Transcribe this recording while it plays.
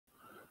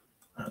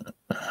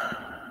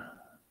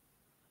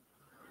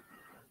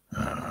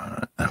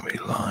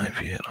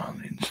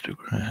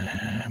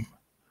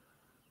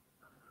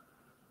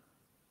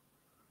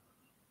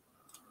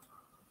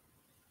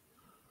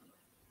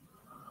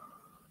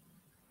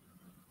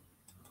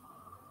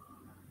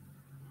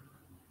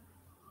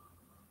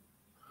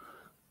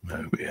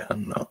No, we are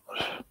not.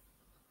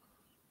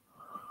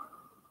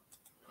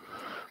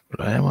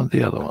 But I am on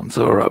the other ones.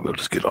 All right, we'll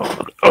just get on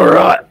with it. All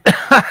right.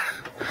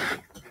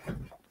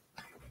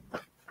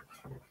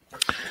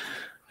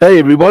 Hey,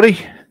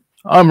 everybody.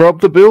 I'm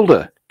Rob the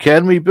Builder.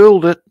 Can we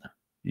build it?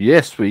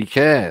 Yes, we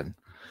can.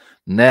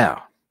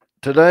 Now,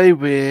 today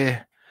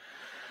we're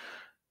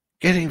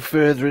getting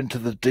further into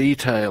the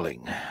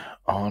detailing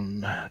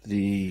on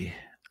the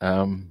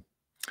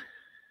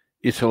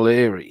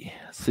Italeri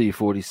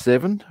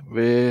C-47,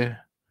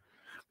 where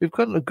we've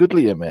gotten a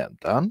goodly amount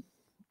done.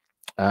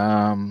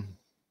 And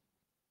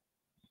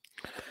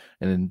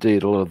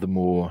indeed, a lot of the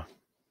more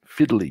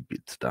fiddly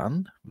bits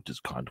done, which is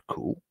kind of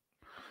cool.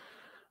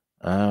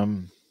 Now,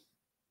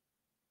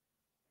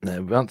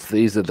 once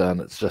these are done,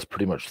 it's just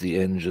pretty much the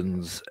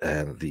engines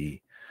and the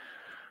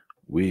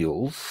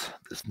wheels.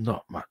 There's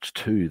not much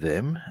to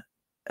them.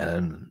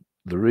 And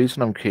the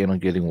reason I'm keen on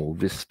getting all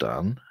this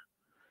done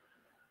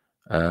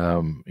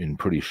in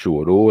pretty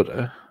short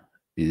order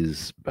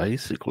is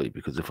basically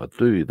because if I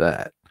do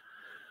that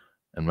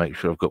and make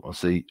sure I've got my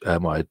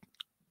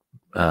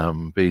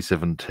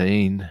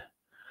B17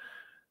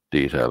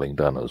 detailing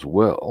done as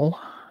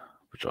well,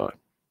 which I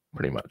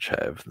pretty much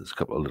have, there's a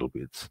couple of little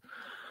bits.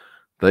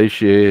 They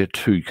share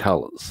two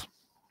colours.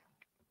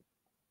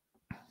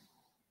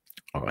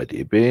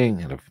 Idea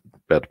being, and I'm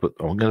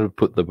going to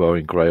put the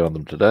Boeing grey on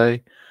them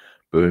today.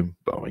 Boom,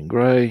 Boeing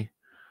grey.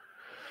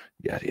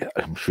 Yeah,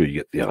 I'm sure you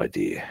get the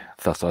idea.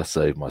 Thus, I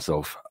save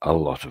myself a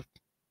lot of.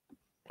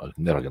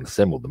 Then I can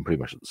assemble them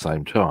pretty much at the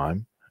same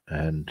time,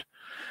 and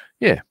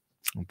yeah,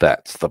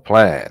 that's the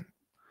plan.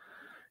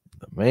 In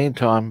the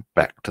meantime,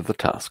 back to the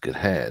task at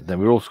hand. Now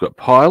we've also got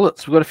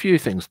pilots. We've got a few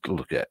things to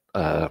look at.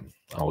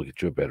 I'll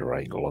get you a better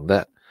angle on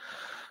that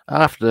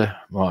after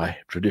my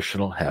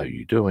traditional "How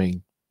you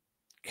doing?"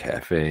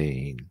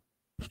 caffeine.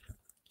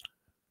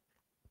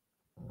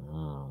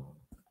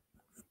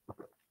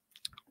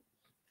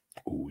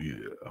 Oh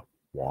yeah!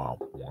 Wow!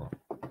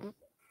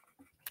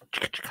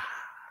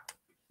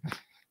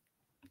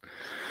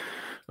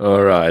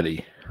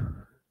 Alrighty.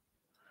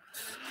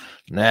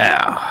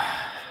 Now.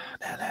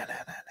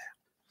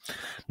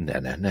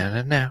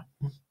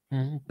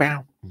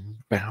 Bow,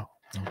 bow.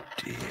 Oh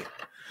dear.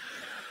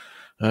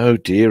 Oh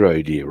dear,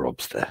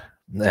 Robster.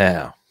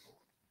 Now,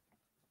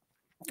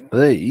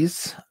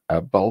 these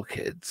are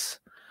bulkheads,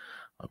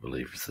 I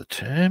believe is the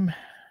term.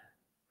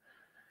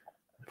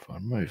 If I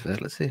move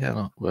that, let's see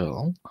how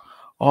well.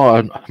 Oh,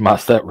 I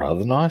masked that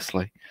rather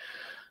nicely.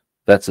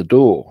 That's a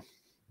door.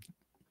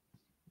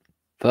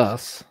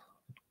 Thus,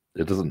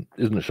 it isn't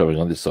showing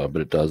on this side,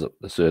 but it does at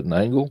a certain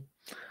angle.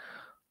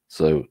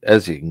 So,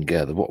 as you can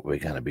gather, what we're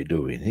going to be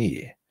doing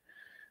here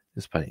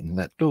is painting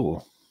that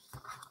door.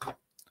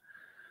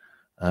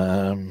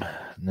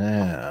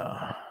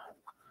 Now,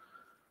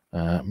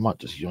 might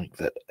just yoink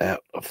that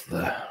out of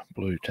the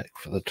blue tack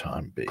for the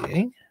time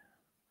being.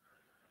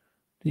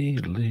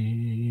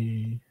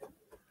 Deedly.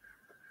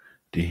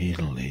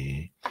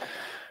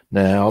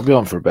 Now, I'll be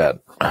on for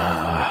about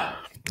an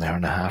hour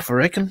and a half, I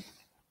reckon.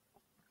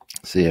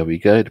 See how we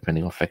go,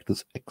 depending on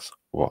factors X,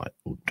 Y,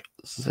 and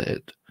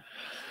Z.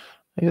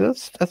 Yeah,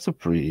 that's a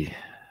pretty.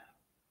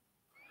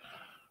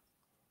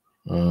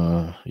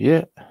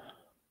 Yeah.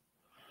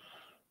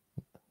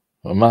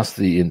 I must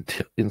the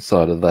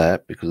inside of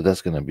that because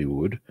that's going to be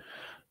wood.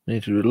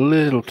 Need to do a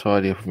little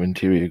tidy up of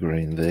interior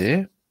green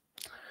there.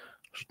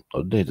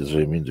 I need to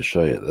zoom in to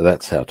show you that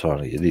that's how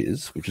tiny it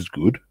is, which is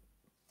good.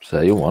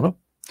 So you want it.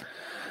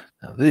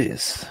 Now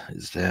this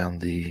is down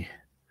the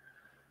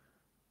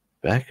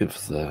back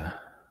of the.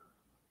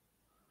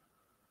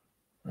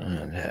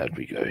 And how'd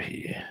we go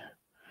here?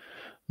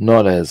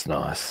 Not as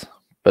nice,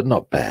 but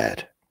not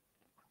bad.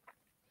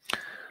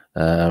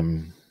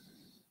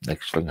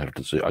 Actually, I'm going to have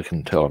to zoom. I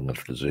can tell I'm going to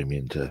have to zoom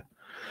into.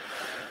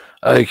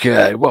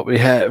 Okay, what we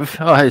have.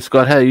 Oh, hey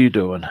Scott, how are you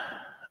doing?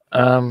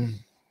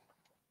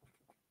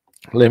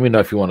 Let me know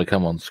if you want to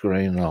come on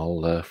screen.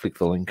 I'll flick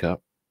the link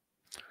up.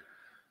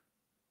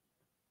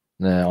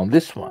 Now on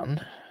this one,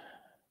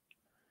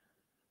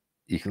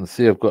 you can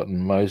see I've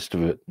gotten most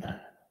of it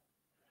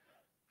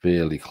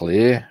fairly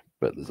clear,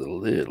 but there's a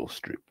little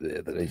strip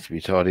there that needs to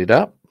be tidied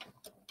up.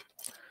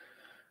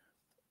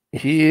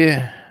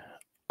 Here,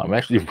 I'm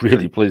actually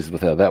really pleased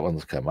with how that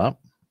one's come up.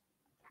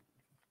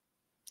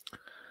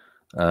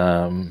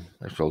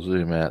 Actually, I'll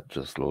zoom out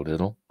just a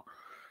little.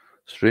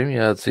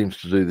 StreamYard seems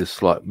to do this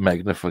slight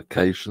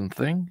magnification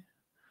thing,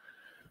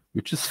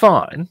 which is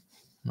fine.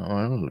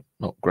 I'm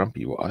not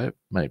grumpy by it,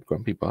 made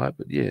grumpy by it,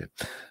 but yeah.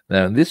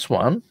 Now in this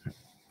one,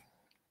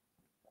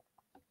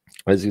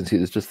 as you can see,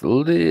 there's just a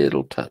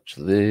little touch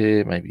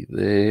there, maybe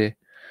there,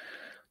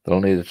 that I'll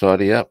need to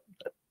tidy up.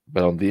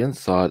 But on the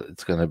inside,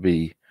 it's going to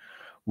be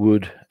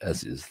wood,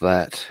 as is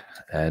that,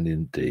 and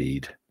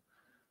indeed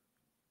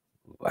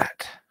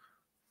that.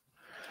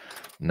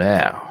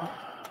 Now,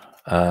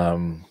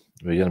 we're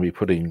going to be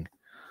putting,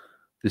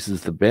 this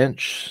is the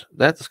bench.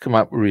 That's come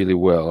up really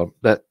well.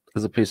 That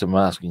is a piece of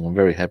masking. I'm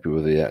very happy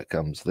with the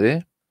outcomes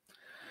there.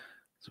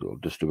 So we'll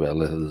just do our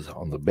letters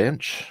on the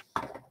bench.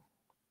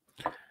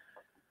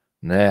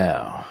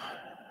 Now,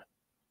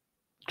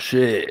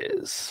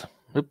 chairs.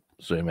 Oop,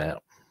 zoom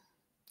out.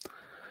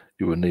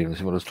 You wouldn't even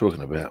see what I was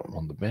talking about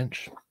on the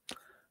bench.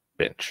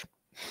 Bench.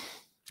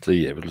 So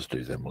yeah, we'll just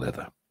do them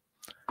leather.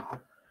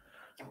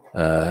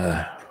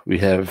 We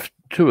have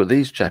two of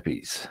these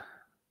chappies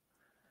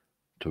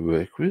to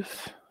work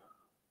with.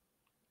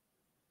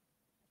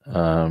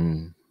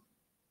 I've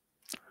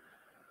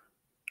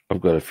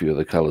got a few of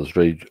the colours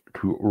ready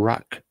to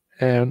rock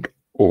and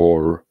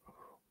or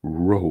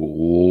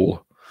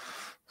roll.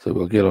 So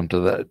we'll get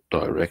onto that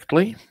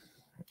directly.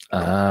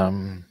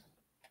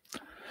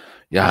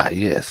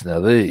 Yes, now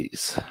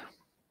these,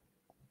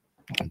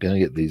 I'm going to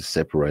get these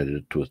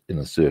separated in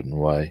a certain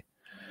way,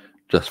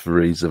 just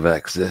for ease of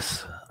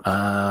access.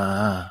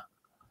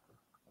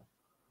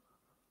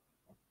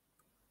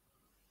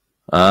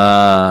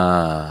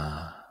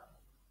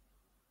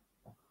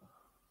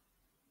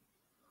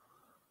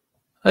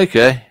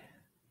 Okay.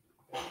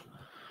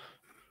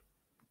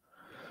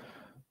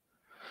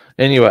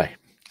 Anyway,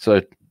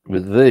 so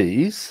with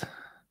these,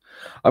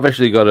 I've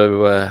actually got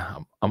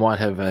to, I might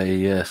have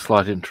a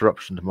slight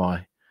interruption to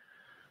my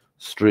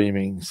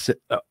streaming some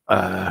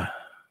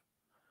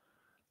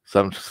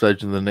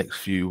stage in the next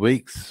few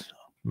weeks,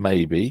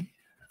 maybe.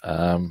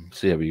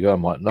 See how we go, I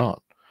might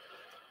not.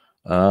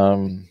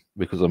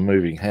 Because I'm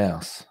moving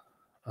house.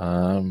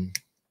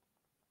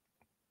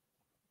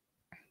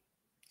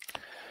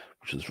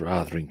 Which is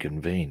rather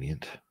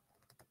inconvenient.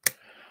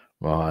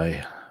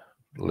 My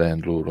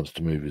landlord wants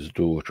to move his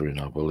daughter in,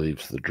 I believe,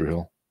 is the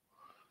drill.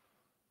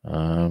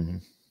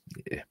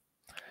 Yeah.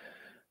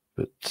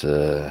 But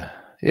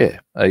yeah,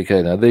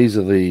 okay, now these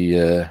are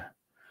the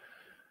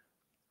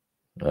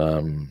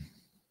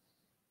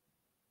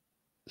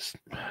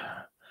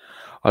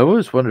I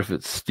always wonder if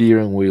it's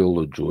steering wheel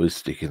or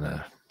joystick in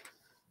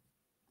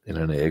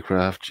an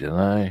aircraft, you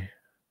know.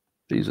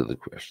 These are the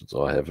questions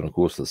I have, and of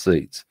course the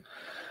seats.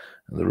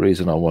 And the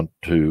reason I want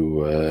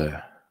to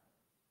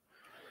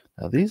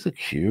now these are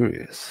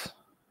curious,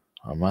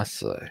 I must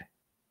say.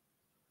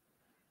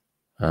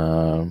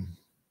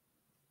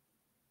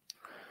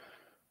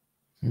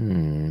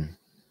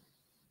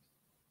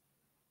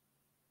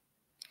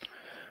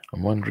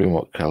 I'm wondering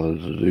what colour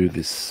to do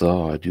this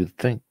side. You'd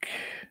think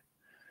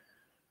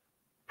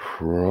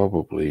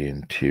probably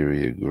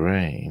interior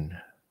green,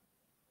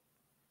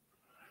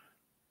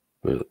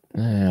 but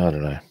yeah, I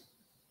don't know.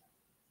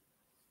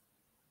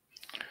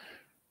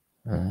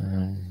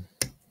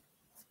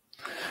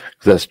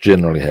 That's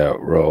generally how it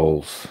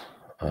rolls.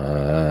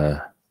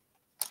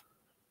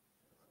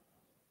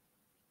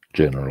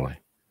 Generally.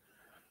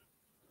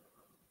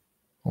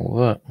 All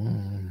that.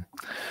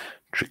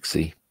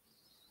 Tricksy.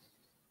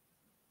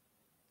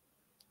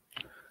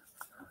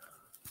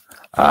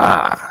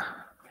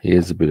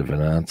 Here's a bit of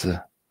an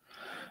answer.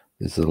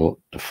 There's a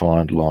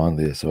defined line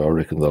there, so I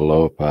reckon the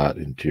lower part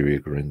interior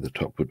green, the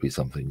top would be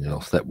something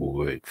else. That will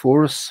work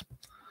for us.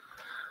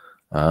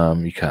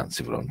 You can't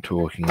see what I'm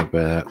talking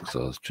about because I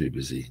was too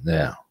busy.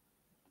 Now,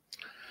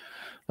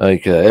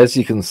 okay, as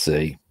you can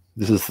see,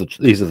 this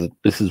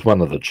is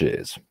one of the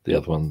chairs. The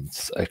other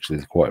one's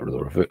actually quite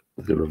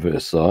the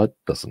reverse side.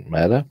 Doesn't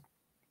matter.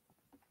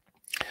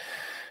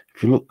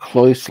 If you look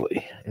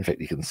closely, in fact,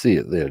 you can see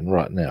it there, and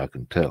right now I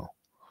can tell.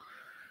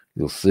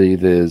 You'll see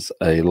there's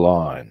a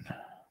line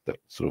that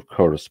sort of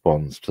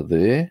corresponds to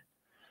there.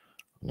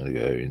 I'm going to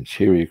go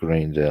interior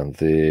green down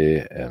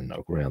there and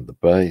around the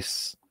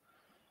base.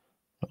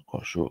 Not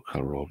quite sure what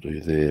colour I'll do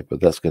there, but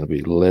that's going to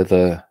be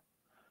leather.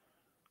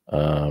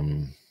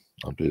 I'll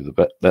do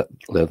that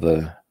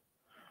leather.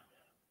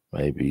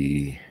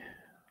 Maybe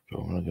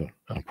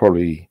I'm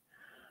probably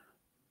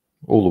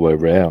all the way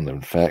around.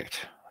 In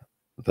fact,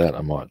 that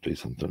I might do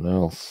something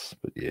else.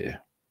 But yeah,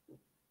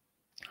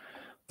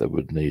 that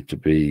would need to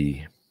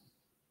be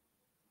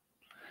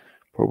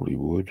probably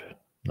wood.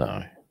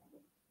 No.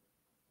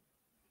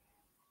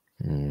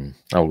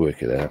 I'll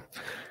work it out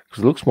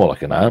because it looks more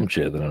like an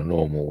armchair than a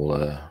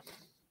normal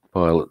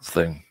pilot's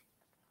thing.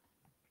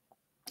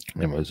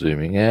 Then we're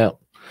zooming out.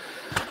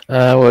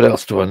 What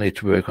else do I need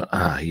to work on?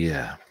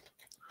 Yeah.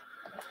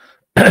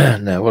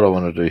 Now, what I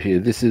want to do here,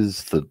 this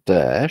is the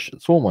dash.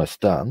 It's almost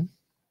done.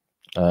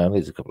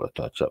 Needs a couple of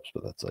touch-ups,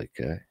 but that's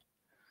okay.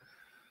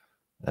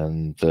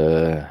 And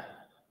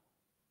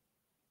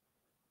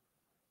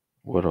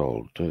what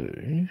I'll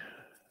do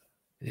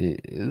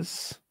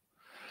is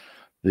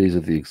these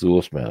are the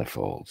exhaust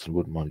manifolds. I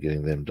wouldn't mind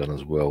getting them done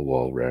as well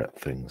while we're at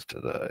things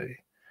today.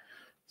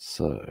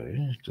 So,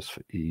 just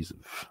for ease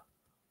of...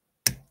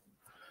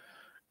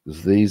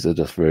 because these are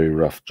just very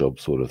rough job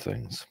sort of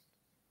things.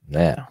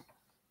 Now,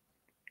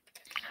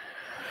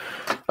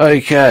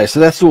 okay,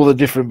 so that's all the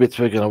different bits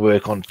we're going to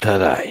work on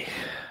today.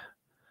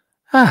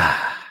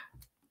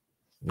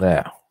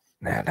 Now,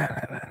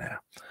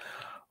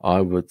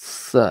 I would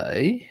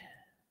say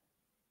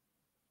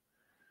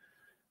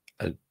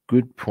a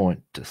good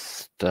point to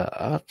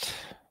start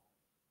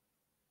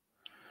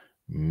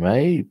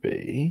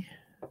maybe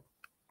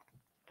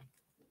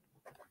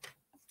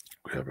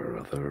grab our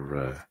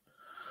other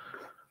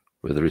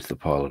whether it's the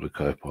pilot or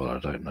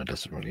co-pilot, I don't know, it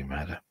doesn't really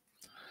matter.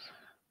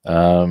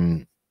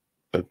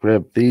 But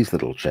grab these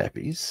little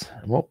chappies,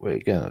 and what we're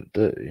going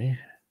to do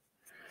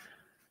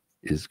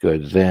is go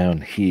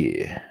down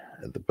here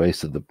at the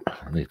base of the...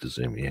 I need to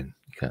zoom in.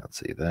 You can't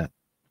see that.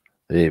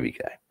 There we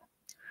go.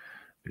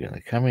 We're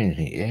going to come in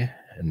here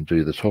and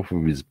do the top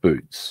of his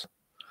boots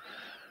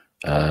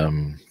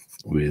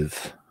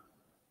with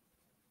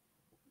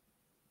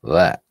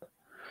that.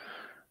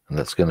 And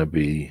that's going to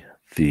be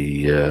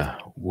the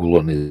wool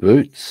on his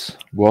boots.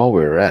 While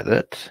we're at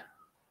it,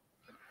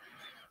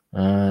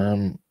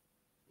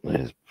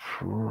 there's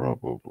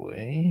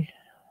probably...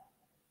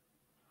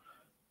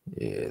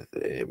 Yeah,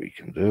 there we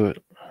can do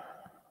it.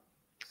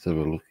 Let's have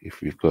a look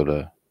if we've got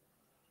an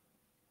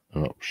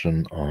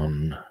option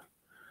on...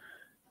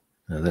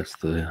 Now that's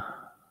the...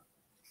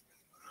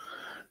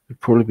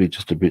 It'd probably be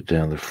just a bit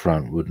down the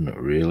front, wouldn't it,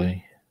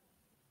 really?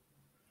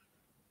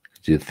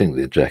 You'd think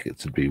their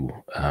jackets would be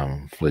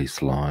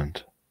fleece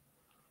lined.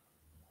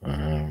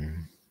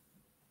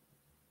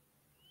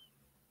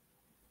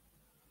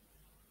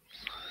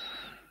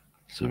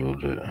 So we'll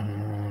do...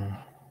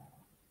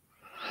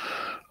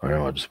 or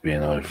am I just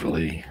being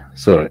overly...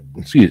 Sorry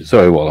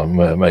while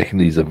I'm making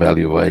these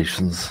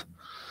evaluations.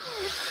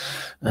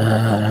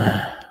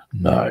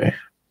 No.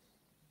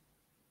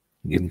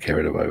 Getting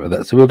carried away with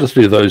that. So we'll just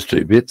do those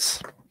two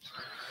bits.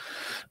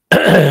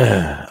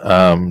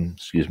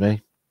 Excuse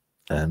me.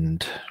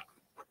 And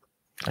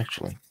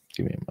actually,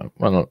 give me a moment.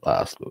 Well, not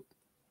last look.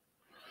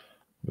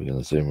 We're going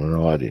to zoom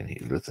right in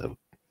here. Let's have...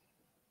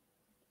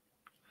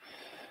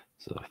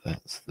 So if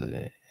that's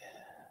there,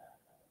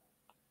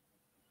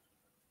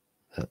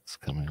 that's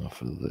coming off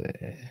of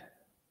there.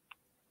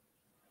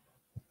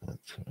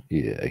 That's,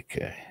 yeah,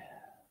 okay.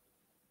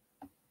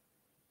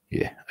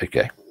 Yeah,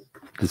 okay.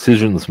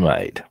 Decisions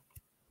made.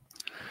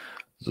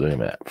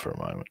 Zoom out for a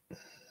moment.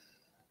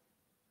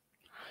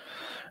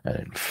 And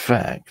in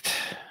fact,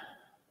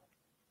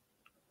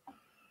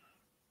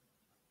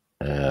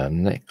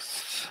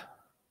 next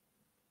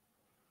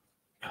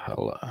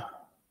color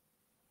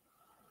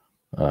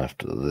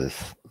after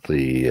this,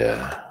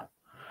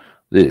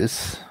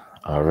 this,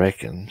 I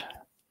reckon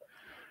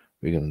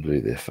we're going to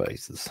do their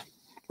faces.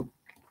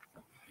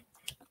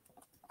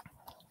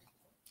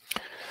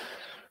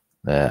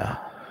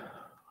 Now,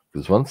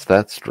 because once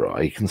that's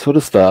dry, you can sort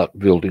of start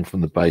building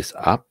from the base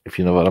up, if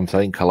you know what I'm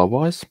saying,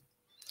 color-wise.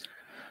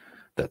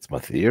 That's my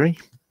theory.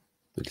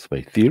 That's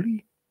my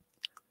theory.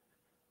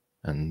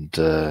 And,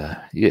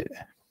 yeah,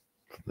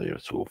 from there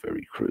it's all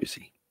very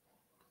cruisy.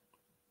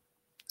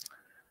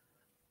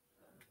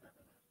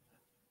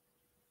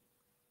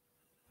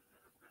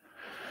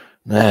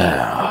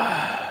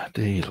 Now,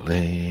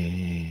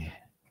 delay.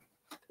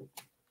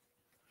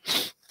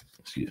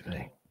 Excuse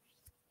me.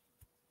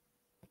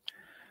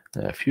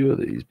 Now, a few of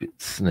these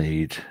bits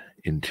need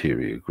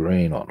interior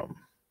green on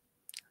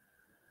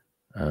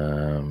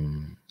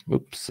them.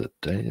 Whoops,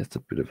 that's a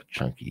bit of a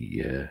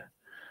chunky. I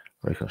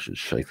reckon I should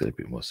shake that a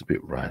bit more. It's a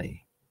bit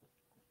runny.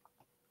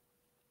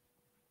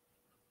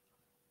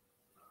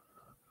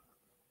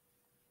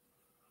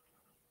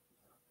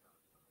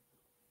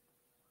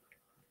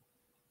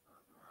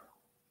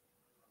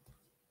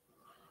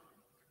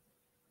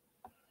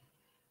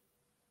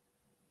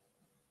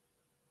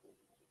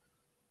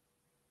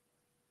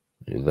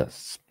 Yeah,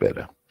 that's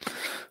better.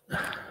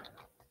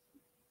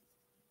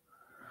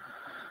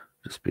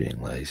 Just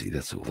being lazy,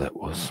 that's all that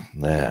was.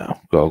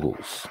 Now,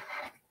 goggles.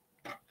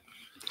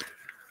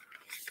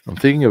 I'm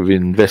thinking of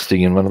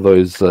investing in one of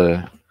those.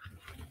 I've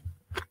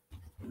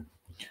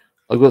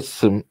got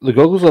the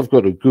goggles I've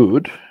got are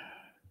good.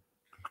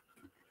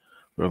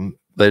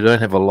 They don't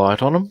have a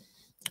light on them.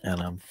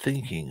 And I'm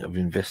thinking of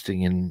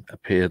investing in a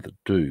pair that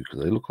do, because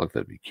they look like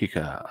they'd be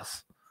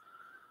kick-ass.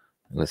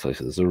 And let's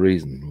face it, there's a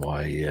reason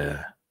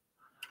why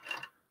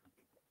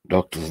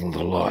doctors and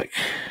the like.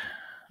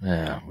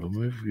 Now, we'll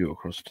move you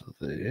across to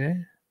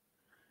there.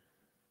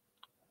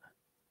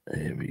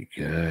 There we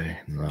go.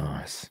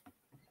 Nice.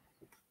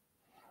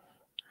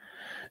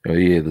 Oh,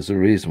 yeah, there's a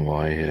reason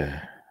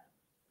why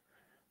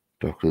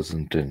doctors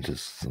and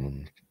dentists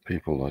and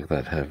people like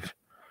that have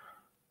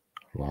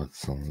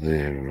lights on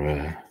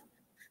their...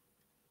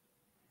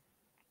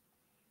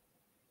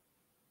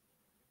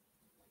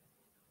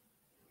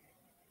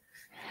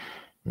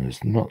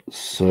 It's not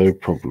so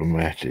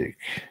problematic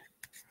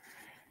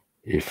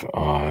if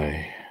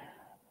I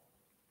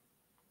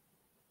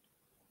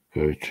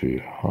go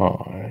too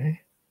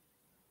high.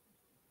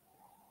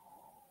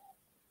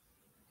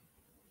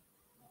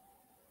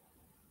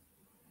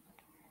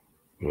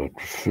 But I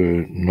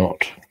prefer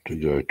not to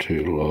go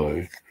too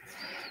low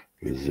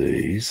with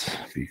these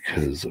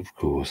because, of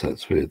course,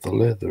 that's where the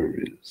leather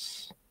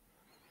is.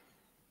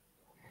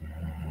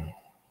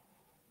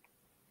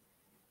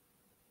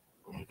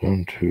 I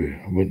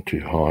went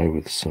too high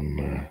with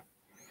some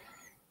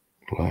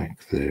black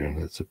there,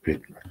 and that's a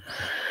bit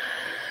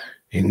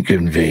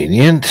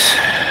inconvenient,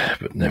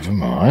 but never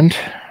mind.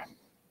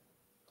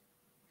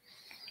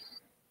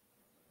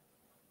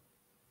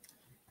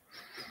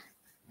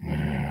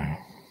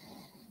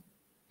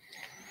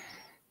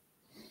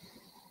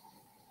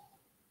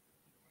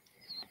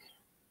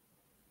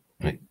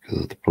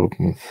 because the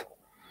problem with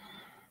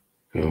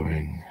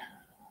going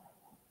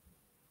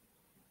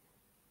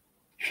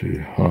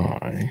too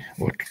high,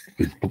 what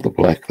with the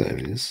black that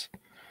is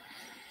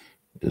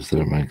that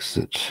it makes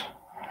it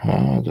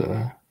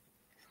harder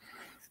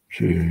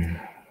to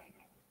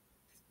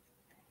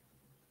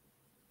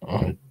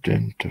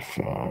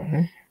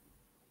identify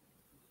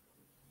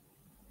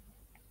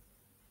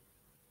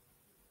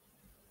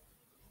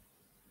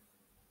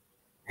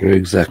where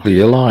exactly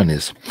your line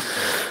is.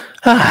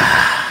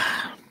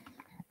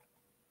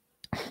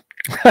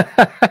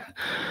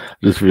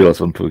 Just realised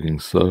I'm talking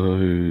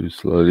so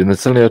slowly, and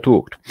suddenly I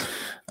talked.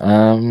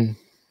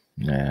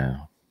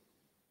 Now,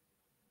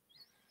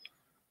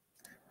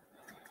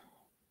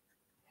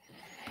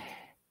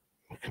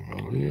 looking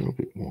a little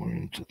bit more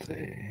into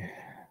there.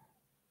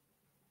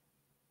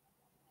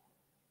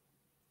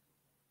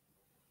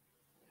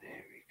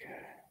 There we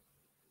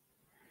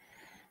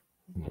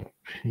go. Up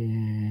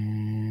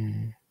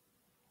here.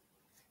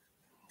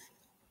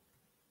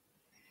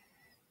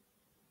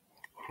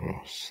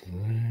 Across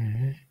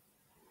there.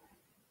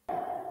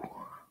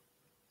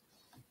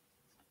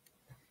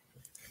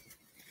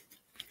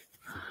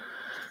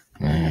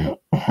 Now,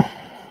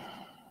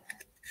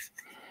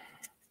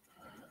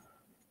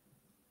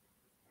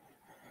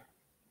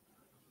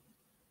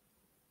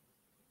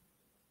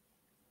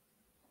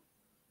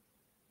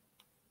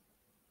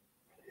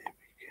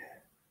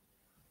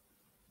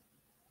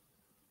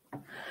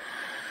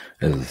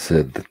 as I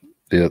said,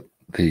 the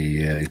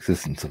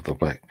existence of the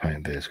black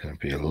paint there is going to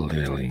be a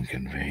little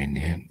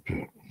inconvenient,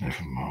 but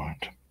never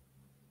mind.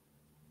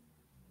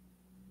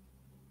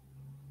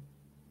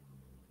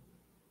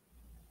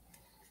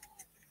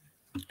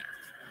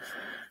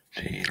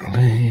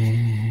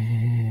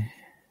 Delay.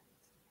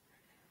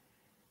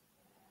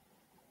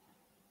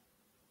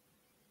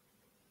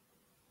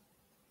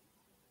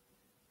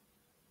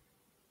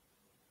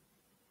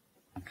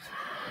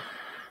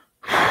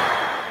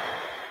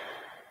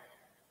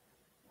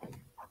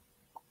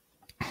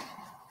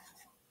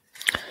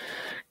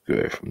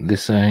 Go from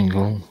this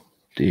angle.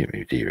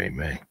 Dearie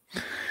me.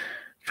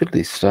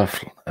 Fiddly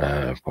stuff,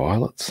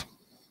 pilots.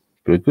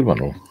 But a good one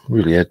will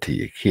really add to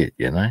your kit,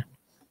 you know.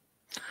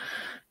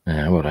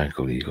 Now, what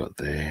angle you got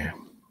there?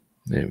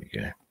 There we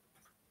go.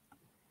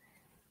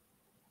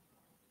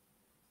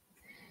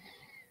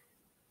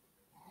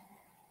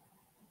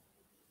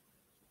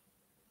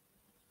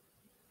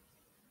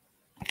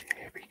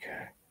 There we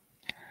go.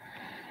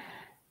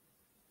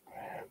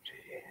 Oh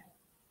dear.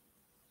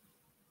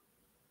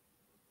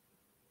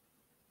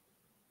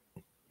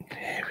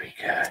 There we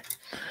go.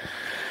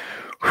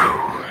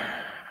 Whew.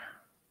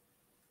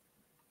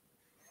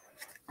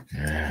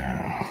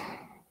 Now,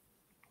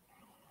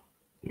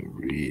 the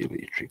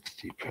really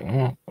tricksy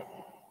part.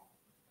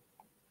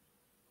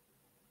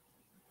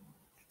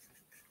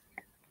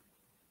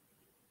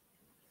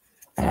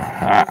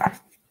 Aha!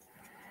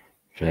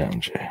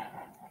 Found you.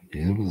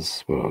 It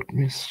was what I'd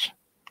missed.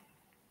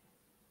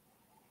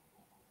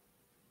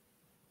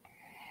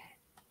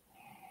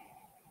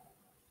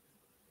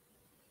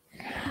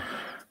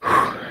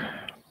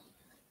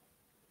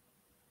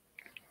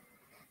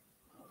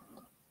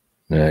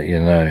 Now, you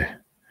know,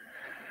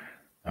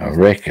 I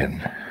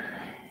reckon.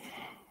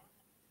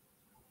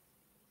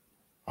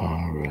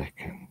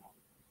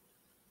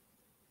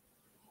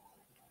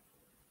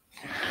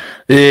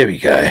 There we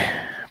go.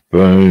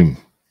 Boom.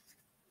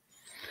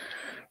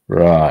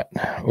 Right.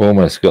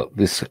 Almost got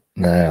this.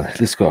 Now,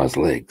 this guy's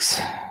legs.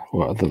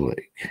 What other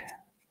leg?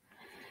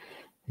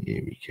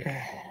 Here we go.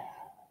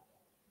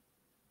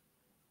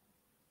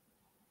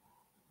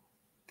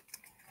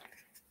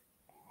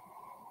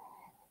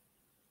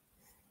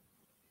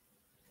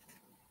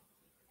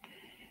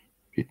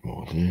 Bit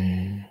more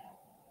there.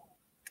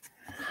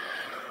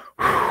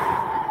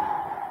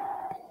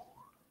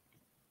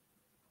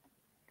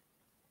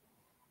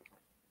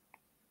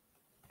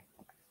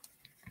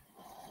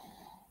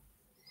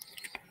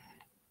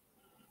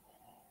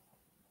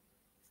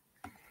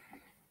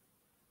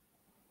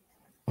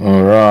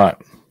 All right.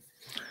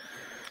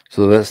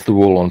 So that's the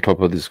wall on top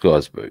of this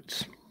guy's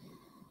boots.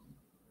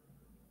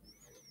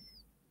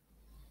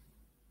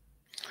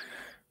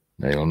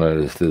 Now you'll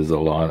notice there's a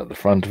line at the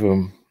front of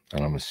them,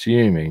 and I'm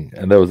assuming,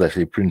 and that was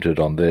actually printed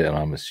on there, and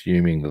I'm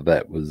assuming that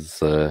that was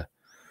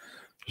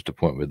just a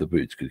point where the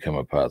boots could come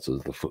apart so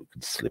the foot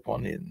could slip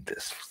on in. They're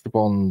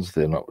slip-ons,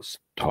 they're not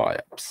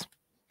tie-ups.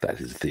 That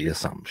is the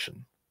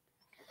assumption.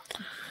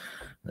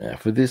 Now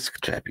for this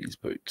chappie's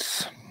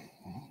boots.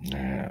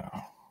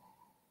 Now,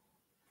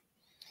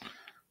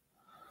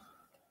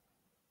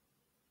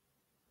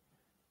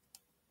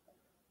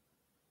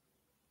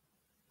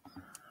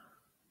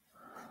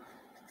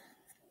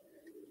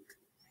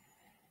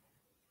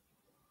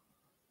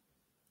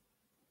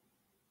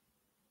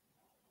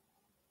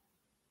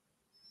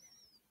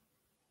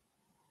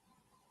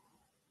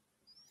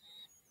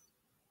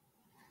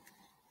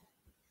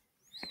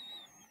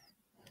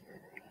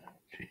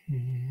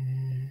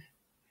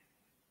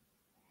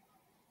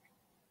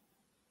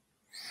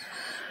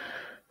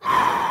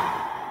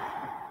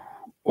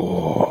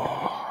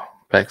 oh,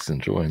 Pac's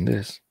enjoying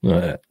this.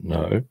 No,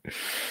 never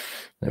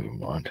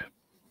mind.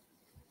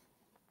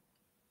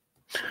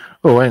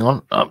 Oh, hang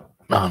on. Oh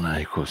no,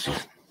 of course.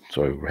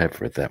 Sorry, we have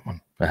read that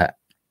one. We're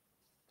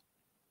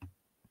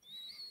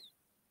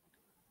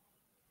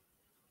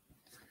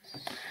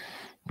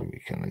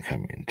going to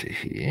come into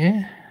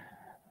here.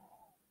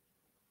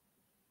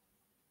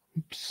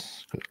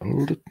 Oops, got a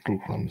little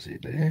clumsy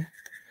there.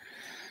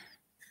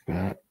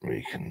 But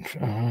we can,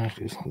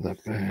 it's not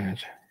that bad.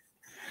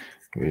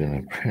 We're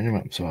going to turn him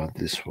upside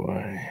this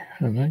way.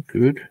 Oh, no,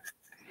 good.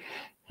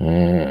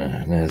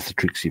 There's the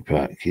tricksy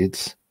part,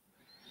 kids.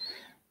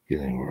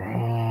 Getting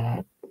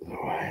right the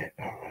way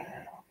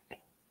around.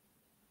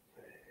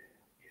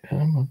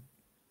 Come on.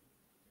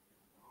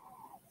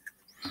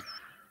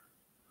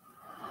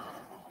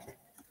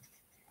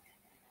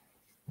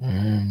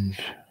 And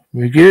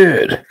we're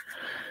good.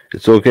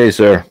 It's okay,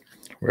 sir.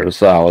 We're a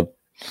solid.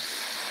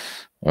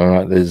 All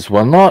right, there's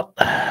one knot.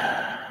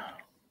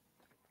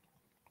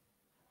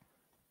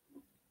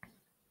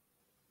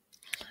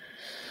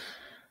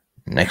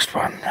 Next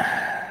one.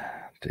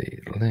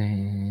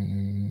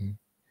 Delay.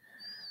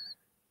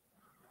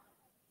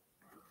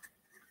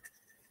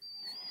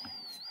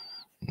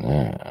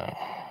 Now.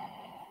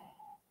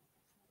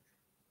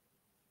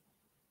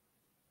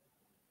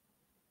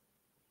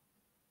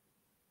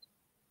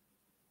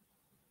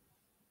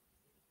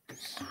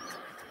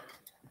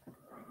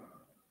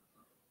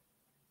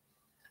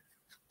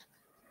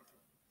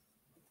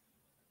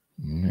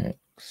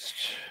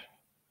 Next.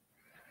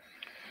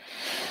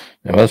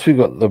 Now, once we've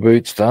got the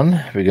boots done,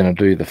 we're going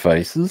to do the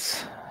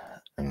faces,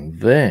 and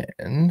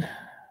then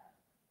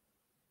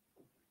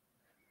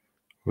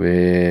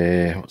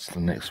what's the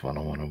next one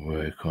I want to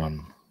work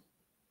on?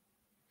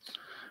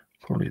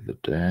 Probably the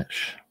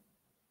dash.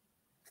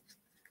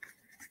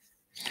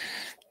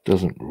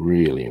 Doesn't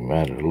really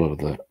matter. A lot of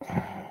that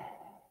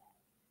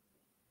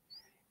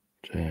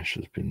dash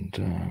has been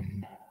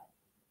done.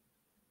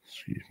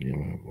 Excuse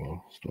me,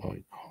 whilst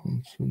I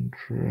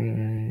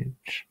concentrate.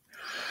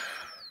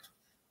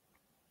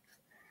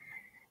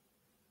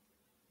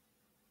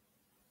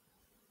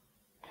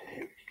 There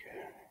we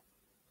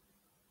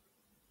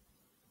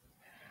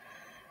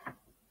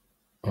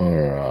go. All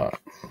right.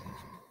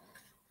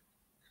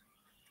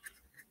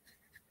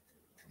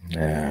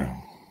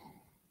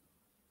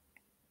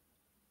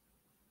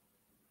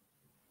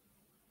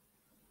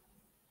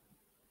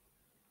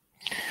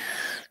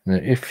 Now,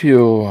 if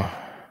you're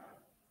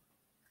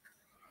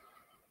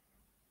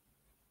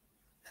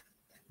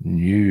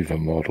new to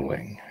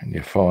modelling and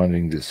you're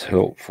finding this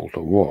helpful to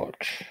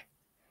watch,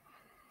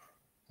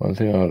 one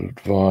thing I'd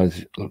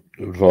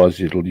advise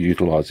you to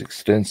utilise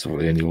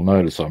extensively, and you'll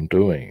notice I'm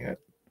doing it,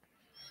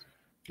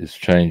 is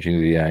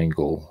changing the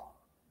angle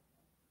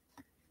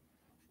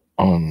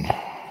on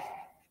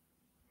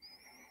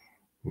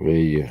where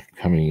you're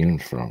coming in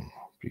from,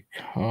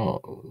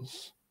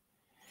 because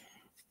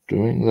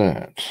doing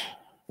that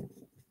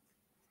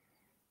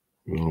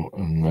will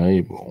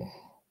enable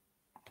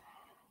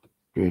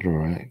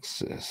better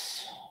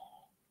access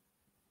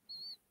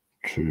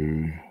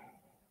to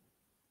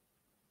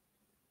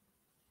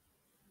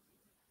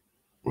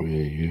where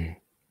you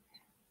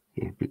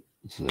got a bit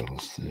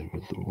zealous there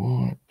with the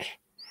white.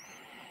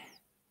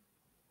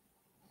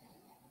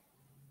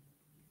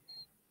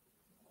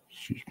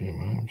 Excuse me,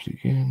 my arms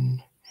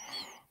again.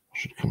 I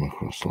should come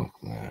across like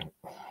that.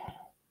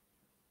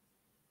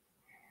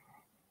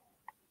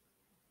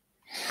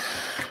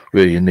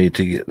 Where you need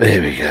to get,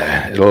 there we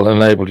go. It'll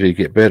enable you to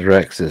get better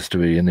access to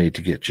where you need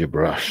to get your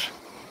brush.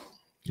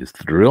 Is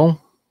the drill.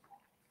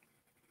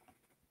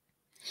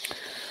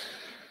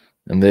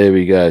 And there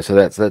we go. So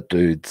that's that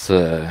dude's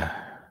the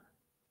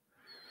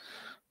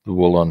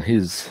wool on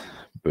his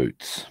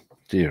boots.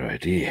 Dear oh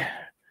dear.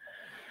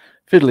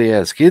 Fiddly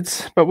as,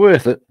 kids, but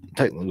worth it.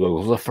 Take the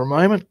goggles off for a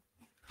moment.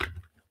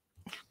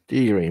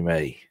 Deary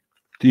me.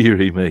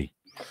 Deary me.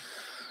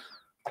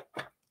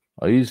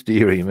 I use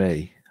deary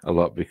me a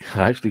lot because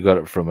I actually got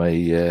it from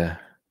a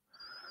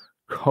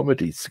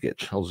comedy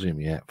sketch. I'll zoom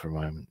you out for a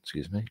moment,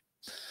 excuse me.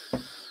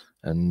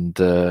 And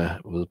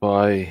it was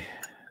by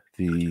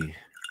this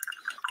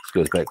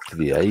goes back to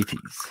the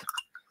 80s.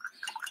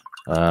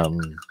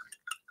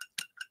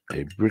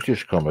 A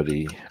British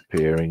comedy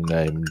pairing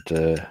named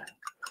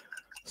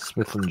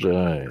Smith and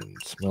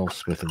Jones, Mel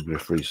Smith and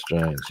Griff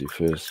Rhys-Jones, who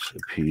first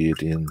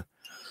appeared in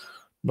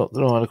Not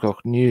the 9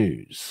 O'Clock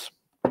News,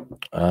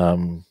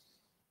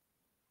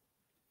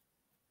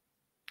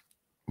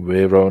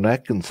 where Rowan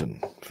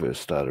Atkinson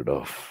first started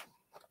off.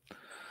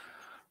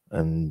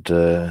 And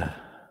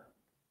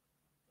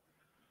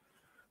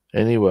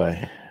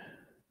anyway,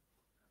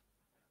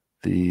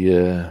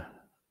 the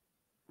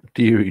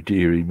Deary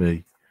Deary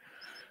Me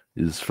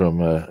is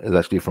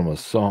actually from a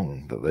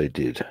song that they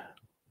did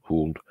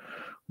called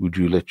Would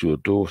You Let Your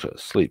Daughter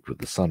Sleep with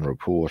the Sun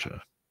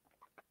Reporter?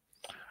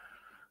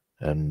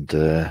 And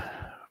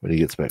when he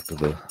gets back to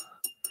the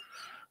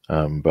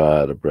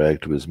bar to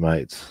brag to his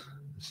mates,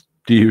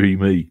 dearie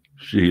me,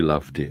 she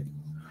loved it.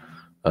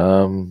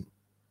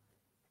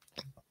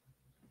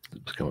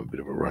 become a bit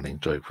of a running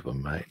joke with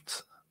my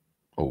mates,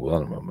 or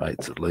one of my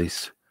mates at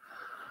least,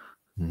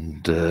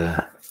 and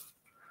bit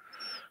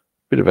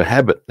of a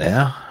habit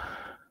now.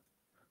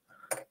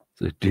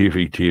 So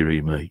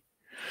dearie me.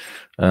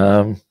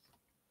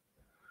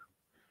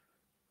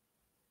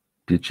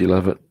 Did she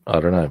love it? I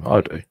don't know.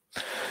 I do.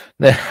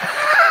 Now,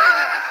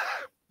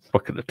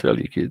 what can I tell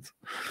you, kids?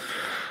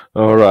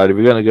 All right,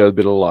 we're going to go a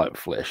bit of light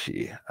flesh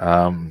here.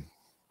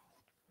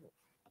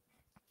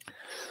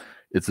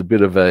 It's a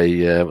bit of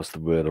a what's the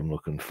word I'm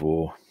looking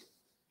for?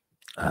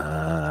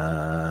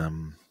 What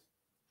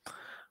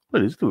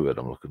is the word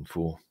I'm looking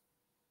for?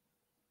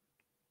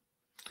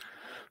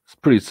 It's a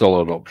pretty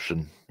solid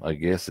option, I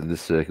guess, in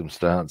this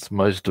circumstance.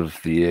 Most of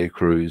the air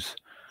crews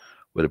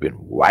would have been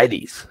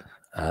whiteys,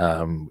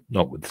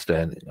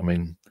 notwithstanding. I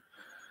mean,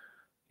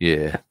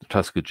 yeah, the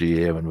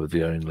Tuskegee Airmen were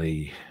the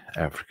only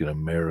African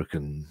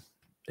American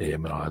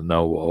airmen I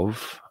know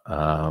of.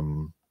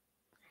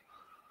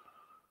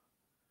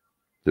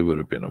 There would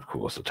have been, of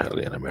course,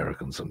 Italian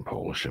Americans and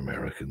Polish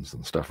Americans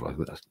and stuff like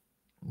that.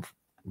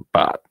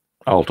 But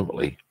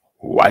ultimately,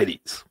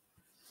 whiteys.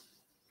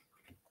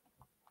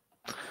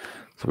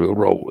 So we'll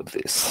roll with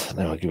this.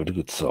 Now I'll give it a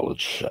good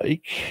solid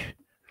shake.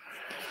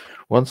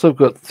 Once I've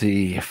got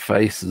the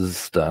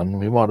faces done,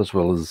 we might as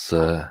well as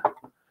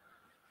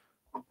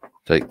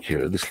take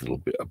care of this little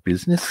bit of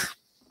business.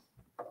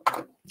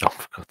 Oh,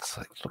 for God's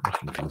sake, stop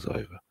knocking things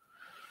over.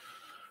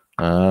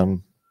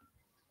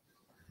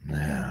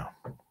 Now,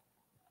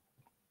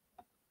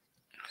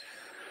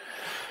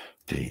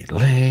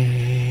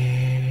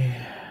 delay.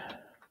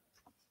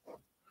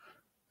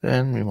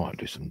 Then we might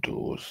do some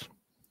doors.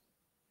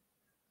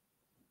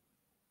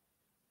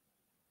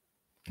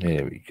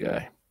 There we go.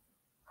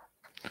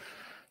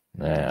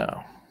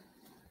 Now,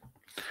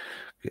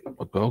 get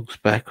my gogs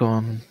back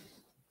on.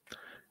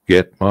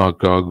 Get my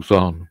gogs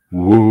on.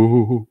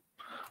 Whoa.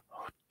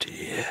 Oh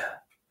dear.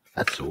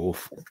 That's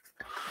awful.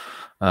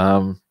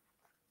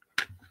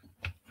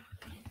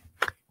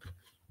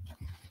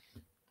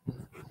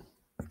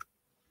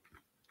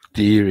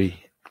 Deary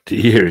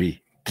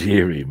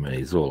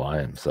me is all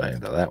I am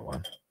saying to that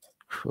one.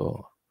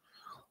 Sure.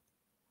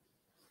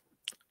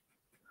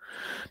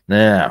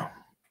 Now,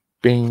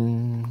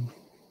 bing.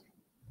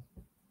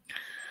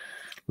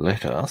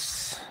 Let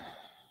us.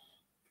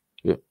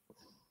 Yep.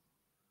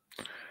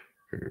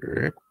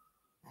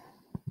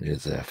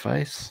 There's our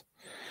face.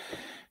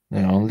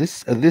 Now on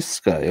this at this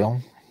scale,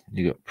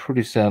 you got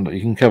pretty sound. You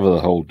can cover the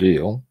whole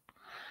deal.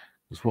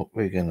 Is what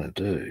we're going to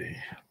do.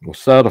 We'll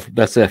start off.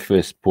 That's our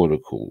first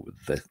protocol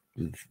with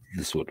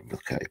this sort of a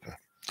caper.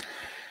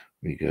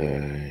 We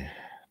go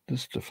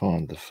just to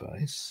find the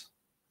face.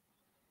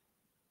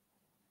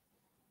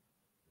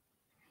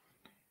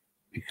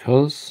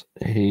 Because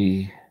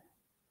he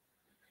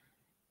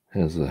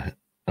has a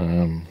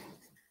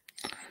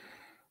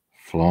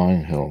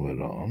flying helmet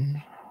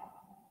on,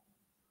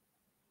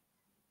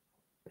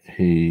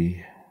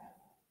 he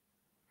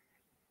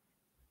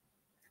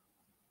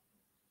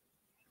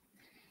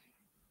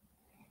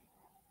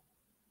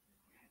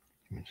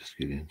let me just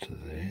get into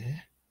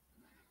there.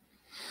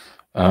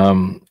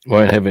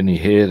 Won't have any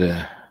hair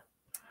to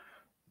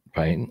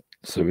paint,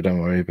 so we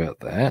don't worry about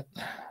that.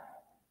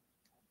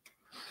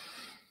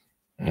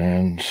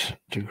 And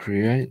to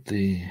create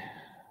the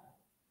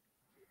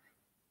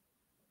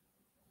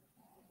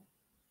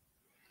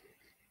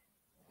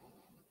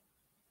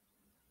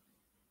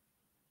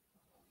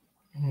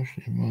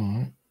actually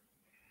might.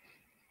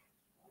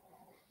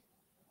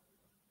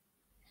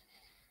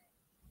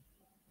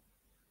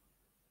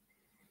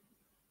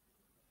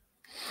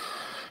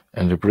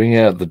 And to bring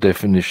out the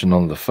definition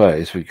on the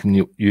face, we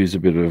can use a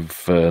bit of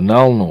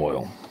Nuln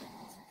oil,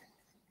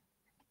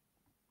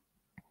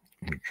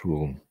 which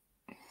will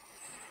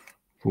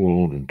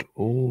fall into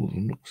all the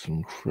nooks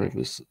and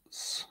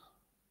crevices.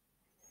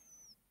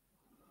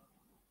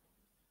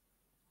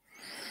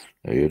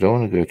 Now, you don't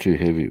want to go too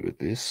heavy with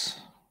this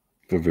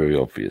for very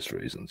obvious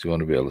reasons. You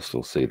want to be able to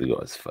still see the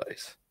guy's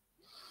face.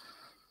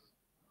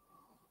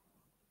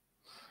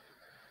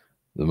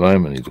 At the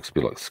moment, he looks a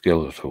bit like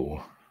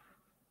Skeletor.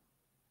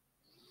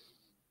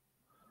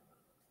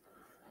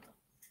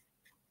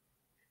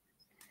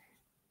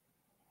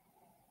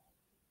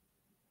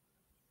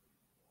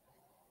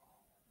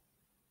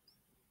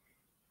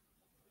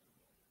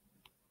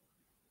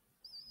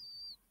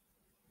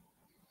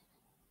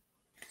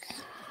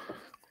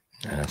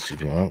 Now, see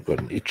if I've got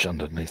an itch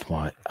underneath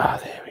my...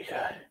 there we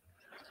go.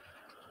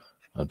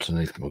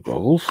 Underneath my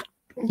goggles.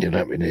 You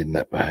don't be needing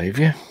that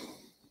behaviour.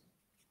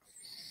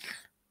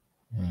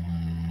 A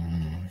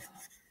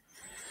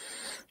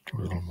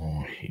little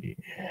more here.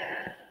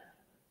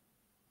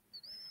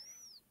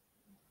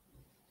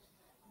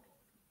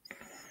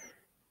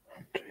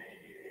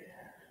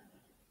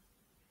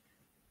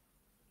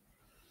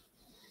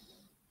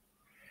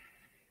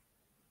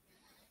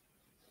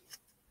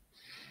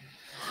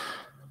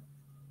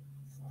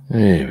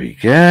 There we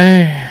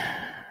go.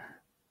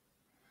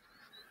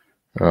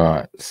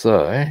 Right,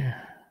 so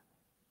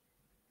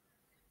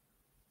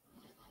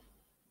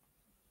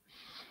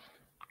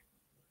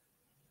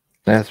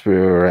that's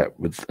where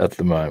we're at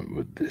the moment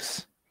with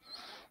this.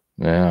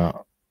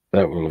 Now,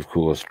 that will, of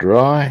course,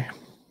 dry.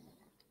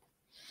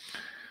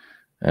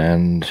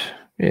 And,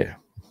 yeah,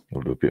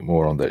 we'll do a bit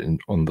more on that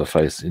on the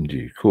face in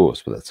due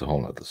course, but that's a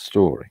whole other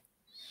story.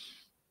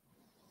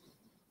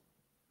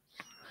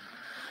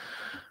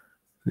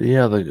 The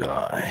other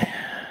guy.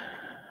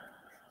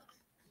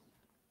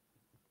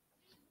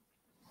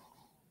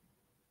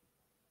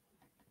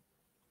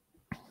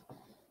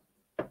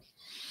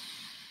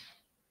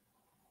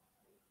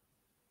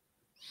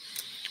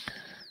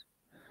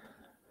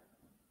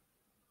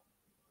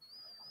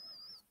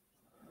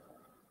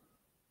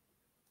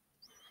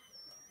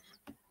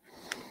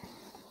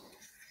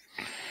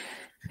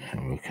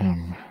 We'll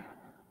come.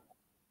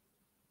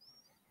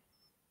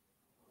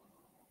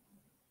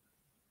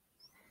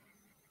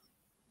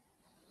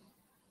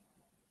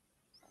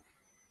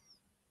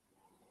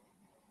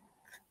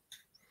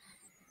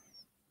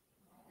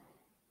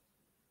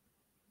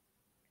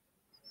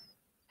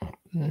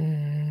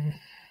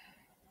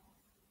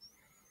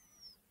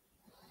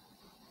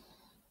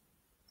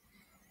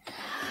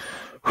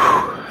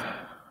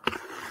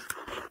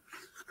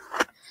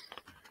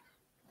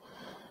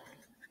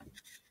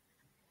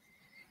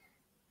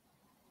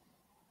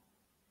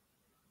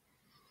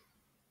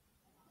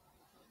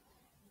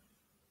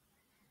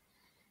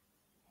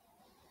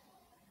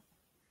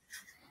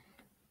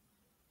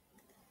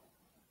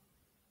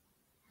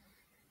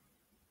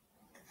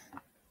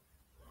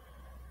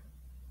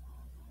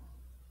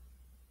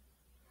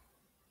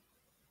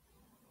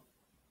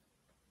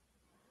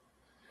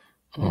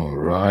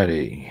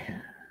 Alrighty.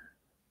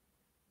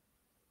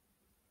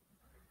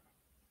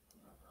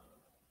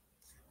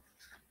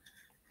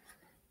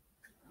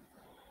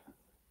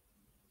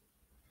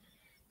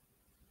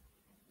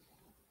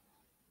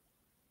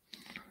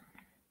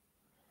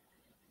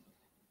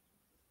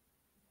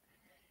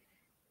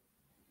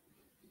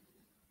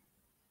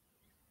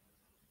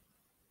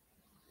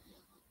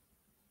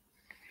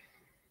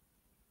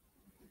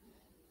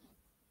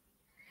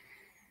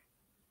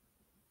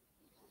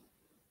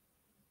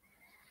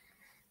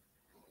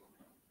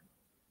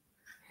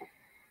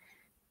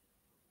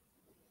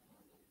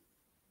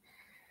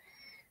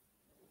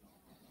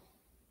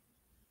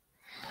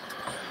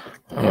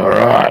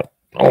 Alright,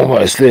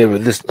 almost there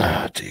with this.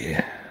 Oh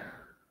dear.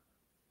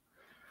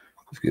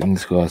 Let's get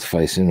this guy's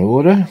face in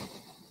order.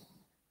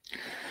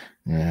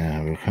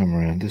 Now we'll come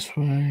around this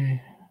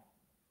way.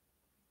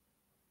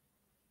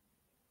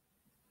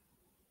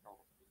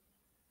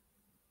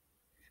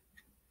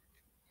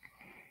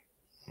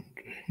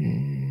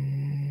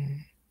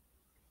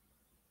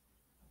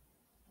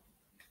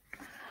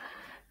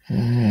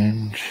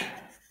 And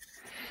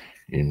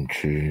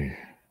into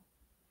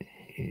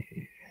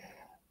here.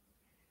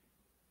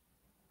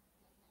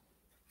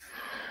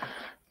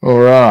 All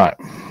right.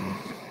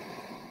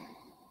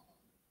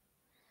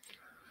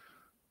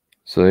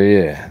 So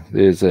yeah,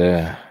 there's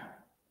a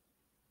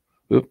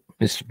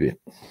missed a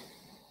bit.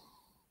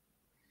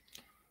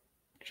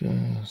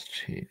 Just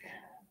here.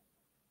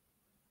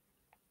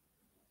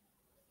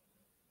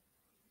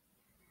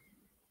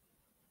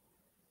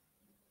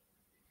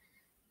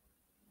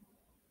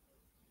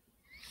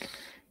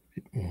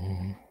 Bit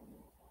more.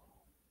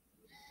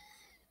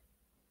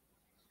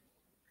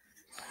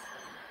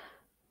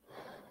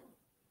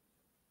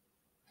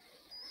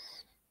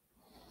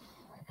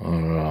 All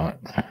right.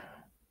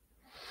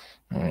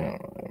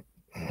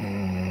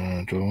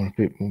 Do I want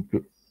a bit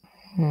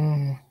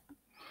more?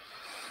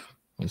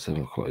 Let's have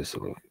a closer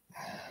look.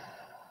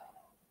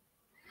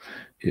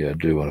 Yeah, I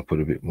do want to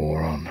put a bit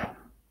more on.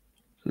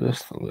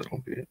 Just a little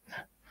bit.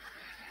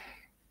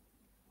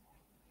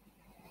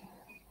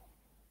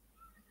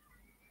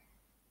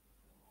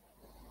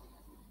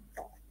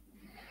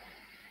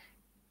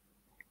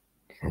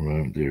 For a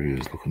moment there, he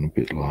was looking a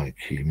bit like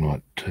he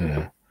might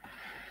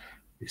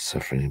be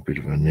suffering a bit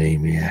of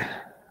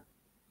anemia.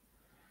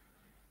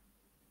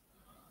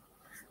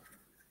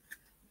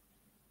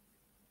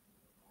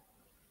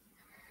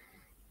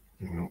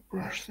 We'll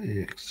brush the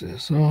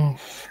excess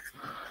off.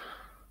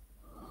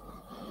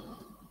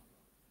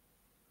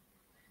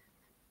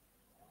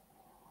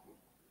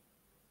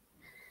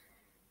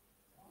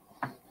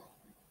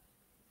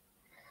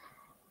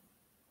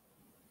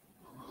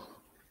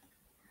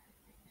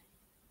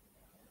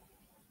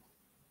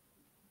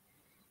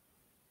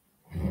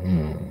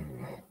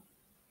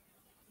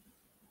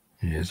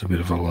 Yeah, there's a bit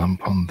of a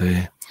lump on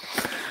there.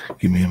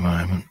 Give me a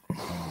moment.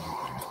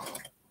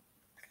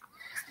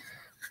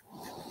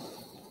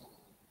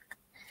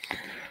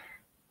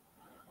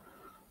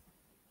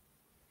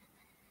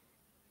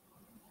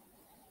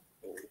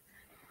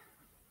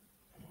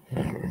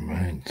 That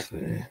remains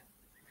there.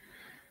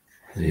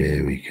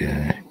 There we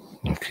go.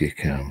 Off you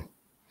come.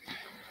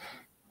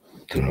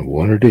 Don't know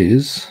what it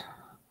is.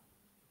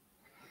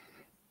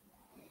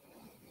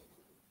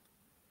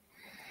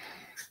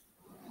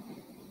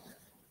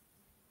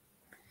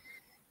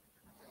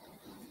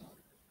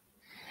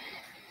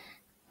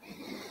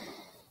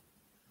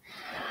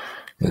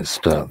 Let's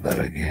start that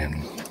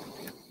again.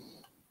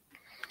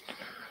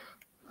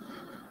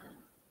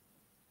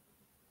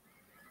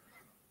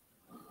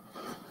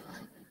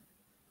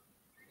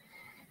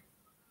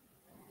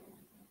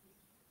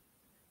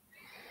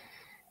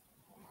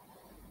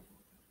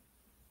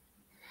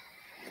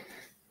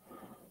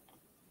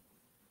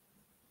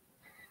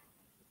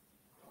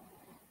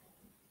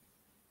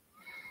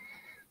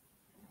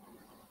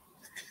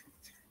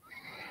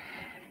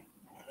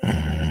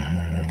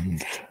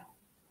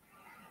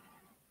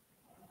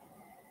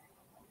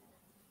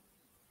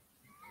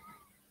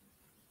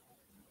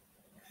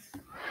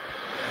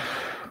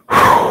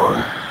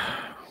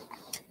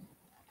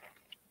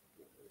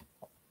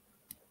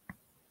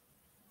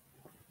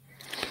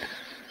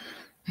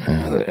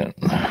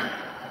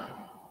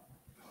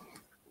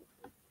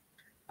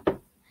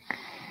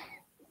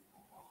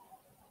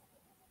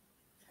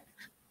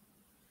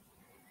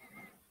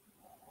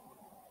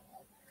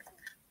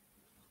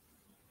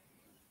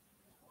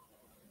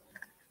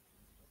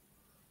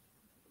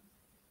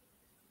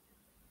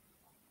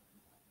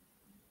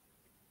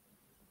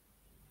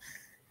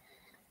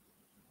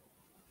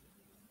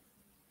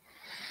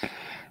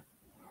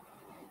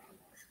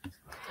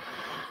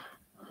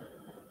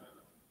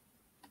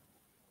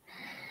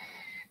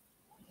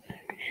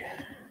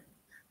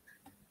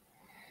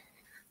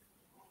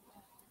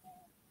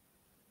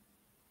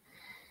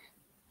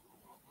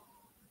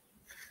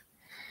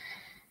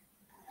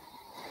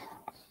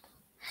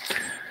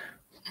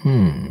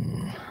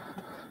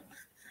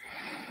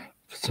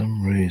 For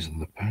some reason,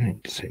 the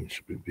paint seems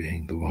to be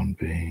being the one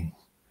being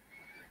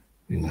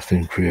the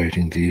thing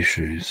creating the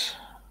issues.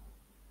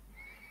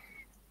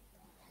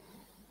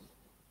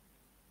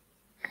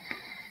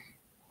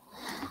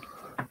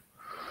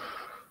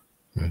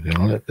 We're going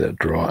to let that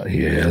dry.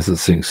 Yeah, as it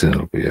sinks in,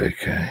 it'll be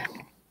okay.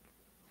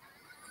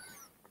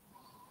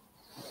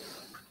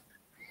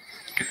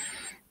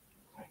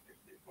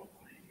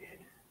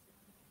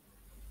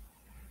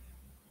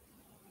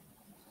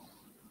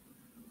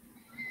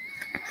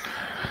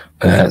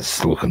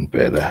 That's looking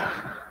better.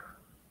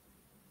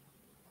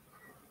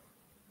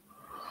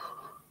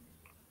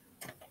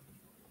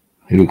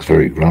 He looks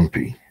very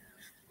grumpy,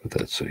 but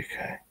that's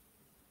okay.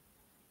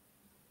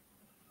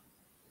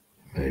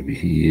 Maybe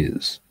he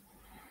is.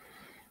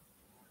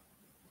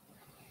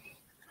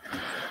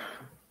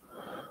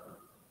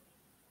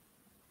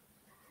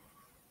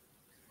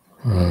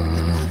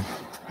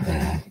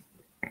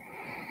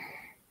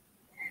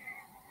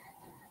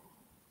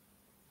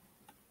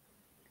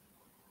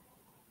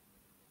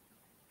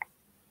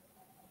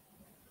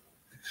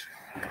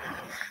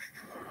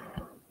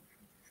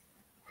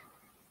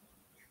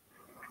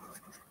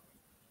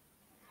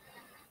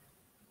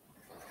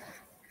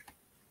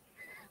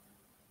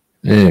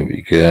 There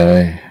we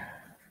go.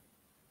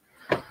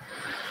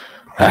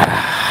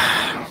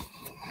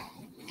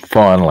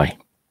 Finally.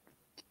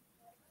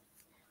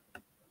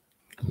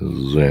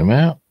 Zoom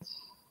out.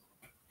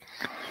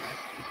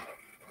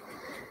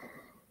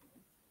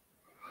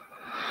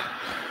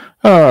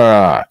 All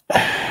right.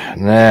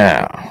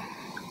 Now.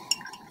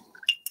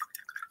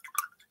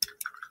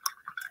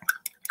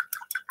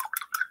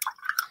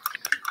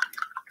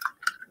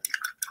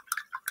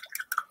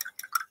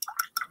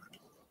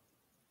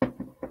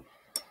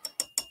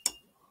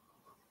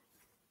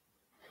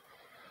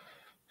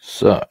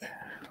 So,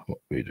 what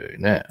we do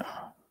now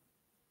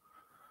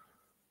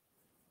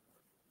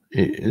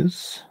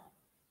is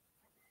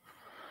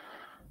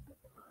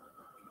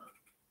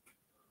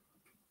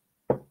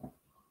we're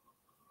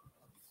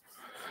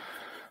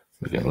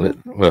going to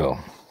let,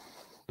 well,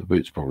 the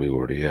boots probably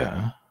already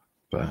are,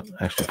 but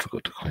actually I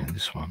forgot to clean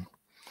this one.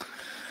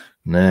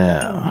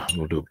 Now,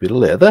 we'll do a bit of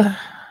leather.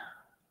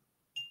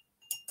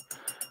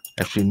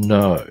 Actually,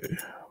 no,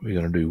 we're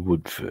going to do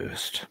wood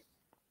first.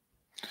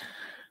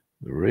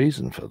 The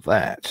reason for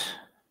that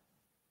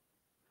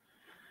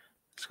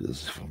is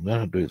because if I'm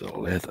going to do the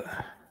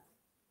leather,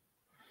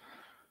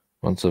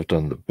 once I've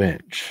done the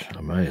bench,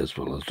 I may as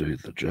well do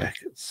the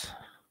jackets.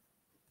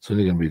 It's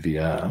only going to be the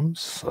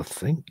arms, I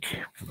think,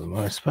 for the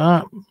most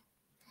part.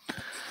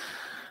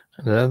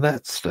 And at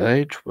that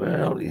stage,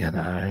 well, you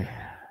know.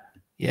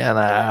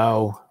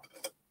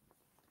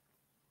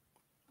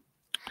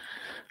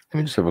 Let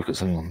me just have a look at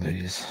something on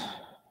these.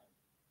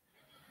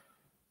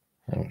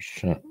 How much?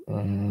 No,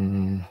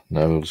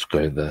 we'll just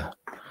go the.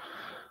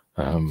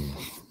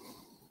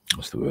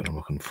 What's the word I'm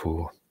looking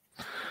for?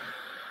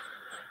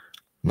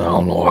 Null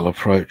and oil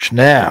approach.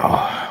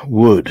 Now,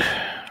 wood.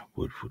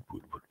 Wood.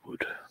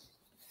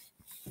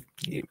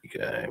 Here we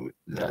go.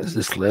 Now, is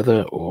this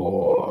leather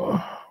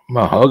or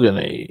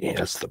mahogany?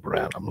 That's the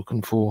brown I'm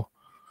looking for.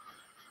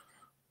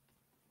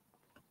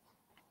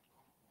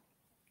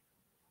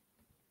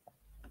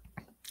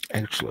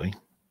 Actually,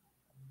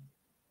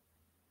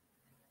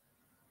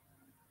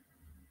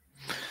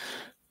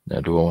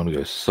 now do I want to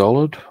go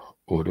solid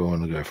or do I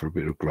want to go for a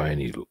bit of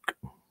grainy look?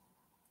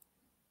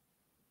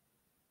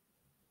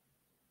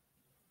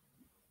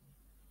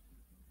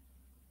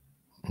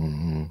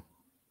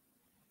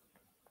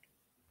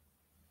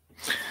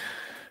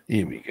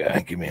 Here we go.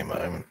 Give me a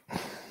moment.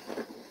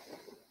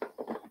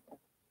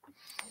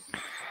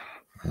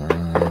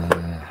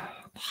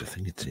 I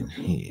think it's in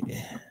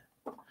here.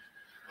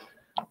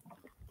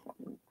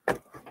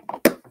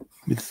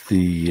 With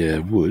the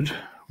wood,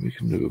 we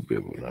can do a bit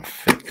of an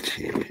effect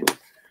here.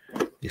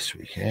 Yes,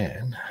 we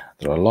can.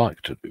 That I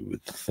like to do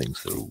with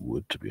things that are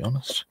wood, to be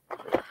honest.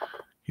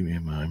 Give me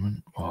a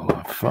moment while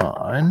I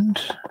find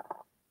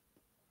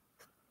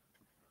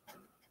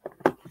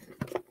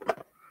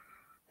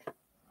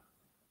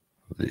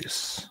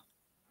this.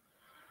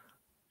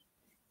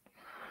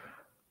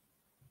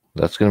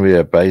 That's going to be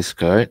our base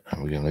coat,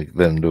 and we're going to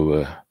then do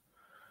a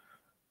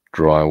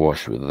dry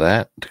wash with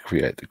that to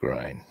create the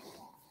grain.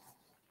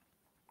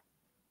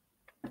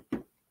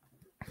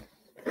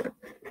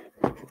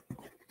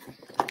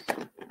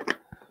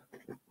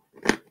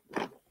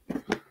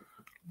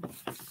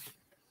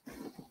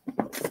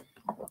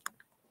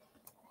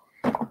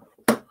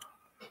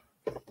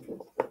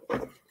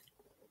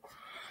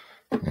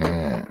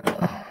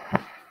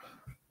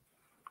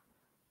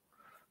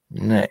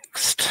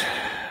 Next,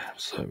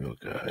 so we'll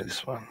go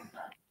this one.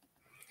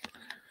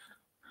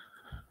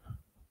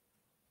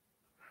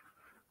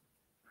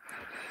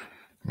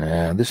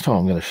 Now this time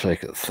I'm going to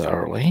shake it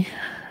thoroughly.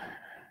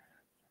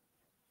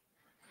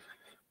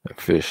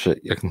 That first shake,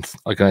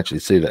 I can actually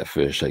see that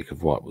first shake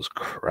of white was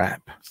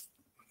crap.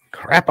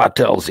 Crap, I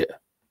tells you.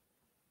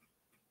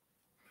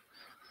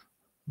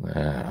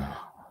 Now,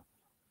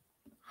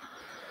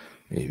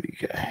 here we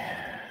go.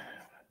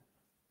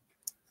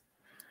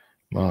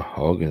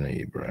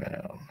 Mahogany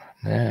brown.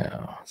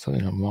 Now,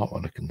 something I might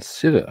want to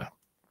consider.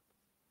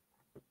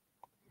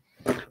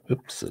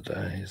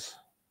 Oops-a-days.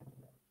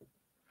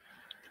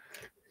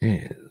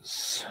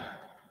 Is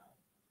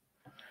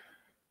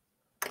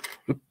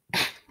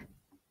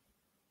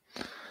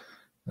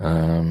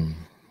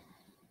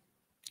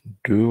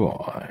do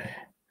I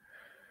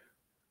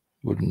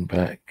wooden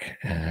back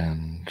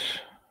and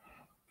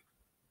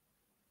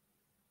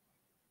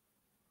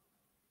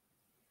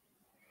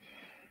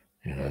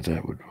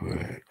that would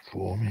work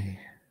for me.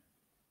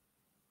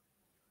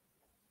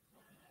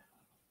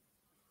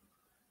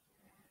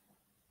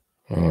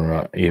 All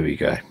right, here we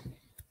go.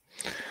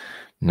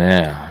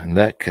 Now, in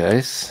that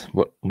case,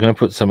 I'm going to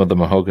put some of the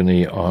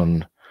mahogany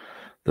on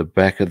the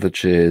back of the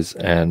chairs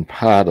and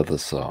part of the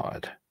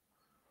side.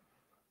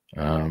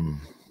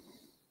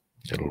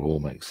 It'll all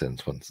make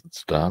sense once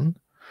it's done.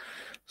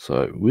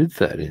 So with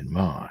that in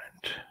mind,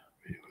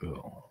 we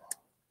will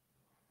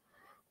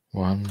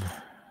 1,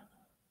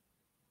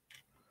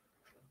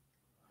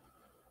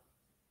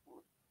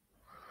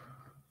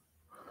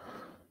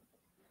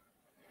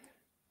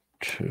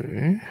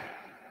 2,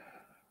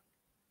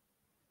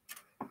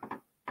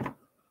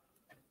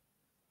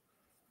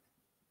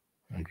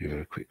 I'll give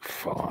it a quick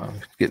file.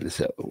 Get this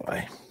out of the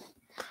way.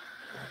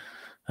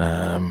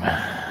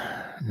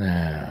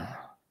 Now,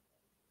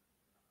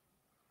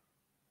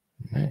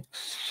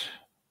 next,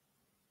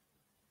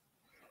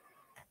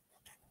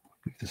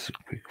 give this a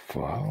quick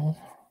file.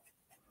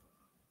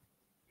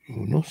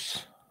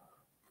 Unus.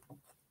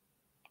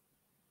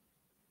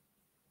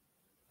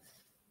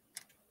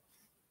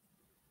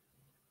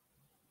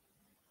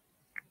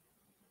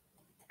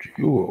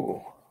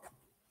 Duo.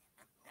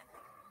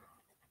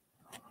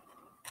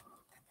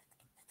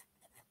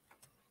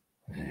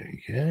 There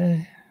we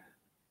go.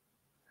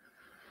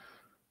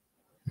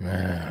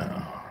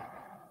 Now,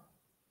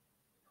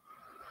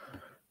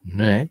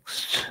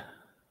 next,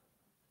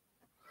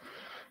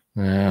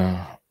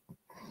 now,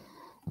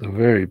 the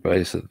very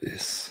base of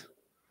this,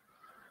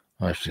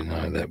 actually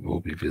no, that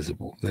will be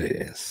visible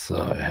there. So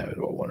how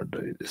do I want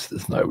to do this?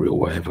 There's no real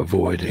way of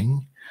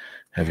avoiding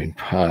having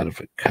part of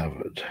it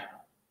covered.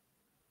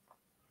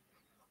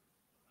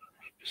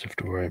 Just have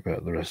to worry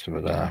about the rest of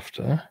it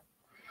after.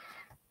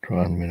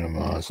 Try and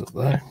minimize it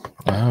though.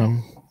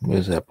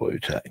 Where's our blue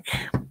tack?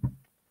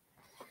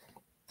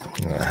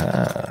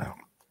 Aha.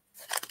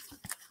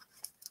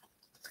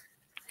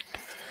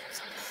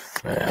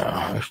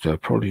 Now, actually, I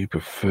probably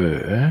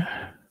prefer.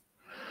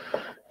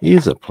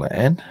 Here's a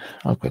plan.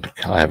 I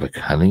have a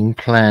cunning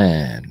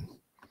plan.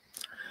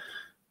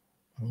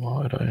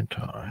 Why don't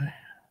I?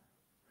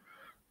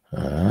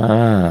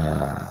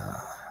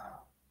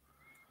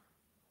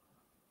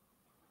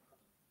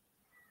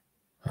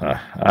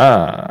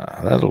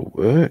 That'll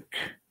work.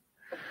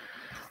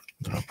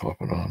 Then I'll pop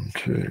it on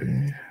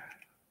to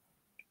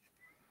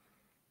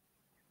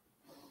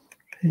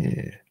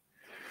here.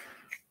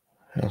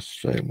 How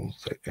stable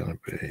is that going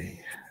to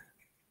be?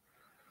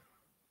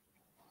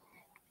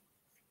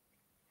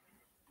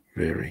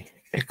 Very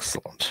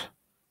excellent.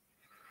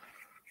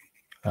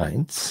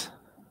 Ain't.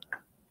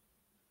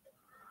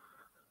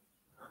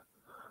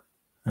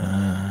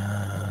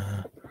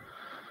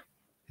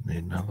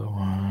 Need another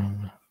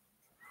one.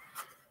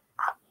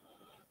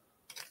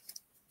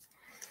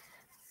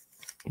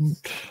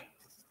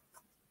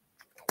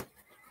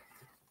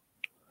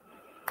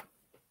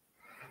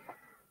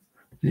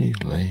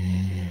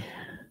 Delay.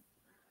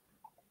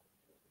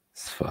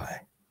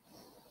 Zwei.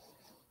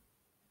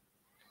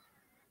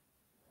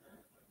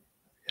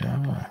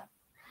 Ja,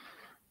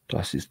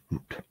 das ist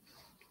gut.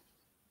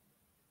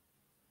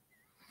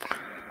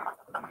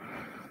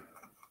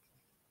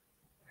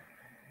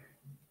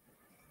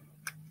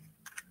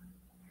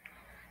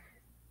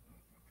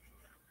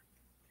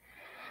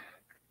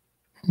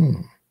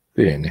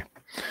 Bene.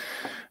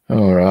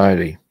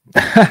 Alrighty.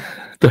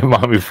 Don't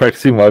mind me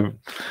practicing the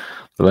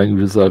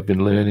languages I've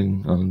been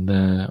learning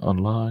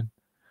online.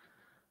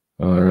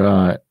 All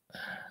right.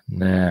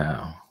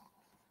 Now,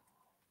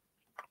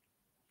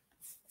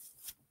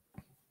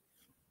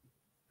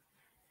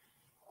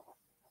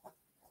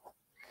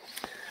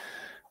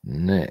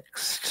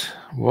 next,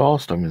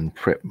 whilst I'm in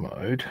prep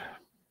mode,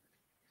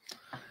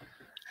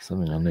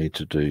 something I need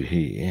to do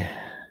here.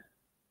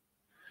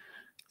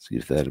 Let's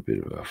give that a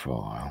bit of a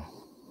file.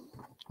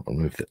 I'll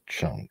move that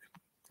chunk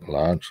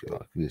largely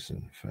like this,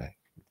 in fact.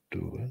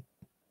 Do it.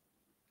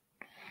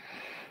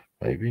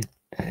 Maybe.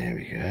 There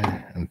we go.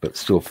 But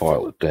still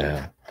file it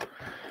down.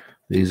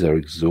 These are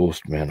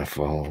exhaust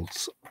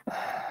manifolds.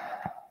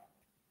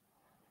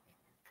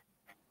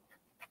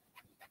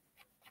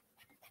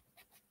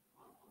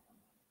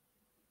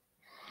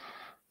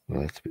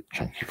 Well, that's a bit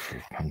chunky for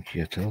a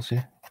punky, I tells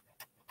you.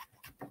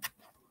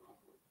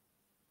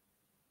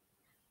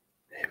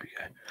 There we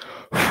go.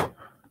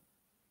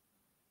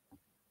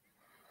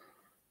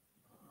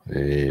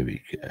 There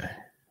we go.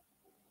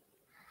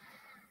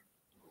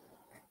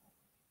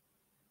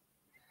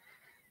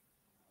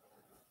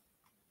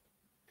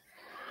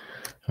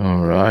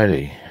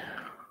 Alrighty.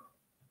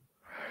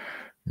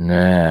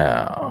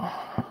 Now,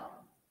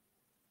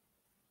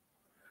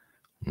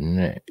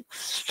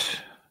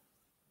 Next,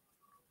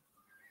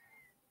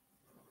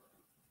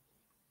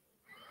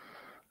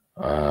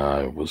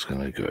 I was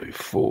going to go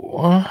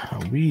for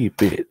a wee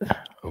bit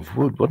of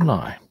wood, wasn't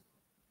I?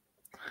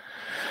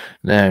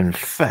 Now, in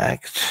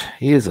fact,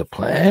 here's a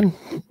plan.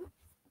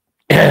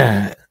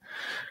 As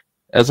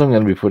I'm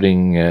going to be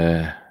putting,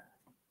 in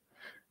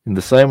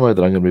the same way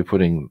that I'm going to be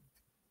putting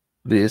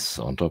this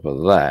on top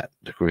of that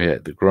to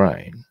create the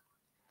grain,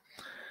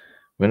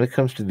 when it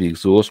comes to the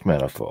exhaust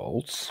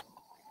manifolds,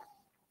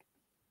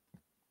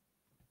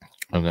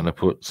 I'm going to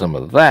put some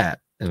of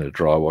that in a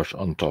dry wash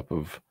on top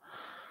of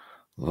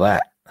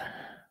that.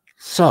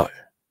 So,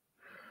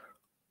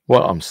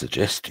 what I'm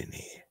suggesting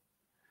here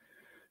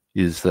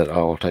is that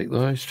I'll take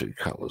those two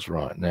colours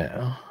right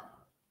now,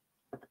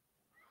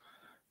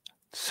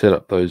 set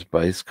up those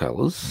base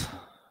colours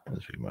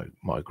as we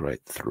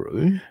migrate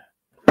through.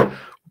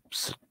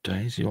 Oops,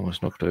 Daisy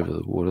almost knocked over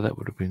the water. That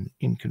would have been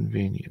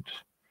inconvenient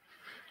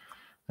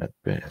at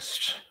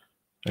best.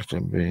 Actually,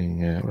 I'm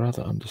being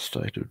rather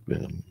understated.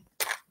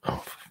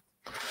 Oh,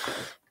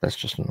 that's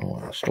just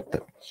annoying. Stop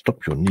that.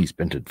 Stop your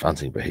knees-bent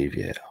advancing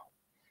behaviour.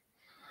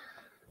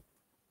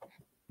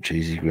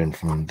 Cheesy grin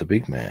from the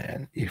big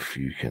man. If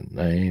you can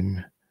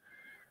name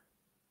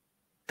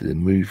the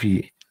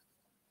movie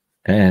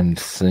and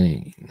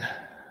scene.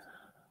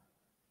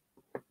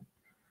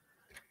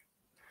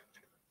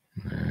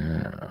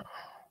 Now,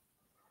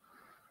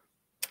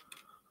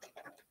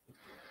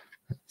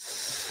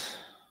 it's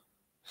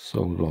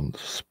sold on the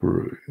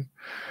sprue.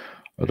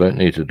 I don't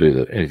need to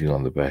do anything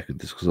on the back of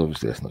this because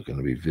obviously that's not going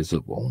to be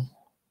visible.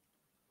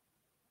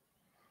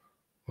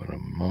 What I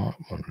might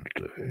want to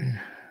do,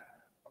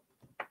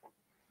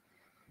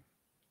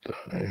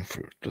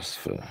 just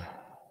for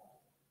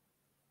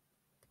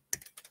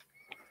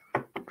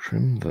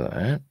trim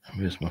that.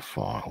 Where's my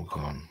file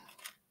gone?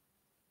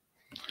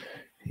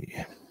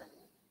 Here.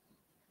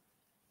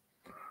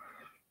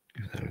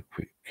 Give that a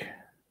quick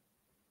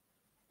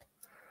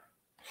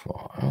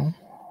file.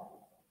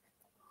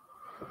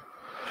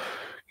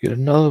 Get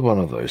another one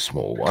of those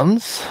small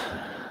ones.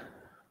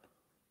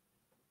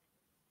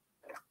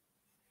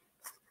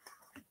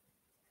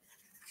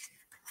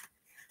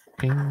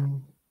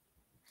 Ping.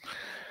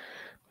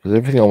 Because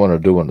everything I want to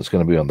do on it's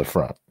going to be on the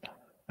front.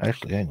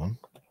 Actually, hang on.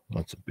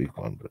 That's a big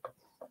one, but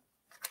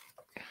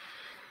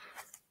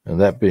and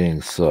that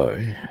being so,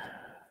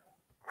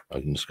 I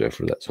can just go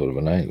for that sort of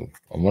an angle.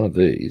 On one of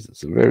these,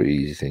 it's a very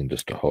easy thing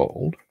just to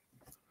hold.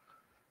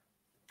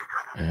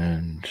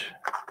 And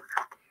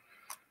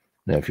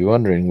now, if you're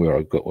wondering where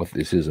I got what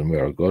this is and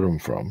where I got them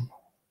from,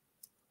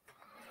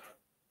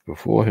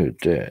 before her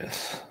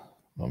death,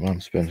 my mum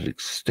spent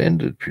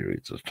extended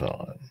periods of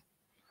time,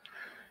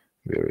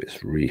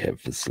 various rehab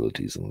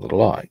facilities and the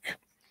like.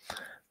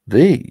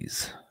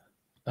 These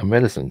are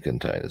medicine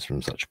containers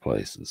from such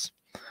places.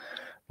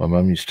 My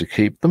mum used to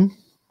keep them,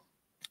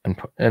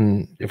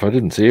 and if I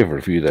didn't see her for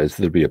a few days,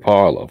 there'd be a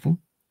pile of them,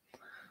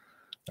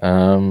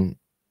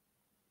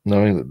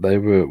 knowing that they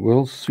were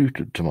well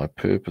suited to my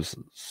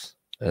purposes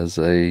as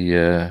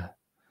a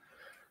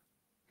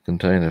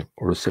container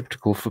or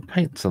receptacle for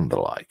paints and the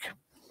like.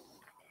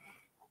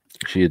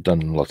 She had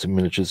done lots of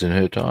miniatures in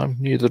her time,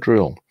 knew the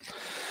drill.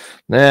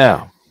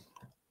 Now,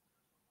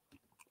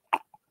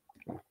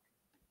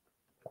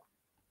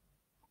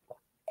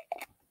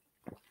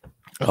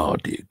 oh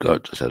dear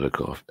God, just had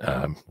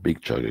a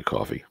big chug of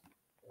coffee.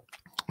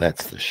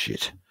 That's the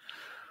shit.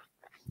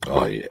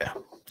 Oh yeah.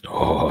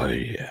 Oh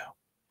yeah.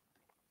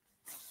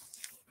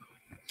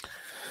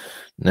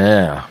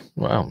 Now,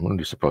 well, I'm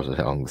really surprised at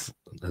how long this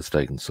has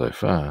taken so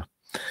far.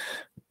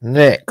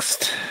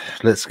 Next,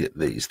 let's get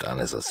these done,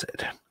 as I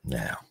said.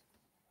 Now,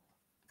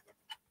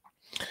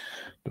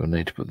 do I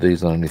need to put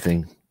these on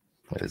anything?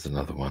 There's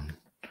another one.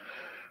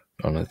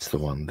 Oh, that's the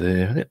one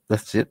there. Yep,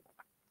 that's it.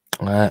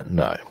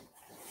 No,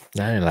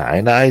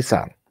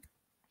 son.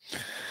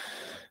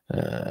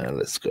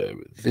 Let's go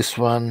with this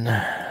one.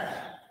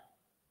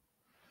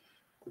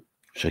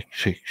 Shake,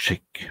 shake,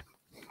 shake.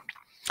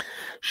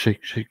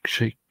 Shake, shake,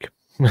 shake.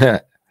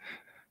 Now,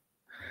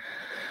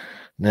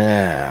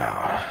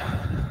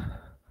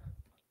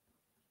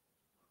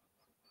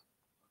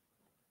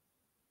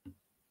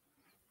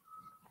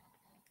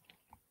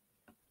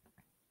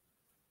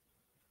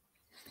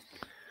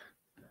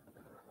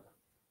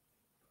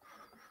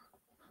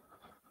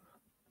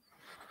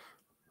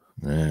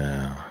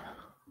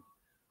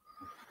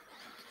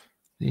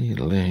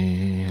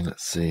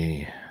 let's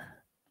see.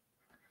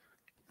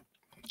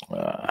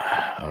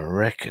 I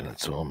reckon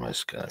it's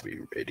almost going to be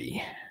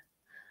ready.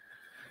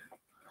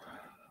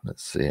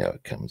 Let's see how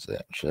it comes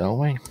out, shall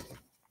we?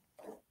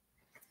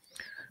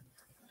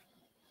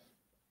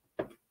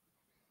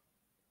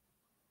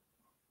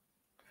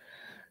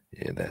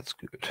 Yeah, that's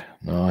good.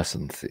 Nice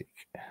and thick.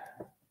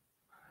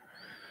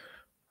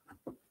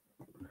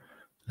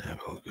 Now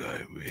we'll go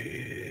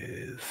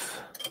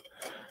with...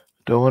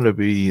 Don't want to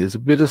be... There's a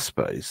bit of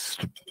space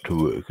to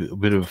work, a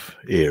bit of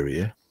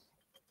area.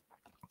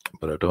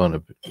 But I don't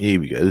want to... Here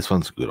we go. This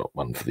one's a good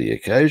one for the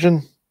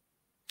occasion.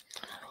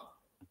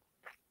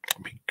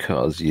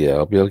 because, yeah,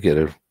 I'll be able to get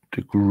a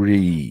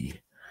degree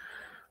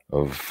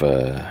of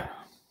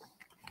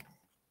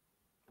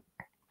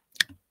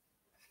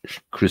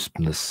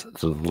crispness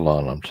to the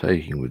line I'm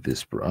taking with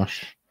this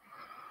brush,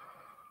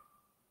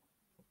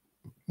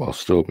 while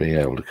still being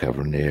able to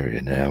cover an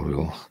area. Now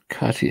we'll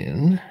cut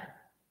in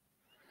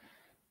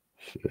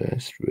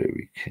first where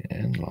we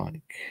can,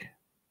 like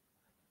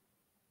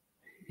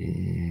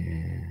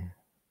here.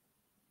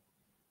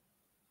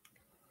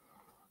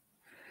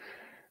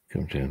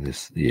 Come down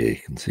this, yeah, you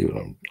can see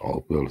what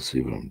I'll be able to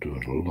see what I'm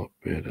doing a lot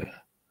better.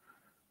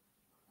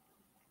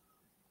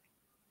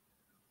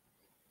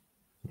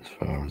 As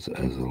far as a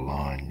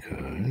line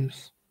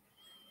goes.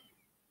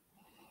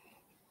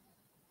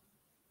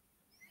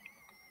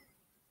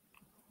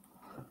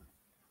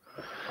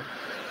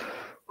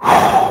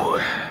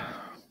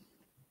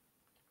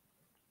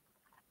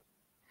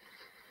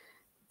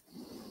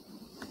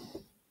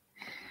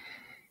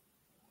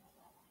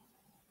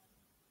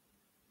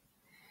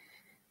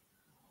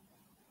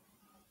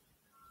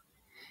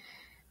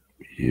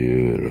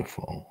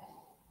 Beautiful.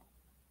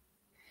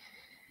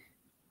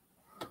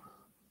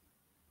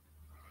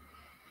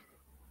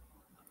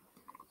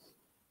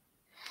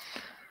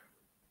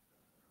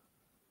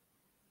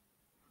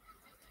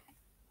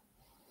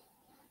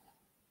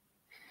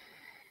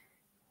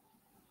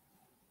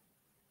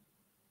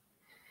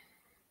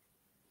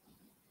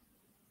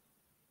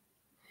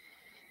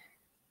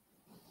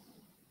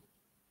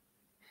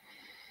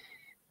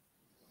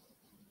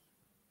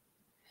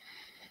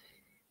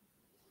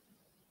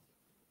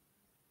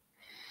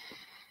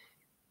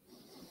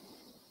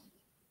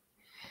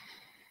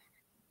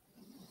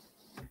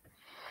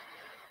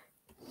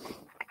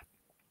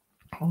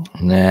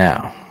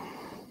 Now,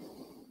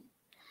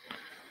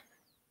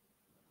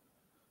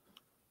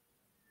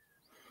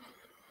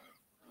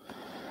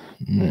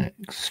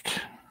 next,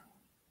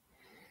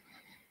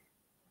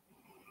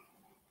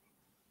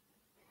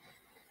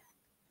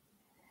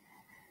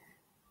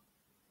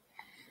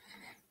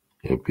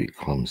 you're a bit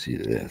clumsy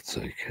there, that's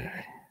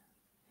okay.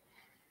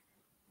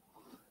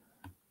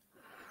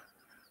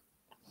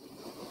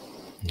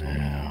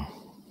 Now,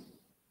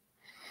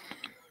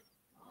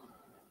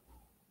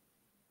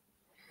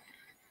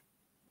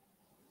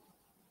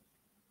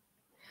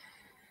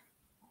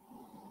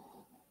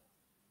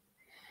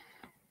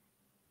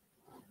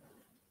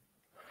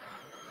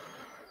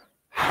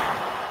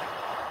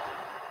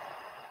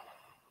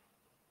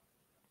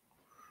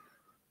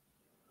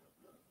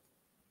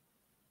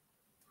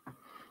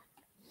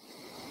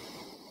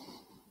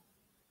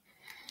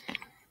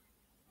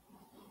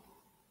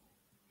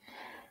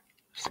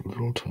 just a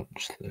little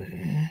touch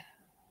there.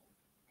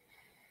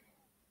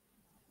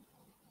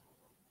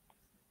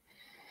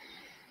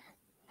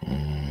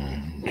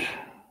 And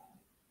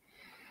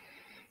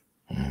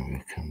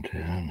we come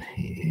down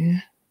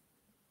here.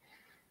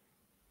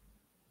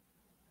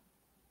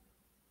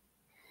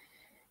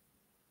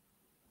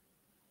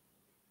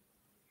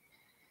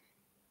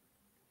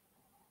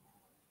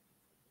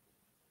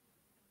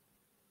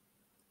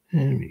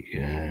 There we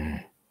go.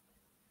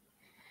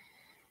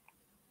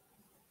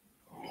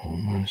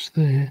 Almost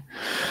there.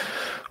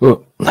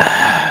 Well,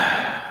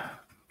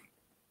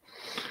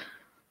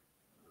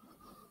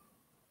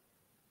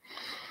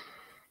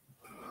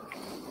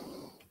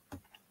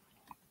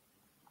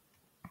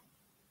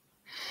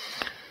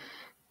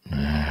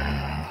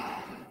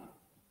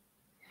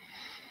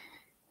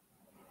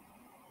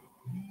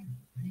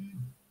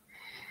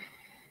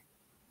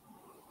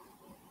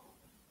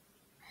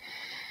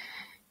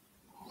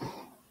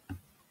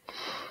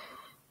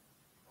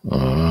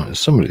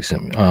 somebody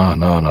sent me, no, I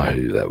know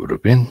who that would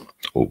have been,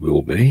 or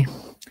will be.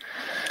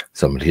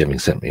 Somebody having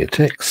sent me a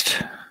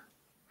text.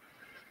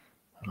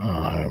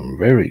 I'm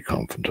very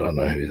confident I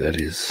know who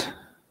that is.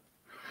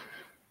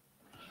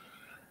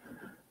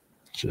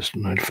 Just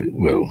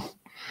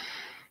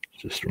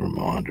just a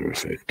reminder,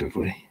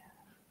 effectively.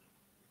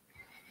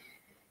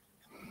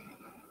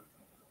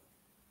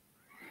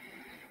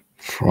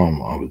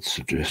 From, I would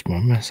suggest, my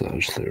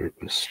massage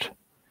therapist,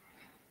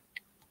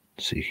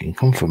 seeking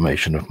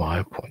confirmation of my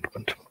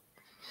appointment,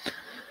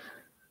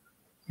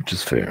 which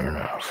is fair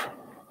enough.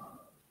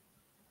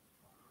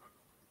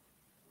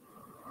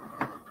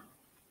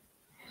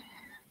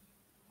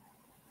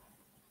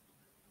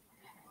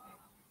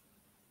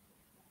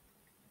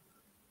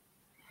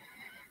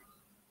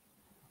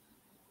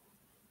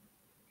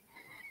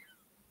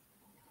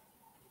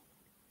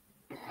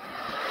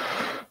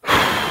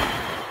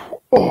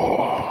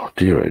 Oh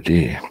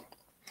dear.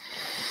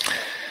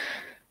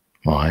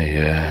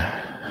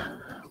 My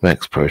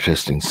back's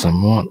protesting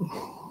somewhat.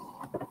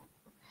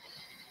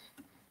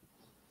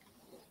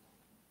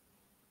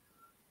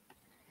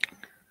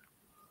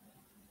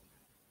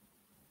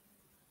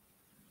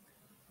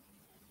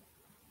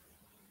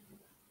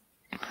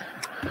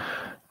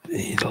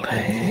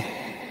 Italeri.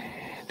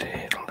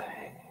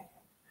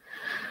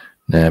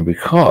 Now,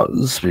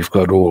 because we've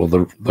got all of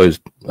those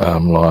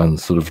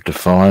lines sort of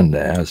defined now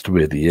as to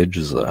where the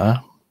edges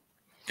are,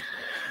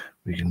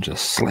 we can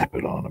just slap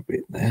it on a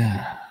bit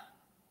there.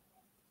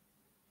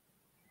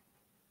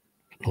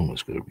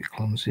 Almost got to be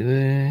clumsy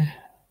there.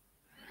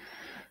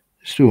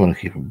 You still want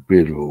to keep a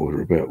bit of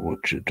order about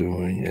what you're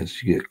doing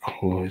as you get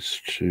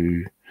close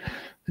to.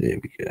 There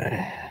we go.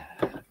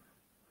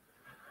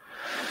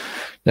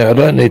 Now, I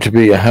don't need to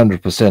be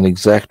 100%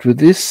 exact with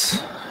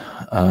this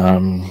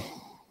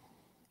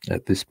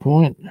at this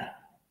point.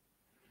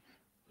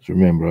 Because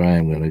remember, I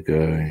am going to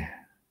go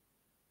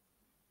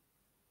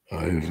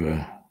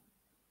over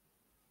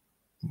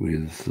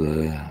with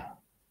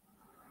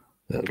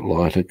that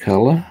lighter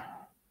colour.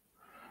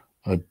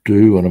 I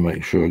do want to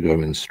make sure I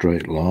go in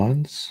straight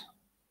lines.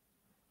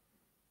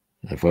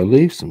 If I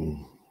leave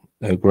some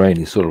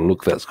grainy sort of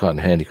look, that's kind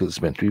of handy because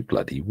it's meant to be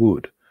bloody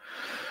wood.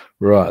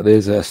 Right,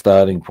 there's our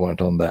starting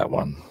point on that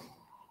one.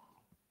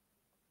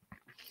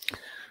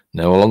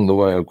 Now along the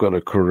way I've got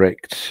to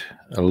correct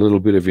a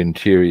little bit of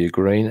interior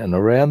green, and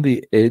around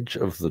the edge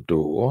of the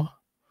door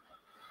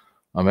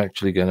I'm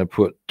actually going to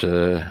put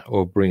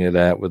or bring it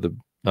out with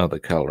another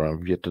colour.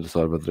 I've yet to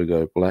decide whether to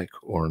go black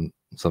or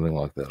something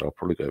like that. I'll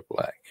probably go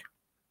black,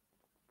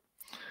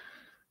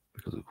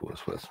 because of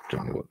course that's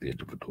generally what the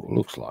edge of the door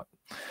looks like.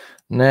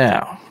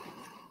 Now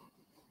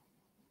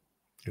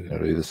we're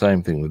going to do the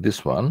same thing with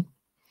this one.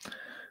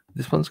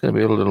 This one's going to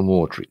be a little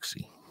more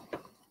tricksy,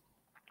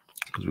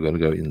 because we're going to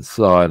go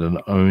inside and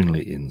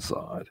only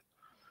inside.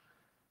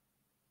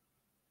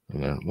 I'm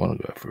going to want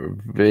to go for a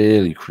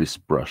fairly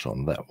crisp brush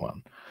on that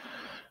one.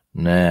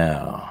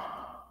 Now,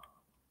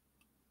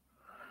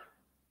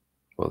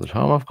 by the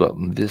time I've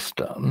gotten this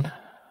done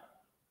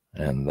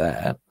and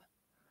that,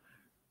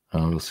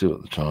 we'll see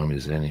what the time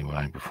is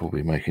anyway before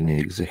we make any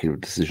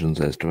executive decisions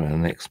as to our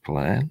next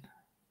plan.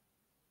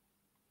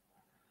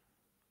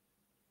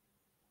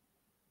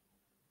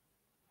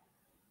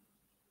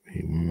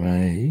 We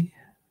may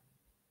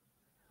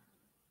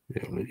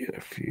be able to get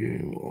a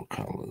few more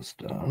colours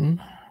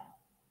done.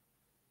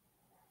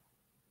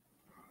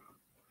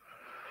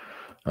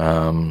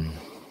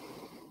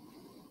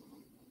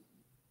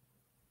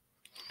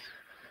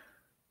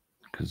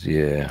 Because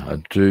yeah, I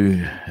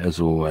do, as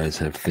always,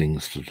 have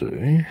things to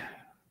do.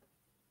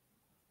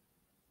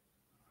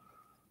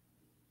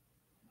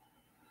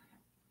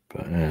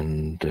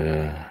 And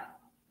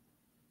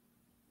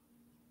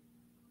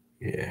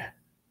yeah,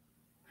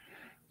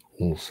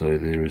 also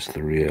there is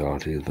the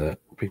reality that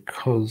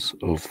because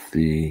of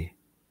the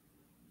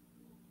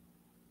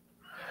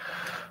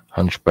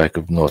Hunchback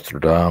of Notre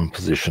Dame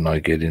position I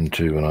get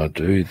into when I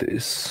do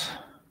this,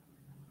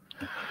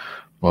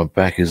 my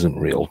back isn't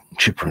real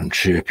chipper and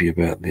chirpy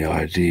about the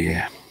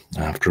idea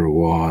after a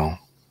while.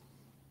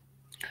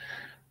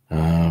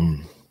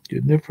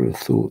 You'd never have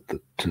thought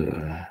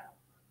that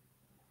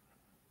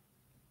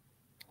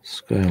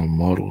scale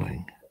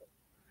modelling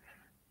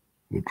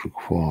would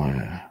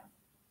require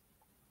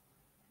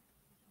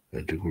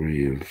a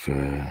degree of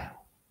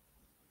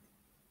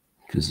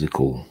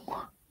physical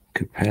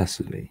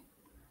capacity.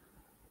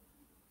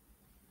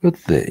 But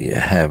there you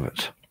have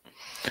it.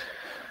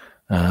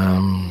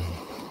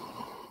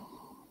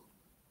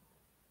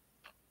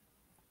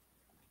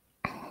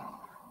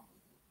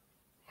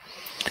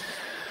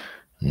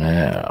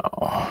 Now,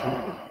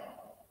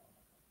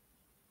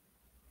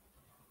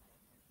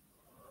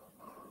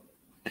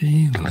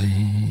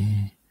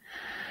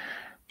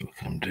 we'll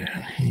come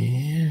down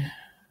here.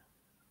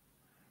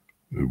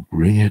 We'll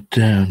bring it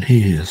down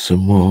here some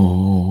more.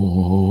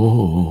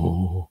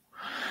 Oh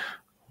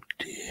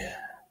dear.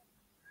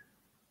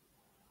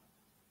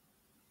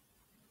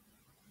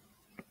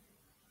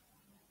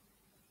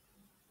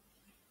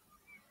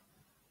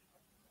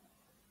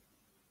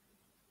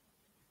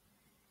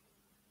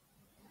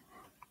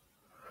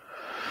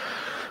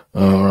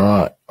 All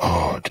right.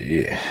 Oh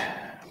dear.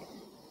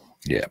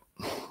 Yeah.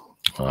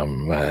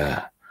 I'm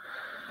not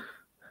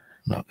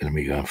going to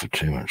be going for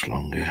too much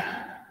longer.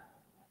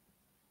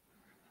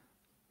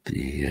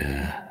 The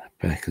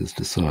back has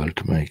decided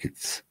to make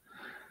its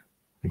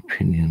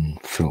opinion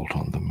felt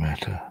on the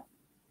matter.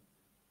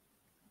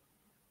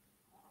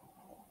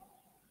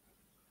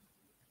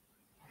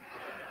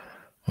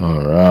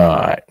 All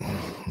right.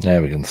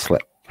 Now we can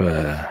slap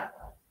that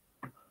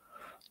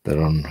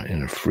on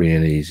in a free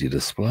and easy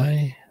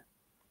display.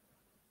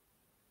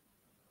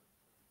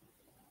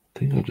 I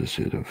think I'll just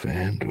hit a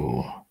van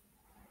door.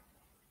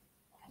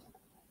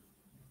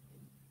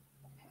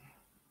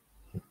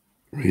 The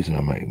reason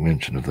I make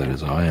mention of that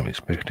is I am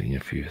expecting a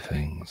few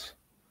things.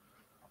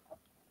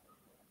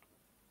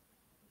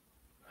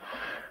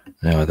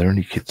 Now, are there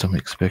any kits I'm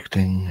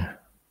expecting?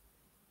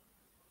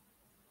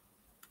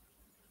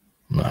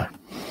 No.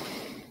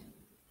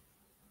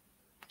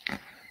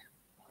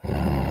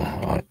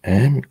 I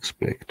am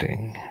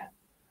expecting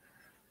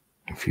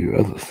a few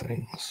other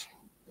things.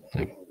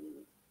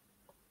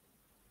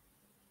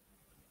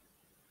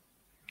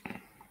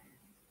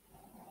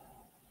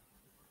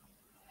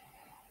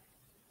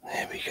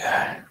 There we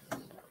go.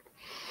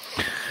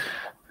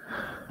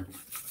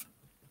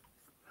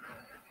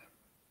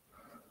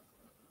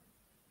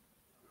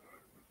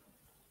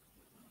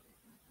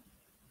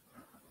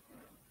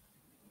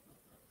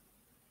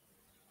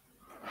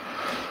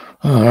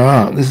 All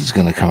right, this is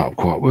going to come up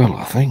quite well,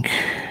 I think.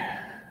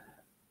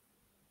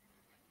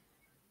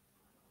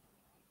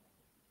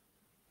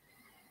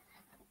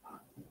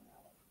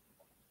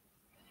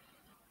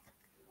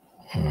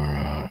 All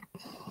right.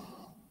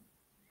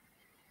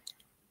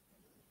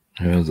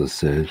 As I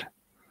said,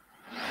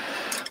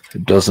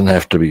 it doesn't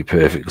have to be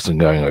perfect because I'm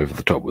going over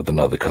the top with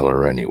another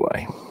colour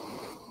anyway.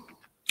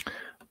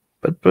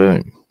 But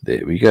boom,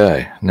 there we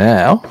go.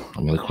 Now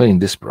I'm going to clean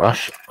this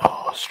brush.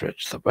 Oh,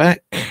 stretch the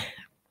back.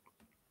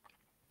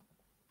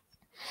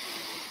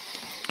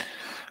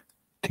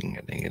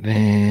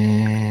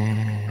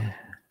 Ding-a-ding-a-ding.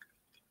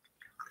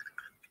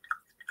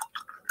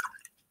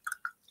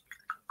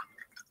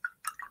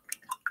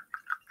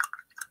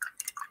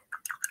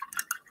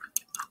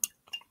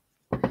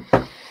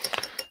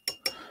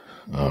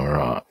 All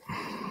right.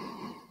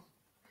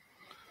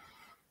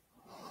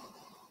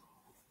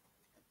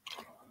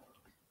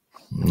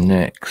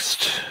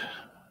 Next,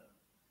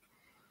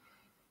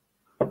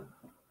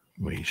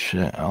 we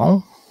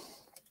shall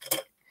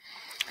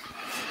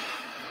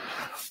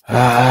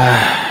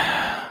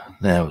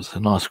now it's a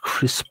nice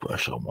crisp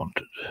brush I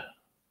wanted.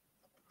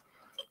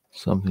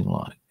 Something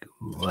like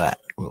that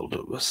will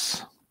do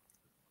us.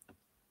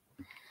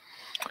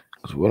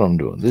 Because what I'm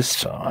doing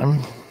this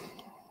time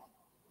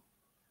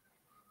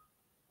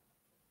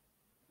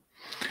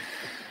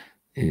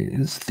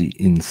is the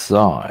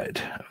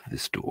inside of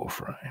this door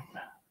frame.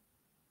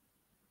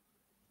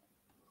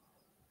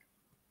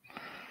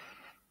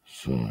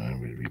 So it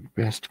would be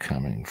best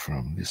coming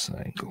from this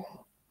angle.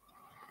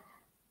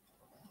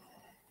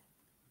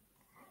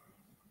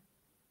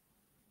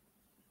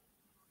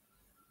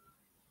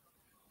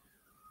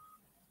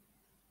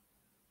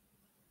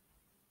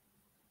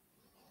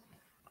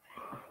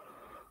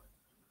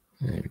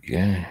 There we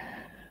go.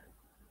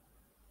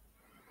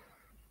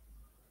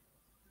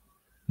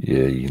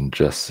 Yeah, you can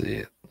just see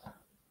it.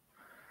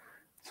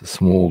 It's a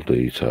small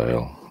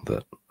detail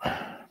that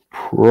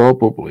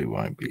probably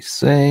won't be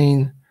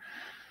seen,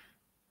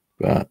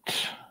 but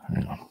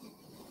hang on.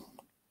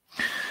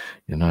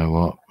 You know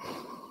what?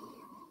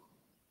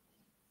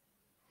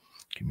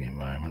 Give me a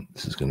moment.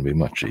 This is going to be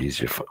much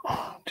easier for...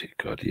 Oh, dear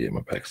God, yeah,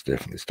 my back's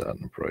definitely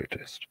starting to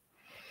protest.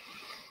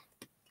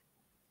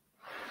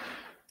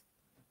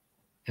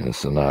 In a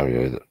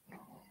scenario that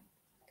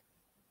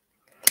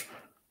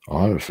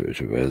I refer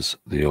to as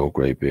the old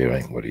grey bear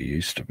ain't what he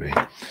used to be.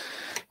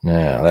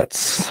 Now,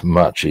 that's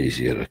much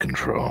easier to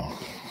control.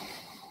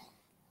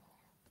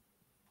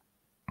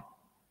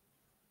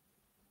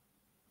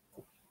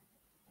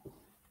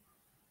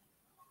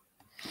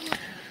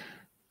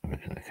 We're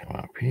going to come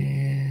up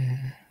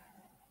here.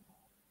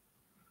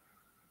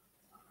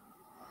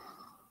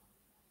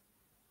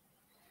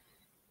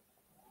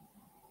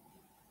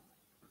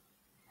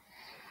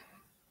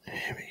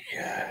 There we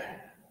go.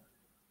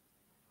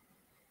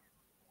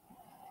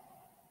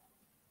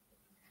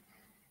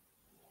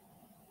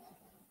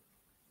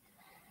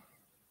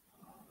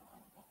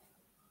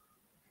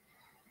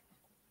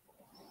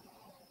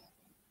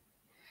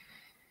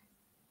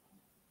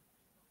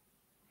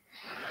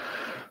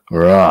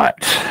 Right.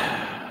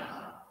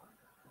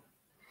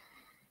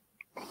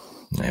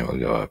 Now we'll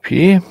go up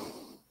here.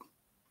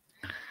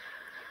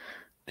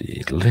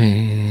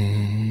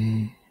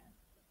 Italeri.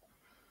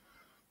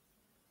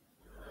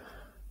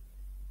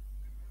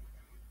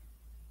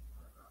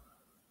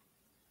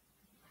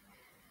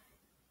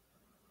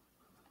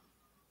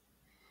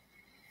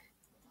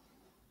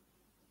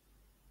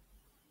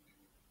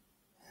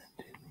 And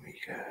in we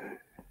go.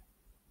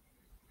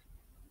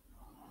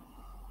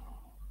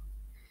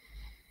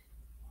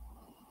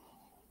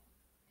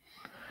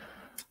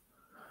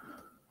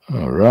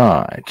 All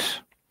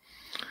right.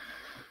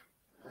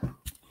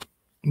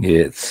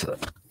 Yeah, it's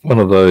one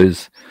of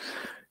those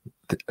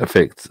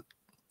effects.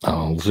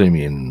 I'll zoom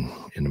in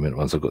a minute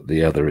once I've got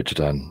the other edge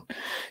done.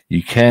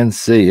 You can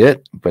see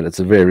it, but it's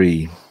a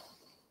very...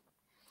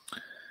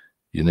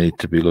 You need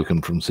to be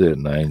looking from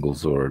certain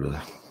angles or at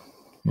a...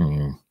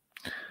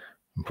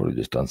 I've probably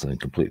just done something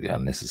completely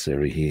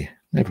unnecessary here.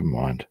 Never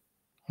mind.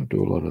 I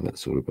do a lot of that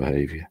sort of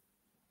behaviour.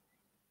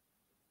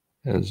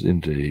 As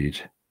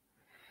indeed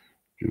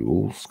do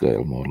all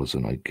scale modelers,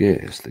 and I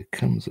guess there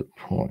comes a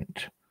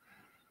point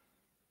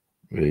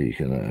where you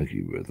can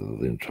argue whether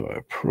the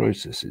entire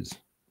process is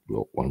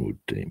what one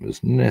would deem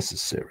as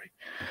necessary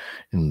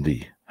in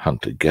the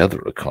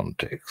hunter-gatherer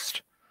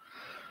context.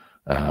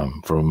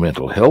 From a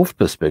mental health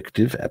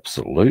perspective,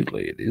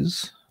 absolutely it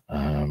is.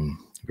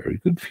 Very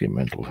good for your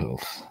mental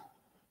health.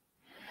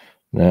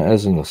 Now,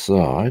 as an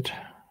aside,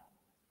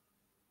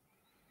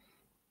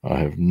 I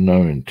have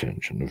no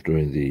intention of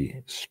doing the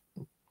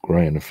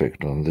grain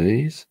effect on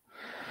these,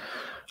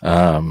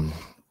 because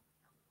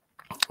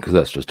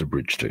that's just a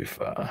bridge too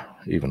far.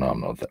 Even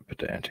I'm not that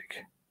pedantic.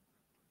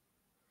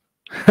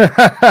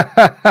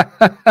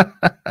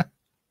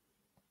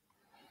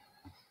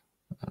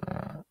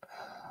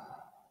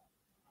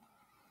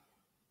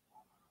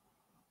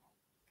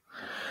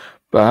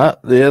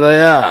 But there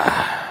they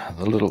are,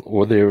 the little,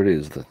 or there it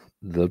is,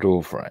 the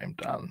door frame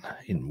done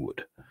in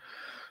wood.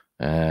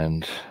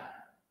 And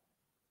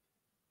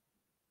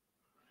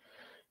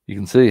You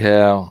can see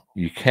how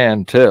you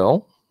can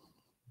tell,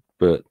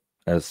 but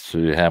as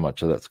to how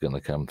much of that's going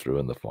to come through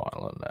in the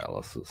final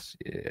analysis,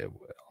 yeah,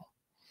 well.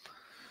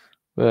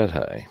 But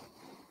hey,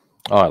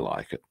 I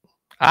like it.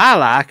 I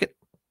like it.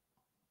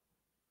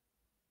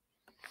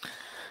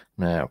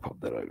 Now pop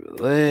that over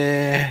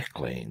there.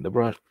 Clean the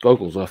brush.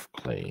 Goggles off.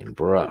 Clean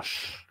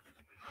brush.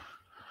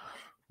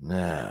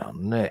 Now,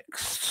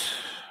 next.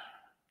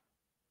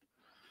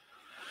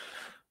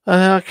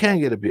 I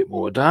can get a bit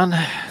more done,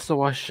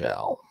 so I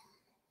shall.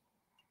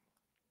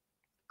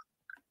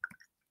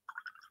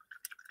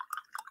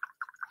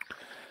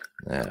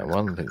 Now,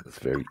 one thing that's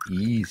very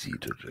easy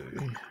to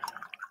do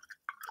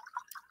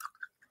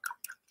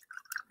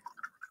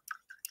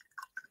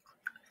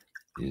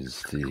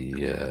is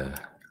the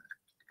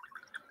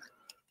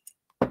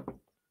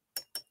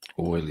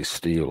oily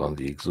steel on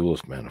the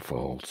exhaust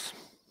manifolds.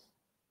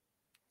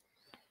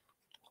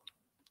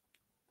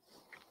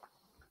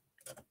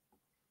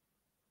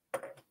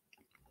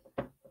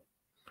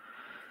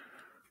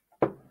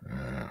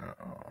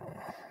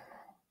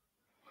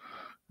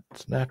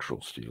 It's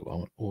natural steel. I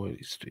want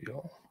oily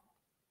steel.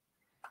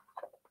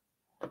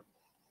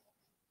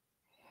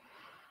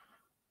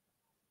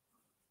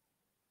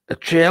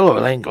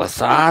 Acciolo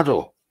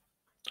l'inglassado.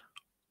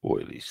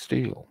 Oily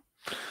steel.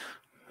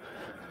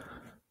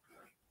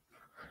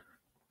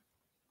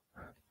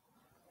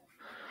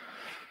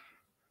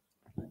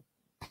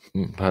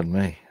 Pardon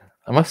me.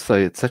 I must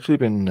say it's actually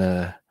been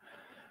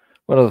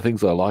one of the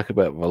things I like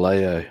about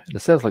Vallejo, and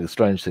it sounds like a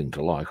strange thing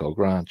to like, I'll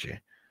grant you,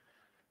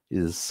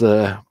 is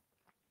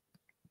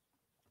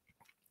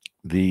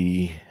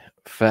the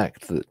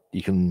fact that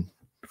you can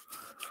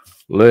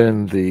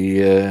learn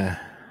the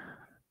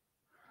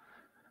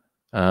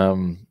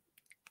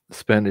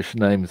Spanish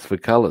names for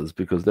colors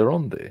because they're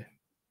on there.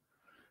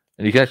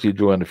 And you can actually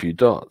draw in a few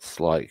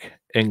dots, like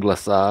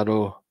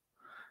englazado,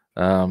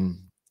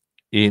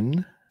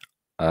 in,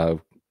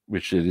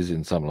 which it is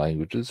in some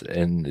languages,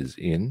 en is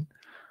in,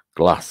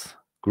 glass,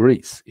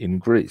 grease, in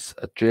grease,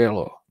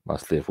 acciolo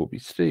must therefore be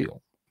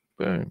steel.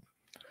 Boom.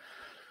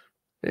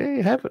 There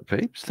you have it,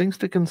 peeps. Things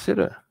to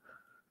consider.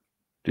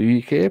 Do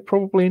you care?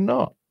 Probably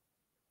not.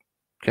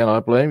 Can I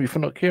blame you for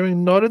not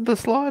caring? Not in the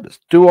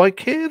slightest. Do I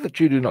care that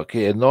you do not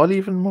care? Not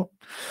even more.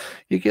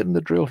 You're getting the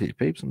drill here,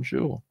 peeps, I'm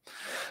sure.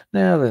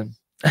 Now then.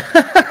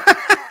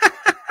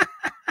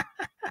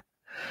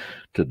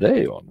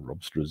 Today on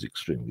Robster is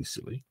Extremely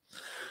Silly.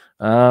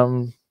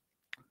 Now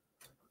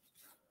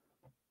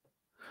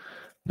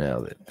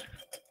then.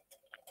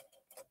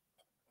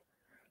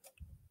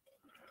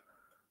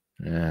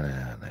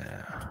 Now.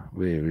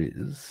 Where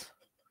is...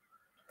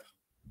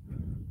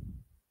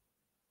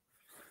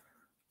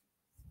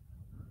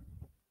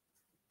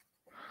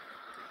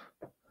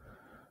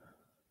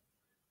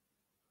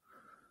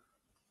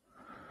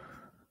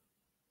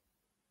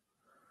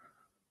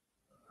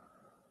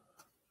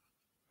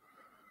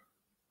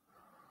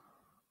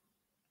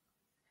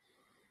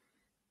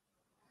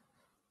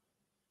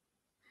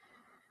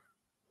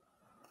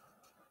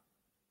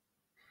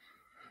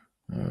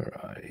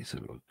 Alright, so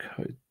we'll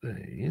coat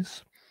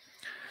these.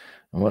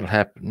 And what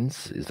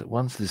happens is that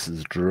once this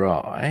is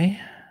dry,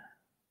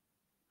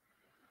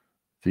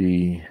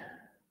 because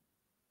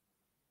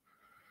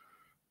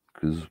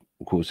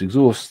of course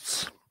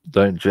exhausts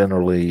don't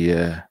generally,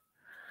 they're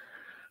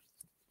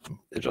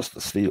just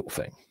the steel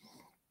thing.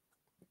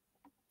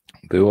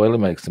 The oil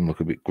makes them look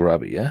a bit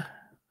grubbier,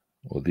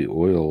 or the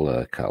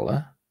oil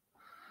color.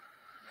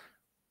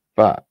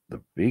 But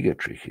the bigger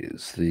trick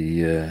is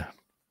the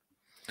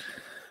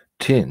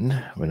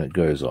tin, when it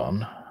goes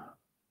on,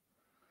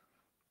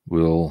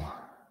 will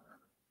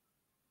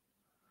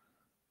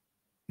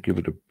give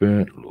it a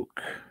burnt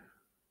look.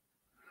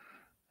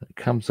 It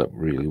comes up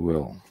really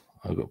well.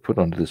 I got put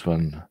onto this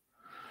one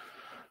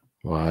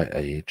by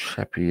a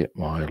chappie at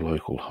my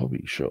local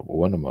hobby shop, or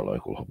one of my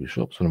local hobby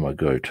shops, one of my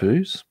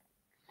go-tos.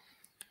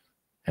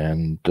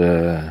 And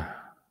there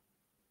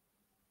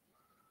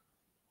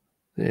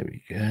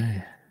we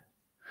go.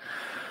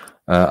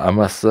 I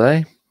must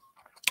say,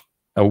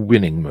 a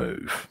winning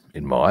move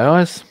in my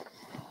eyes.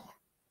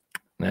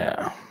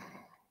 Now,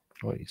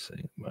 what are you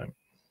seeing at the moment?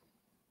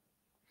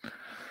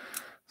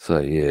 So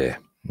yeah,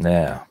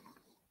 now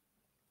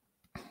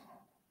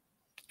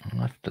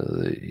after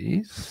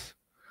these,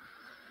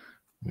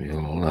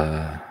 we'll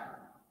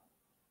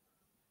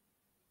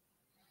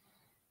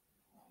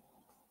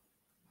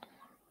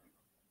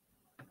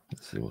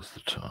let's see what's the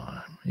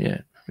time.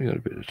 Yeah, we got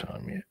a bit of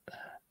time yet.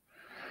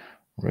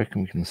 I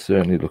reckon we can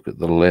certainly look at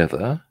the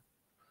leather.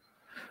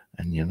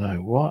 And you know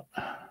what?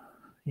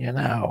 You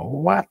know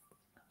what?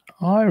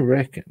 I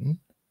reckon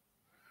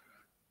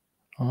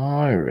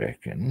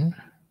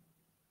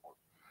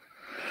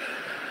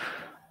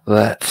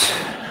that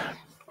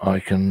I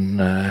can,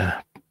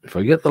 if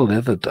I get the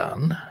leather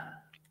done,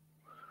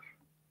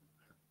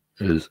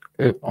 there's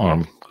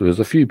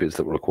a few bits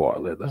that require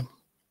leather.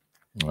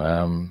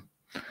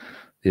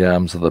 The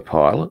arms of the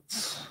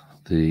pilots,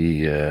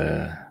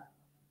 the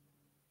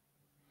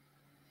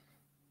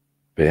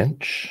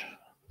bench,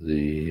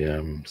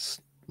 the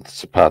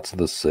parts of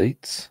the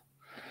seats.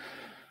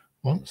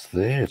 Once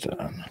they're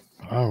done,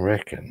 I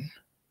reckon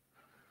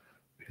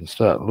we can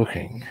start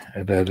looking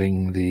at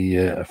adding the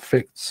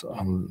effects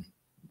on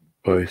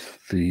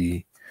both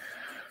the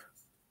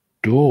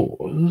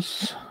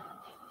doors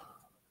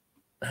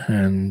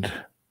and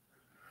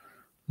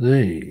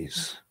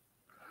these.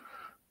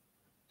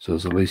 So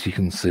at least you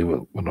can see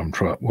what I've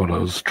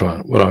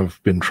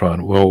been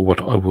trying, well,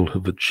 what I will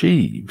have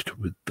achieved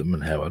with them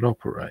and how it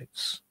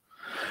operates.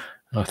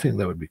 And I think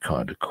that would be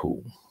kind of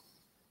cool.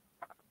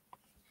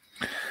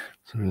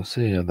 So we'll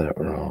see how that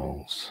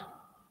rolls.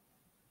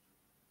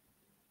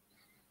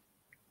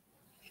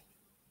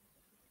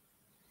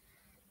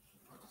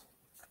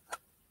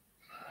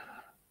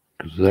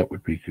 Because that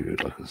would be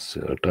good. Like I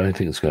said, I don't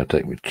think it's going to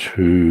take me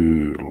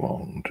too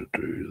long to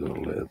do the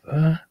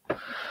leather.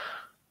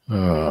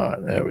 Alright,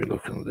 how are we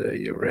looking there,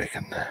 you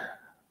reckon?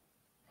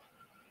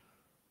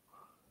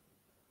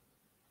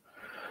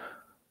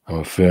 I'm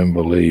a firm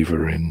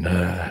believer in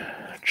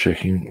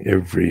checking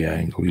every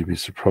angle. You'd be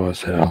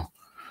surprised how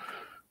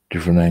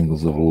different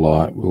angles of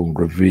light will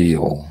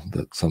reveal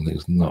that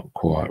something's not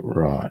quite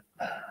right.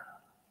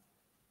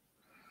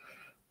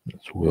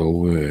 It's well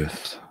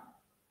worth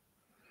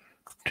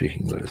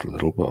ticking those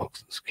little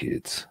boxes,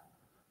 kids.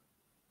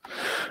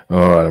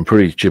 Alright, I'm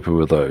pretty chipper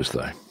with those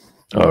though.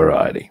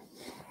 Alrighty.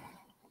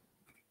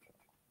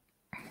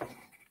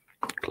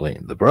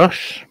 Clean the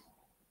brush.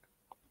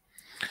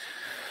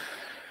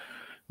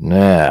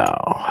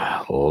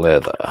 Now,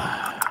 leather.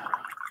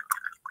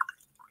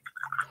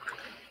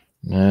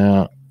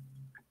 Now,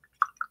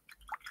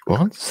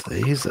 once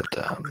these are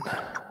done,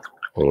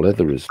 or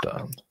leather is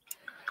done,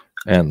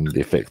 and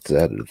the effects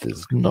added,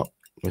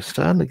 we're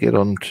starting to get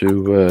on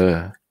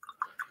to,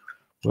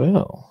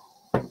 well,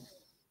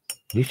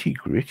 nitty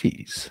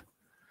gritties.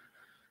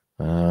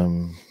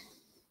 We're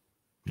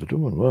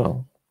doing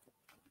well.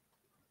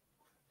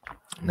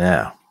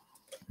 Now,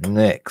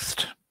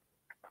 next.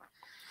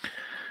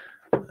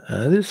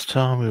 This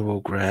time we will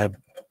grab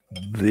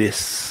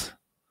this.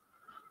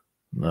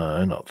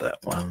 No, not that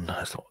one.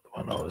 That's not the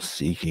one I was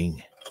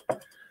seeking.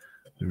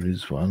 There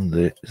is one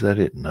there. Is that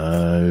it?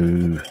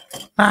 No.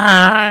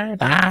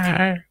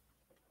 No.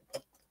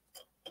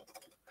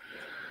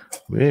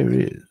 Where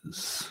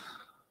is?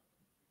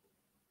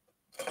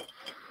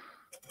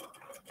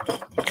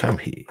 Come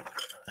here.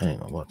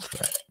 Hang on, what's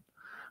that?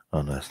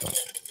 Oh, no, it's not.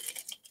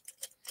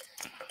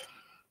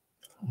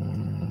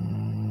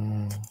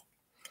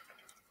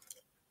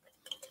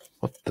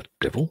 What the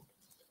devil?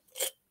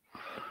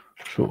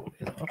 Surely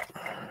not.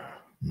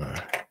 No.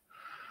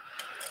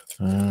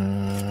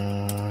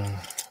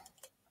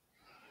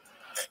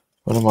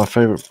 One of my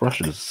favourite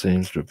brushes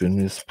seems to have been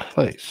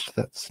misplaced.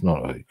 That's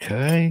not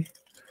okay.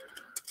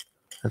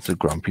 That's a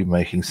grumpy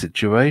making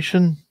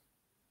situation.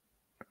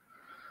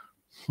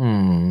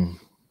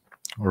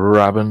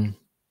 Rubbing.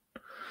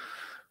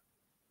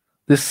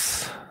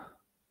 This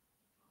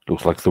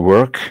looks like the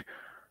work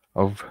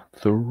of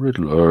the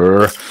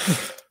Riddler.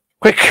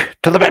 Quick,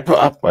 to the bed.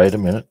 Oh, wait a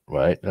minute.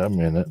 No,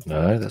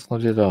 that's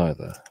not it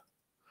either.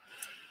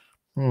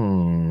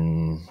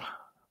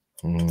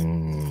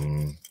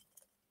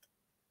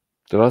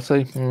 Did I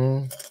say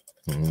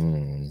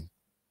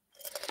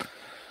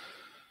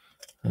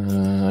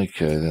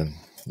okay, then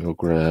we'll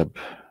grab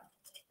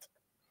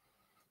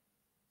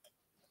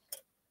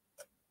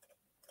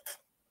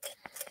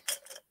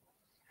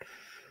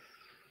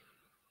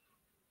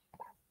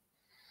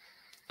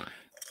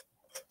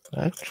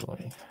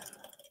actually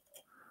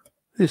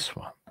this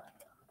one.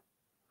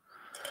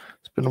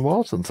 It's been a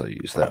while since I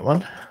used that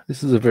one.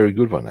 This is a very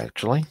good one,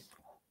 actually.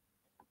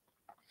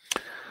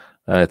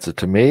 It's a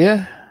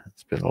Tamiya.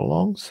 It's been a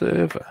long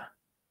server.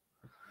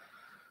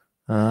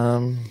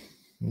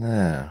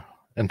 Now,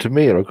 and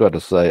Tamiya, I've got to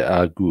say,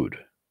 are good.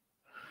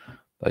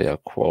 They are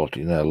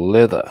quality. Now,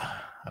 leather,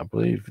 I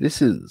believe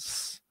this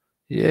is,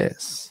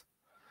 yes.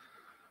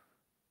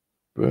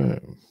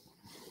 Boom.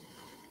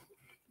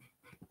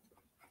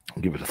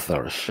 Give it a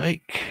thorough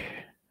shake.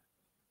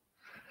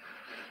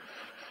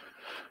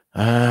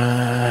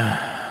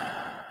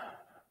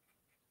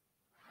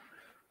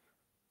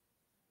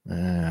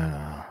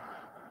 Now,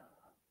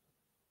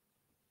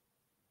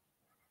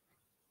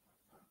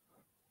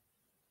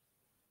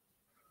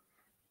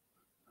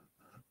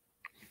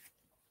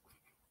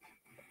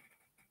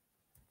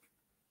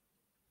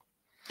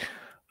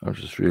 I've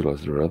just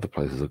realised there are other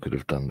places I could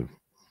have done.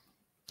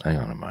 Hang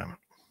on a moment.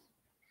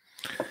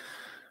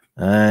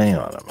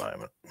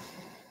 That'll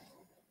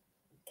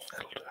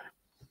do.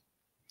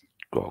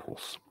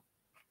 Goggles.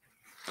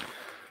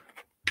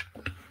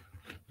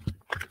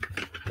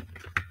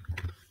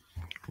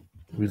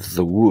 With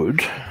the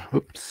wood.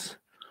 Whoops.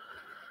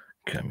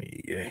 Come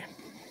here.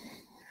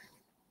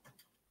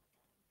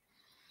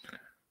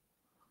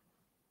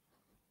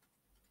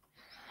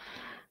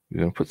 We're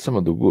going to put some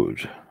of the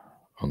wood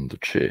on the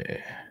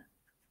chair.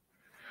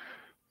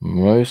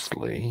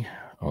 Mostly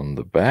on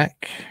the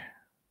back.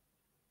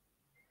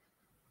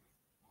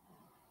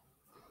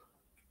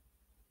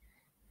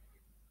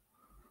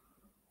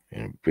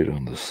 And a bit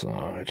on the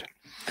side.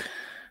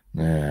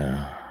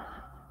 Now,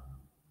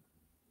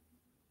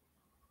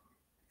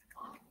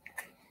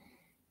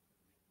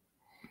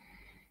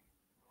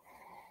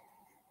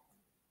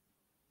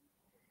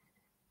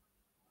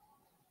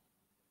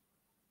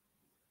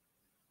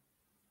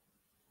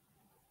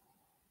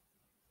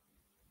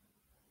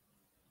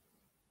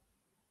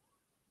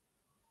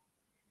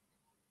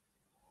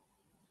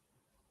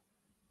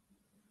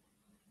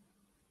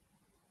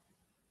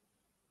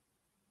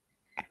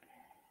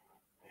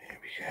 here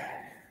we go.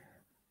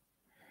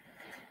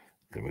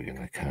 Then we're going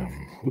to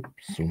come,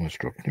 whoops, almost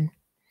dropped him,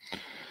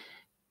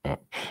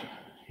 up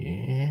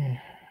here,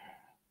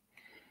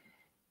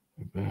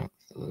 about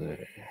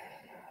there.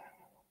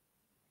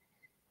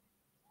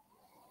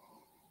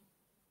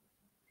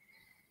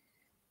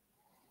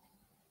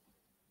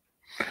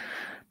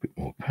 Bit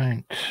more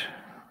paint.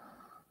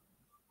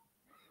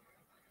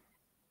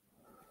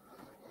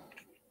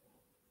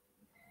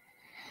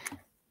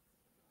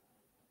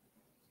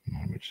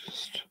 Let me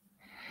just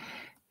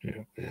do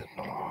a bit of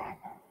the line.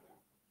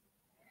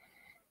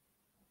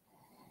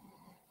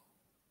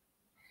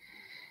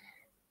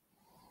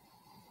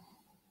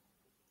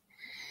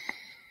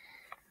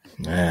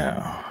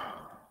 Now,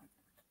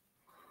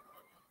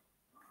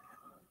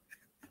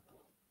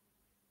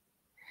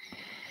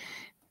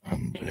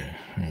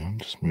 and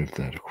just move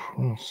that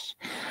across.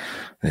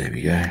 There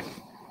we go.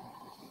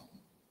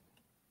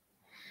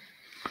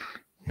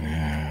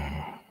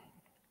 Now,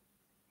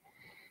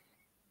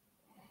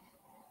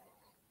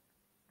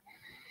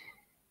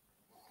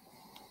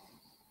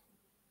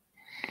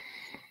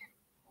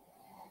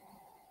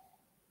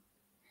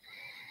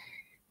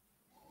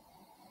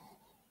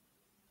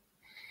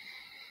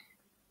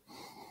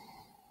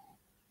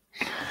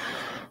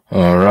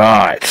 all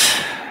right.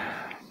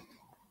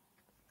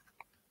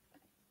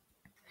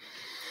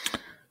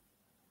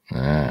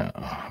 Now,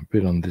 a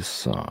bit on this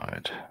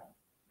side.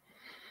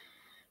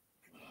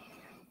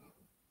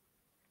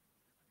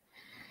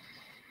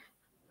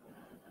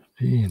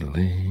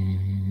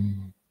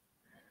 Italeri.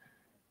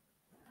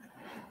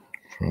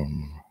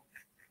 From,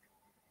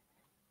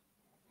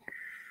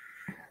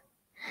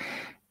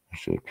 I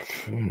should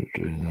prefer to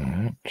do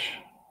that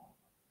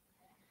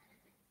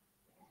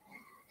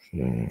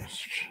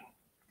first.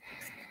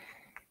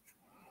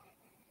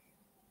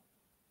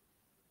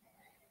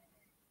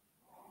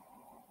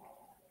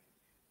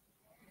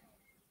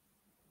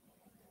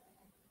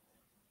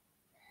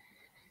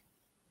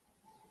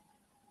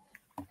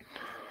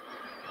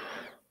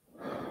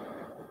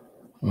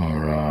 All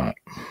right.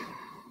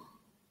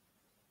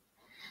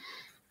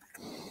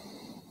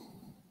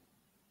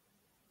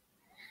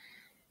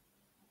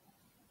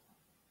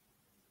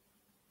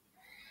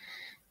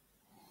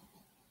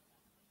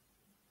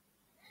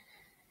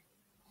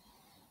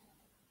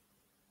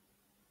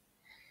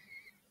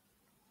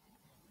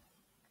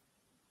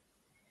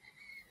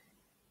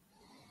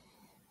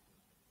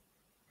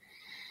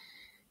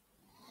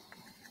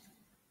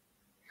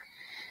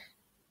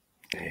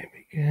 There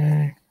we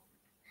go.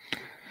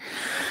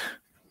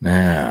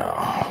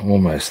 Now,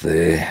 almost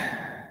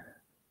there.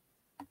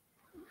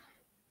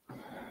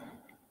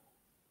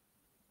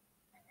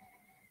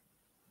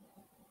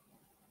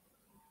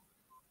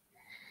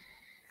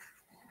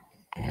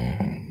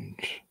 And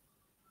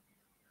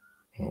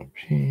up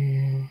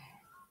here.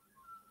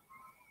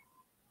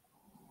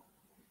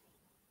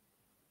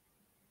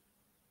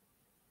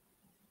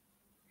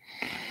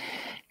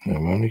 Now,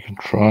 I'm only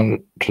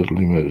trying to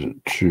limit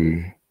it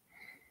to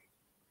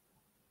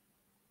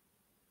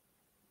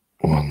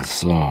one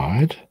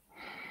side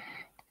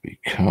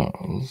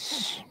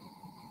because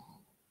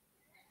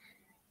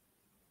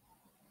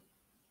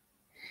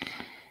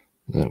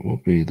that will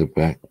be the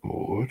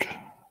backboard.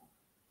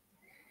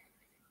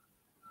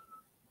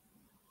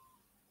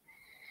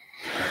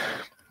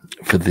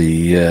 For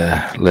the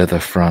leather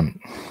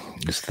front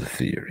is the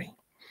theory.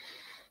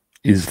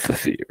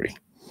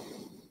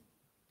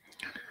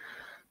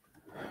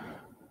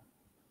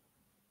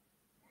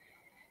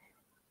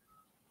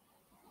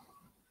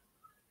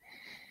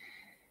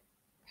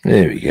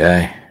 There we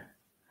go.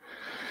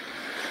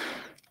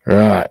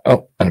 Right.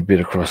 Oh, and a bit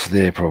across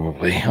there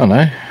probably. Oh,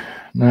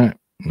 no,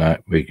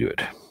 we're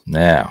good.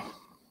 Now.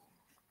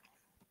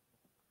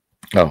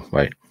 Oh,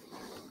 wait.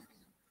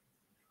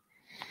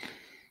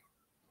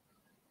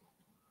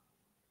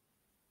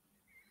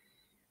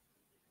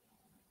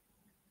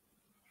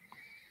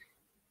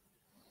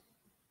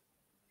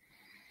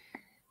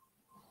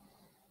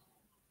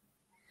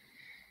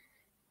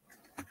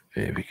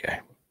 There we go.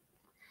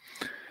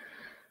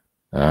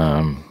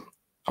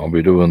 I'll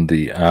be doing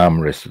the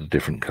armrest a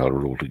different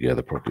color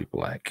altogether, probably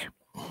black.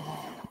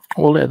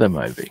 Or leather,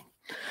 maybe.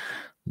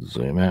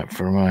 Zoom out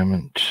for a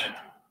moment.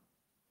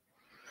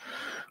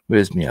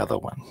 Where's my other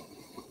one?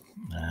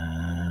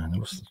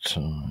 What's the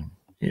time?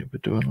 Yeah, we're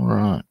doing all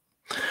right.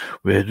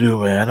 We're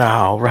doing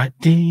all right.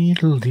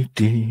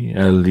 Dee-dee-dee-dee,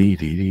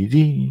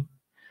 a-lee-dee-dee-dee.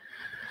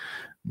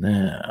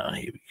 Now,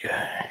 here we go.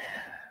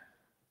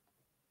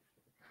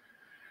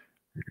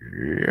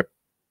 Yep.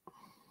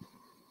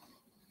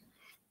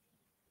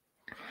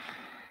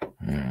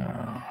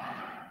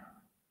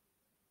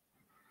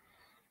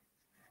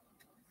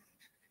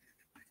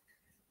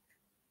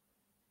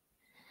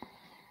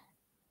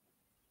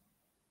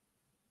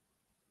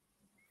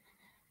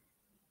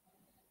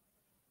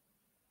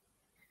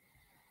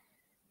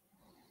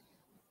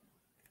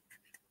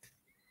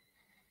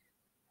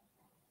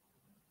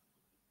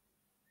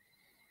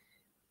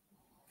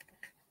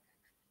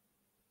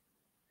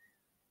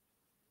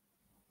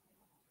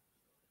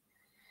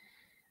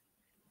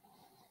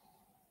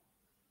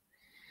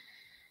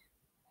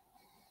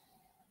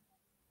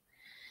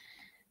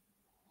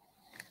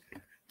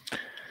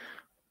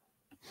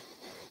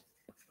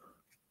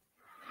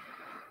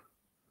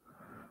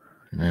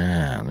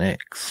 Now,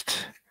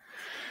 next,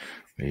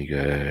 we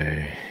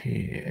go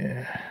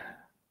here.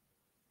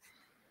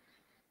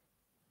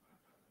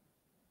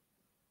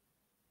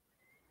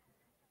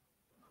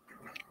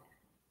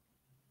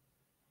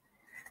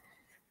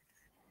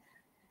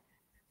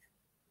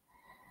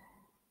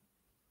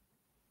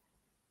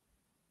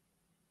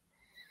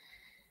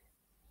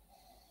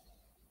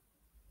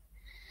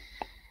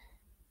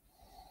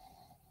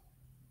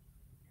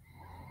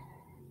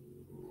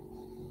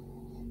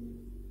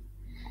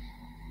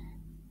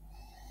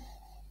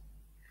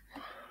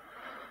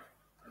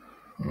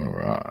 All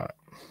right.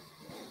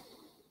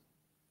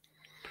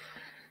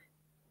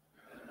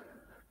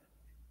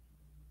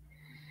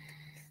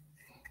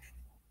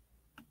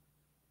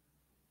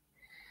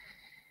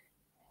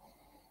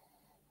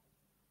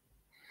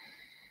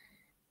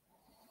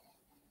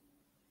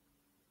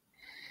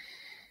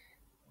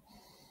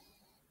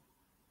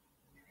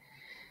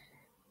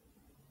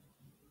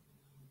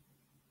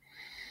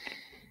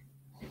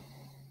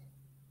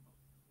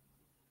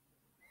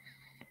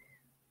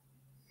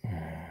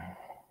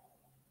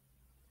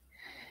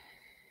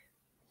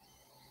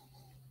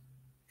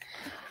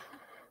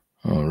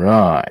 All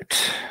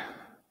right.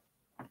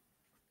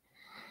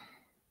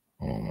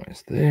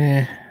 Almost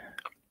there.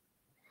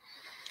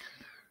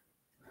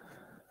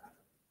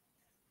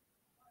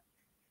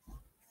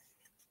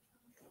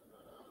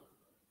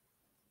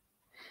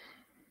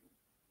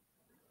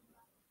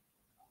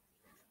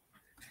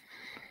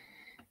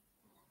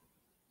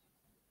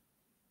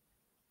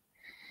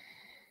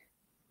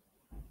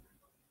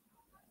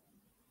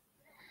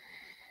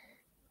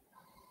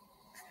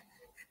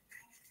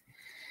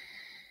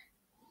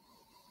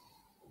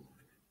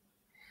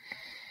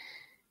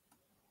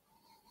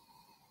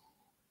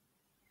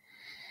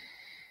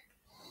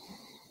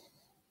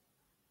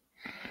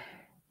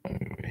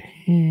 Over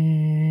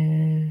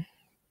here.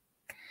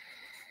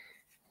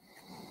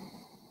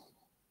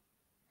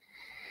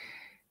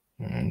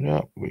 And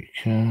up we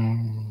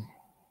come.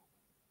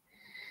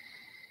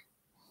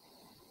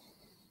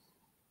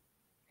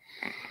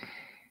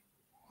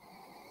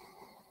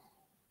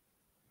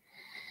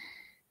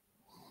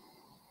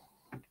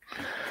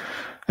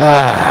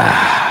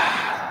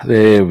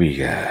 There we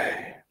go.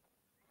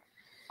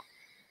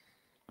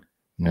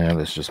 Now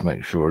let's just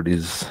make sure it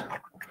is.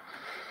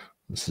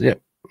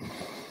 Yep.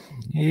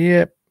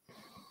 Yep.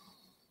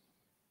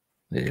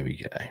 There we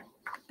go.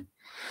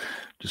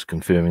 Just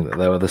confirming that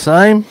they were the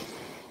same.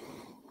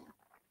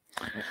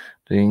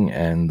 Ding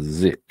and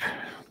zip.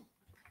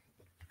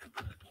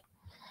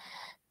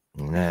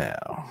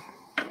 Now,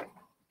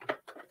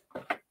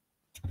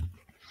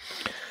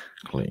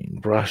 clean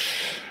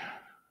brush.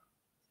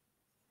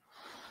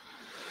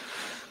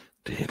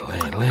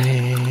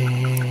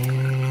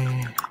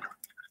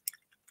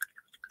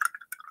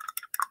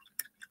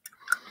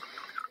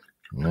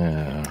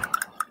 Now,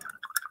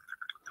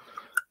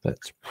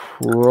 that's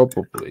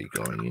probably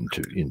going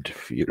to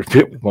interfere a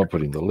bit with my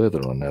putting the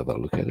leather on now that I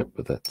look at it,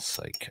 but that's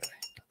okay.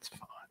 That's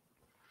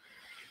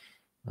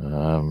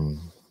fine.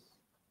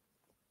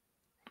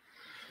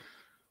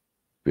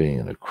 Being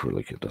an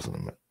acrylic,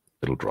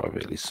 it'll dry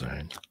really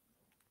soon.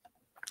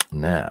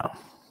 Now,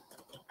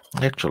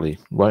 actually,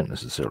 won't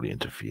necessarily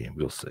interfere.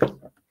 We'll see.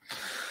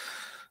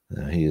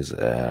 Now, here's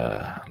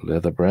our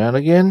leather brown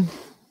again.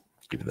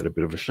 Give that a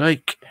bit of a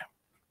shake.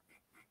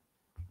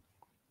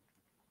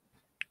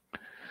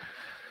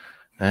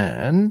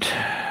 And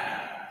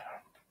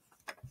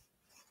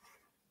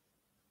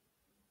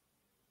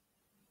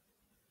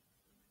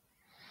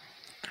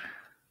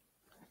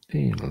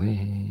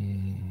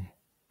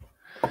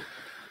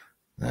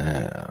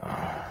now,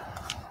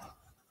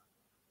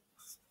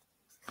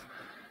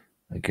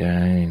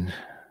 again,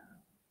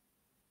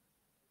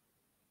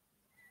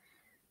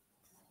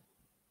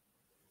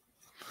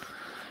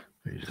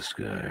 we just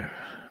go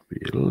be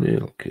a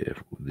little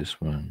careful with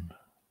this one.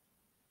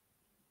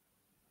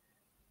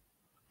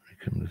 We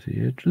come to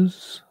the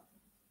edges.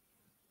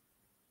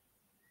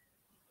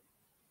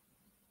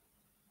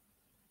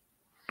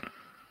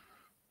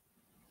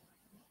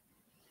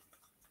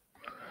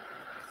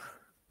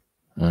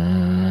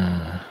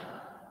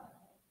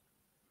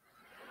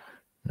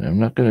 I'm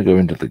not going to go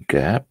into the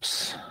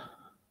gaps.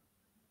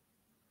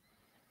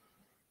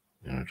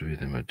 I'm going to do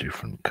them a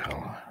different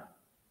color.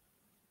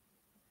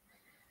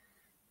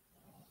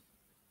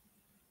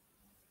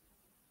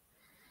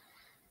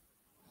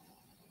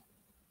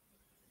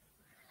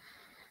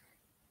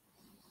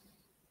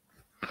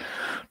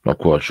 Not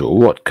quite sure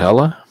what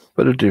color,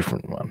 but a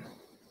different one.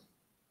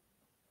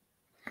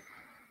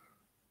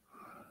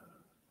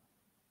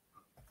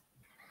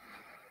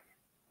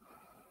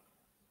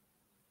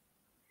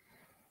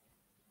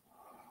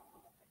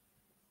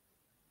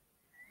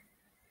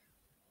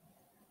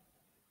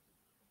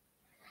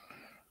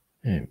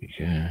 There we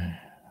go.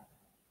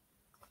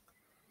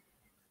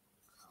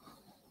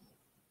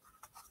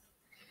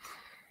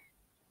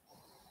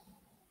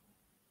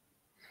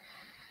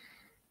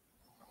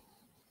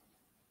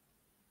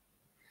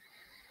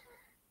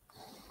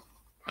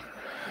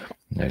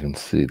 I can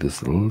see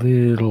this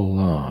little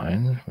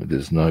line where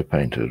there's no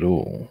paint at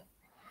all.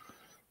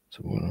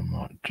 So what I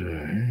might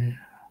do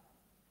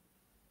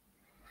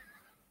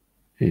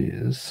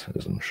is,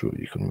 as I'm sure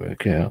you can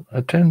work out,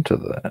 attend to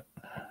that.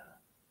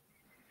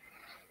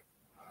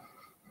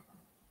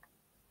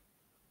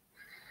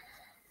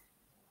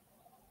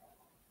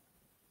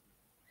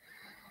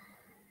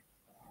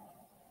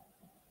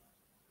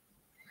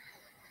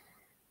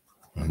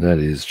 And that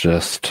is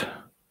just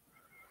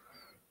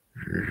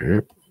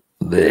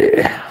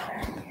there.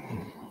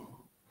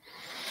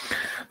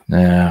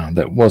 Now,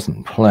 that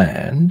wasn't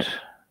planned.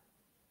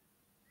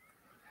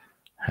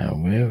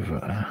 However,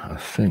 I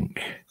think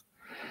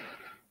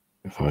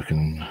if I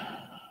can...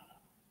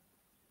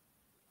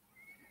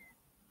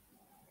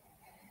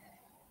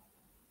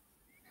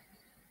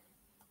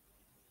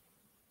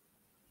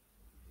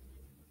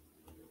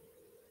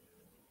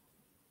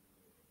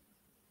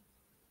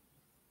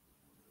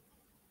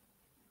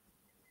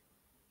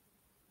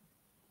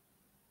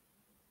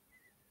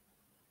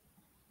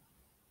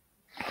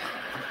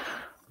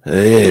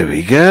 There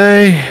we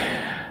go.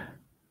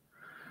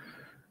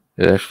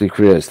 It actually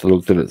creates the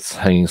look that it's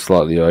hanging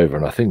slightly over,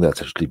 and I think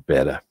that's actually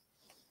better.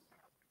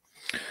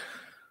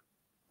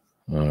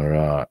 All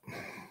right.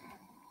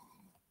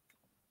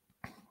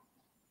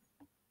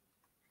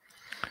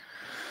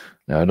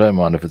 Now, I don't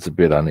mind if it's a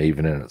bit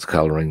uneven in its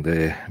colouring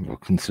there. We'll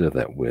consider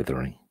that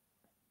weathering.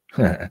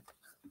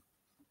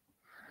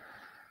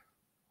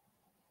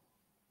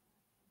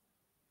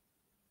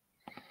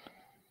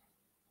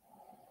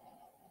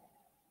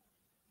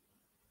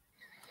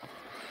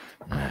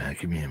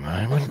 Give me a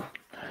moment.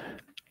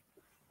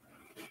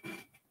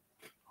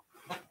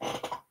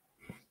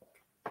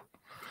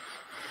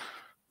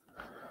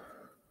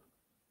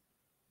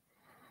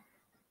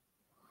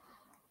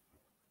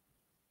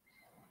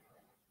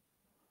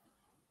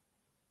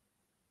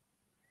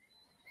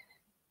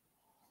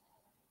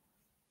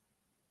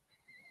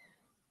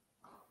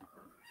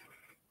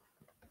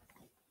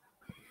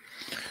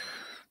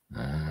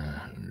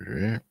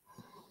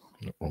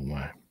 Wrong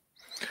way.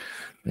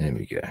 There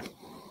we go.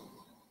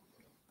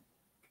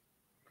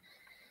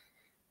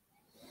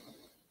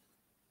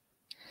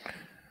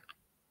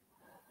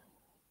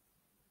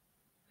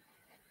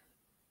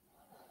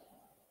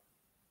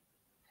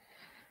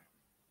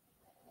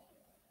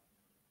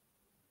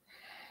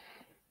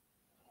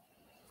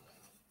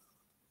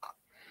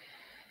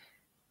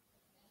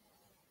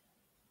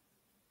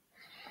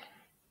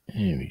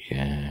 There we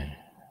go.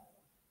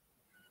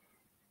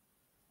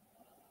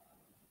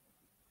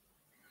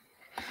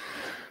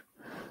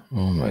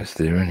 Almost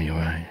there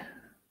anyway.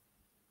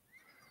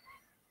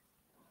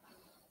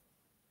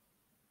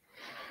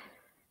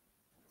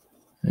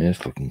 Yeah,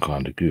 it's looking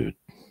kind of good.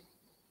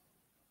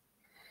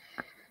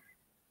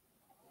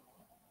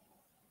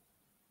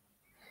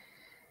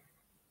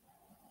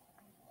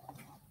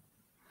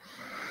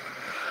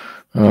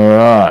 All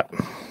right.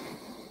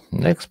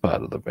 Next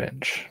part of the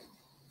bench.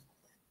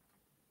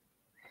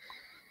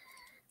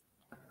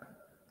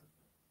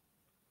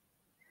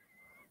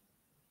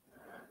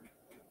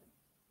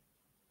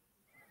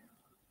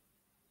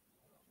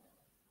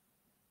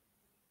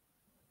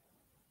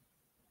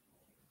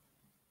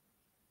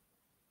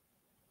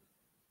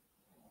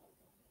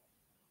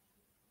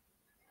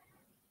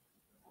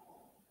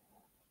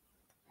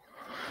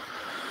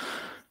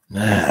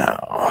 Now,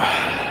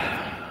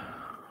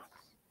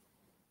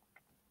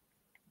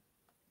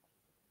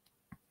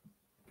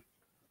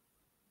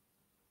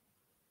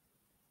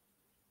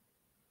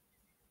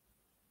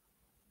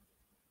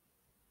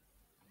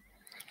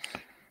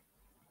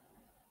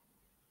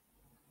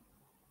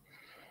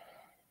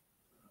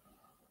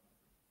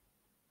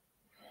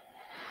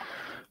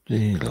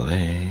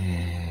 delay.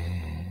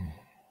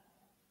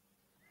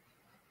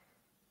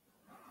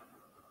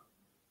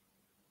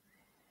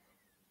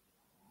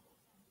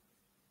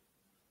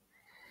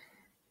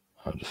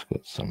 I just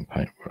got some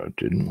paint where I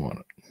didn't want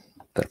it.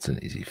 That's an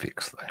easy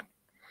fix though.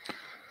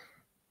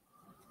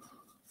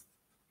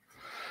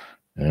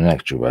 In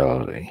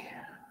actuality,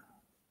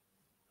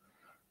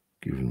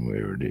 given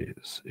where it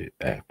is, it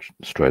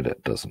straight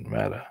out doesn't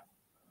matter,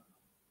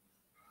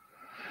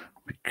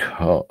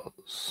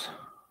 because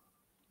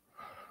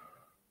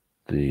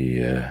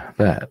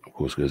that of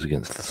course goes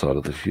against the side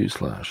of the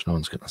fuselage. No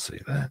one's going to see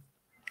that.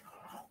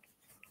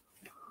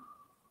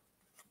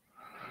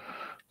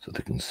 So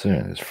the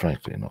concern is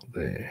frankly not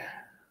there.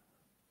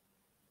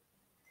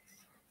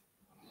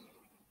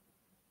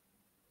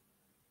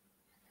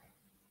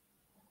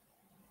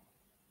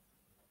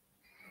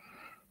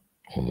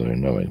 Although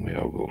knowingly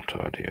I will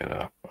tidy it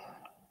up.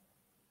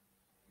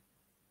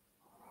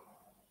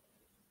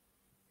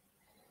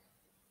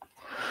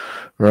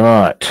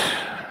 Right.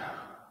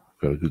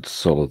 Got a good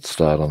solid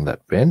start on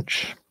that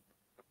bench.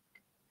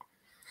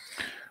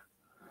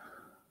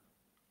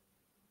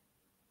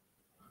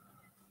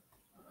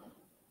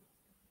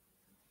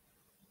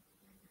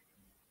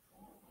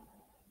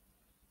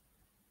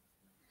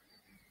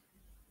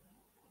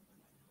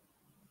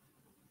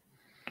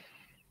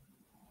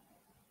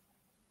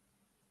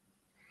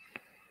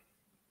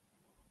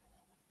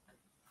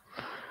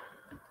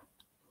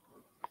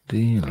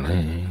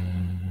 Delay.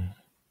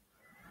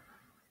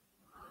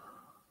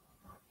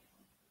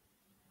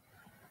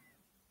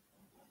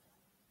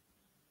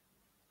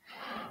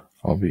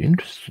 be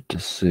interested to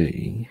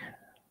see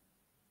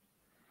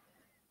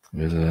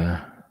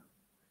whether,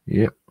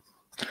 yep,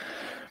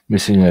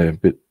 missing a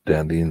bit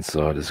down the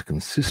inside is a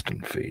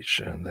consistent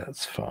feature, and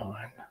that's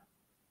fine.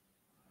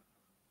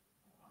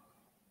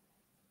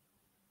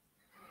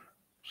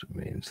 So it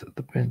means that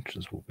the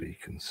benches will be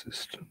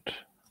consistent.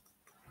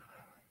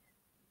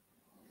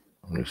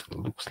 At least it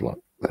looks like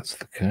that's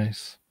the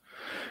case,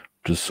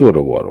 which is sort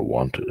of what I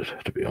wanted,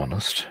 to be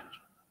honest.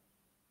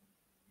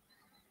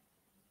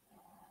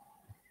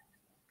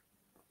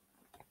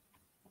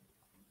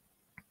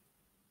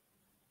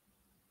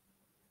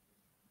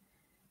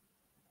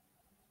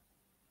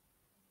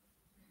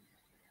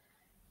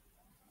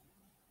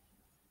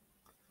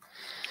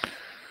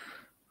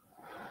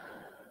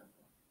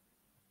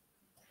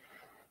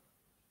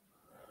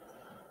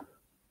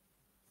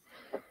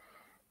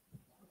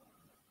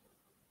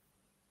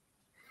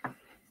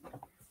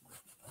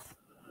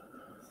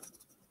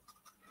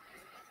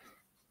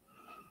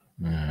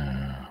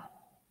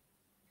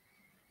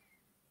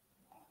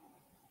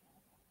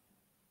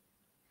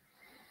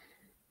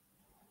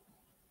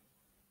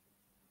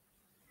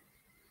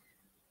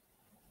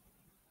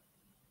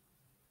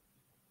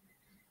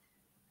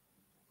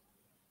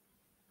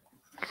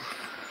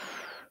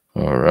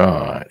 All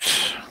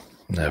right.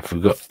 Now, I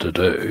forgot to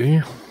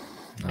do,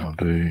 I'll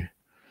do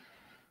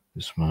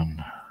this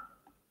one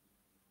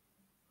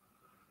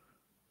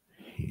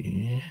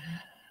here.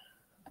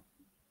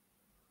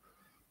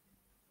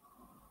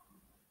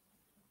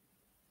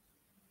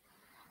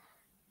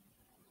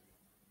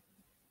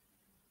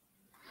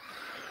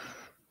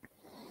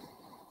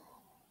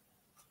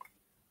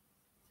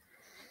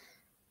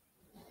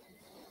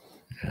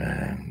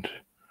 And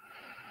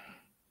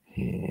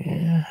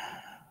here.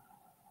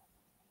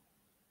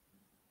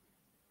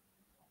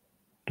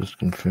 Just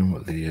confirm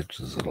what the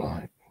edges are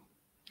like.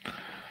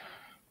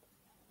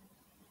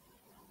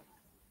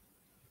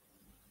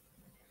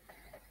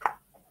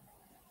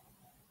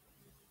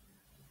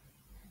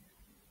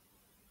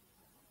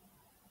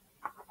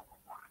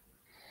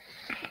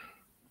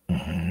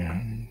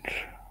 And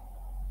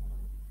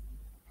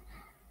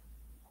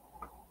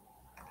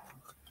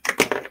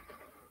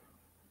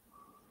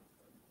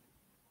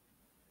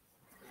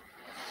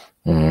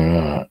all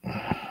right.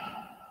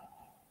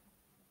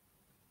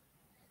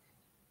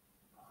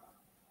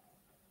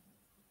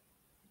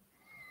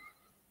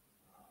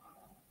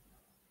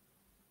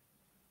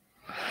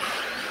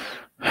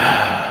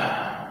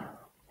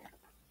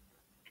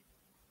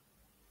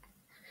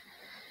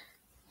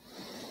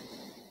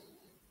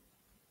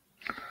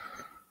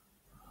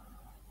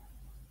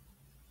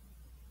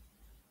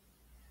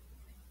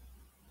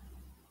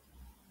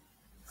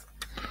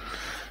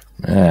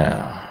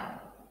 Now,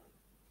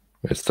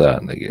 we're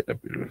starting to get a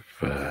bit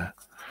of,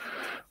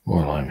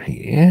 while I'm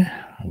here,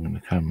 I'm going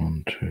to come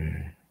on to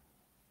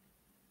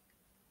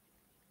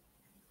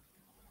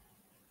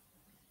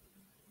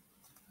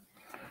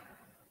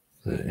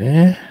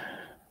there.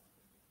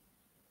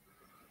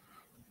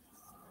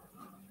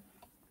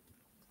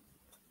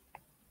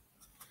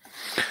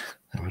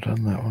 Have I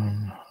done that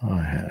one?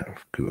 I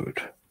have.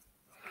 Good.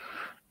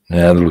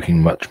 Now they're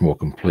looking much more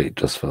complete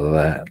just for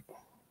that.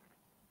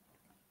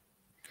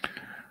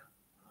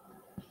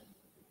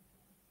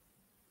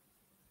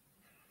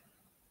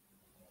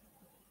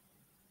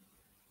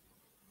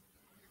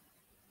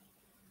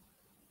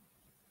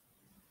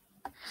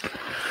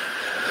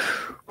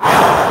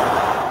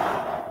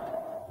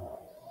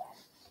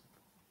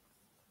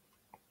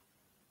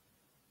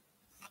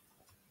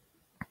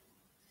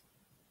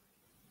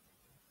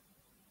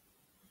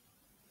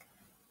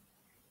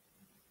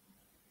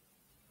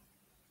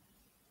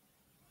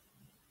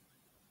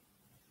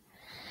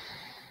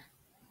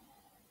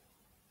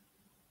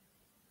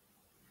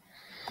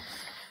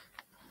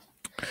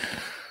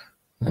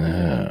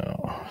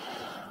 Now,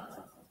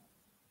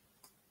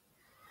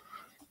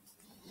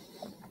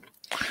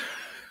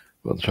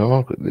 by the time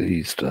I've got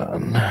these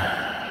done,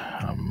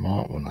 I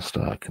might want to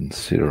start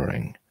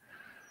considering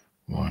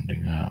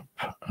winding up.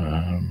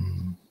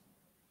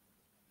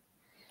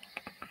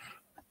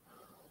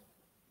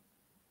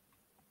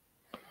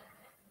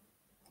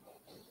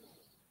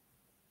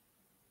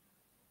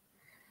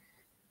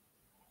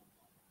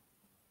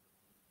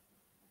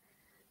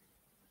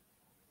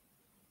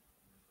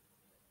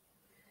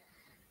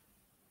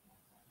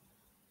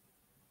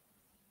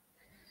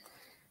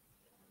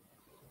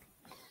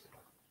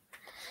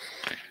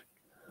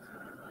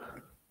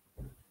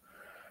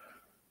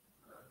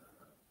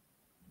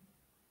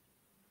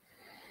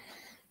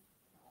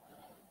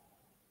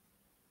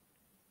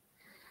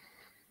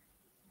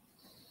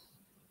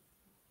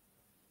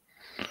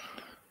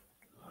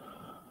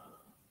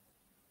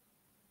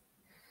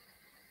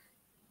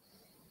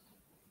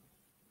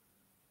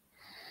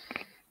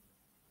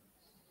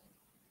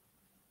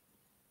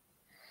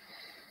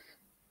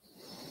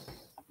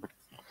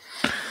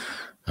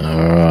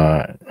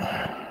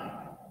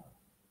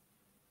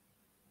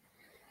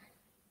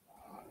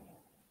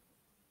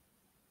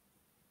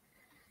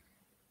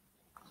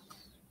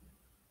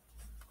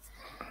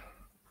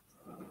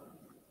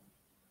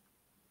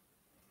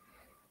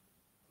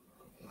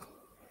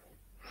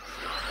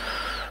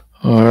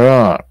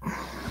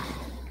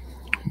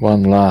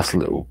 one last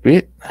little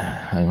bit.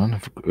 Hang on,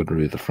 I've got to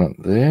do the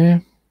front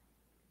there.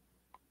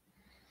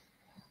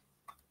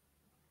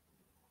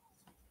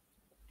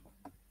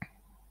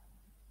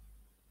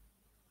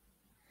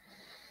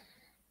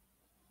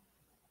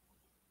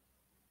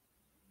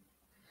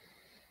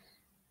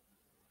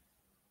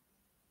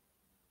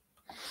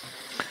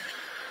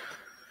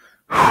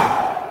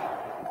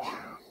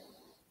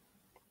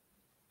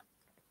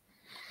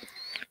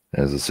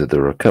 As I said,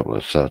 there are a couple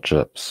of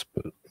touch-ups,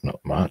 but not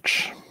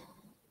much.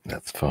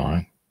 That's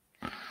fine.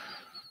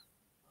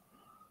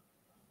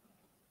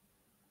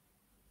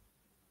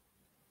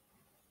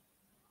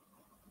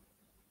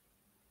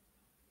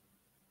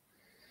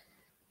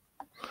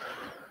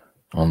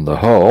 On the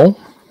whole,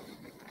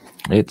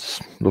 it's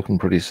looking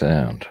pretty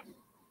sound.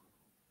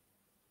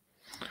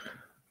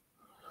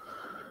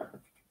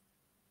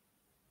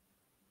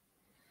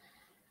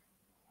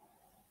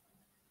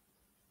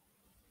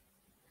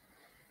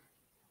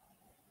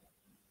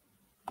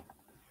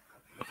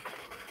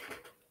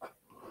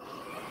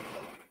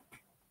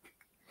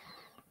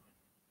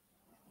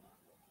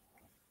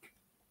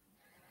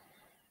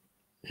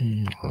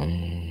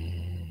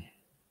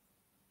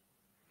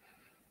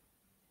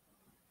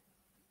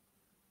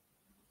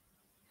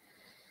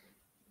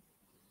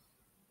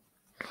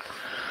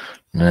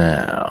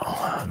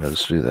 Now,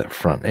 let's do that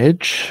front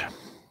edge.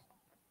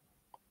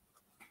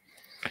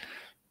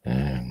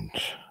 And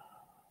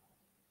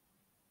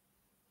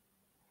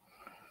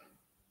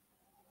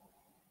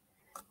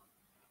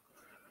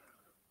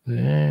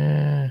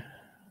there.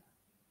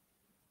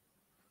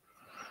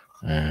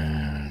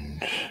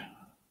 And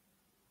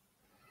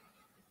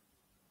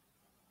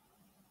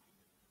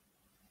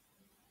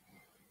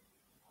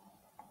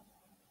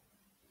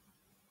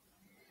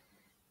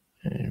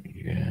there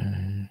we go.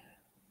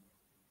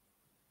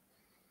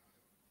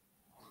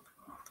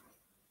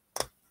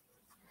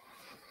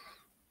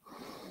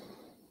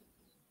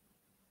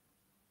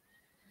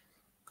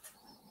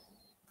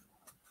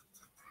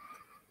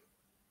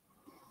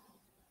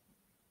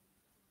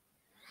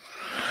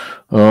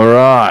 All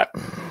right.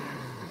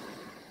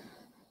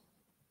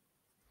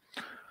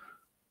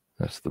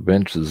 That's the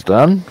benches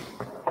done.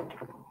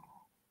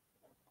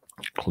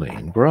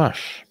 Clean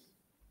brush.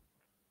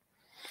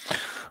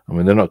 I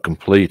mean, they're not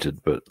completed,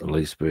 but at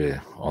least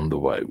we're on the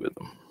way with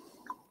them.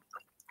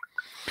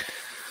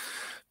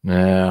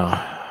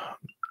 Now,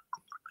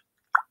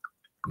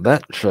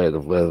 that shade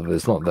of leather,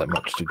 there's not that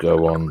much to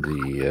go on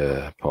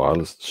the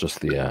pile, it's just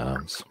the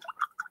arms.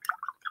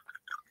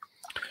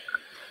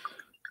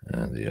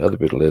 And the other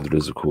bit of leather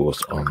is, of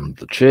course, on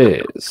the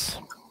chairs.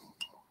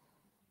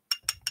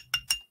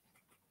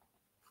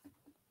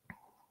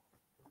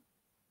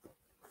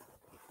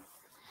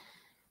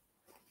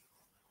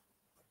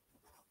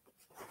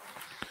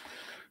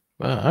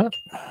 But,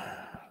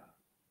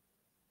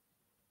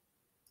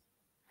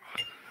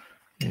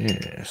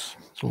 yes,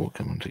 it's all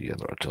coming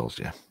together, I tells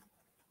you.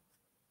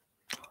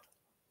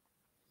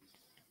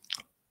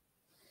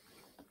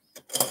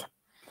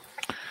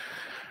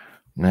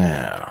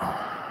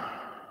 Now,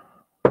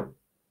 we'll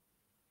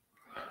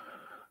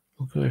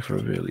go for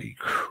a really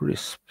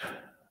crisp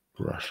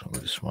brush on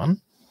this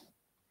one.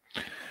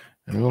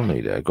 And we'll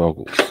need our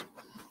goggles.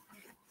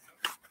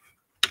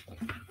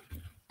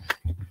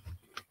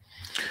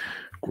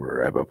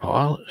 Grab a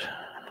pilot.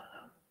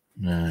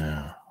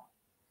 Now,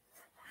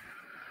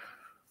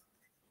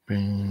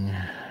 bring.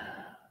 Now,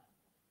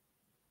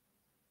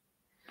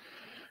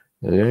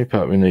 the only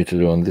part we need to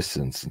do on this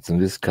instance, in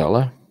this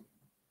color,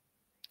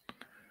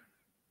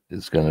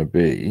 is going to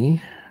be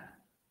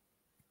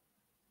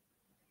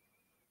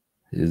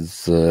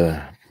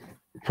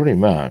pretty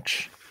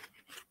much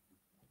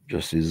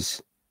just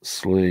his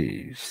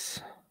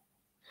sleeves.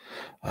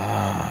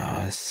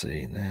 Ah, I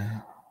see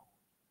now.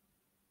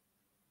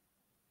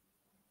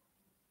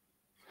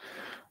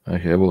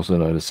 Okay, I've also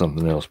noticed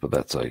something else, but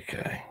that's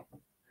okay.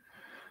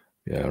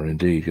 Yeah, we're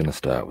indeed going to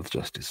start with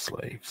just his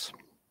sleeves.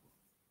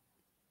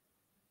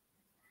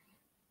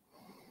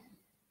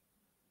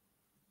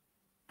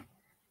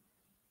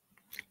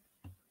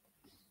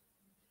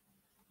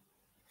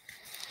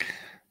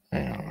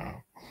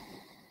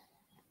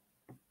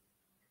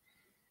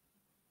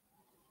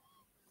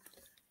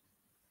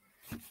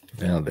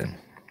 Now then.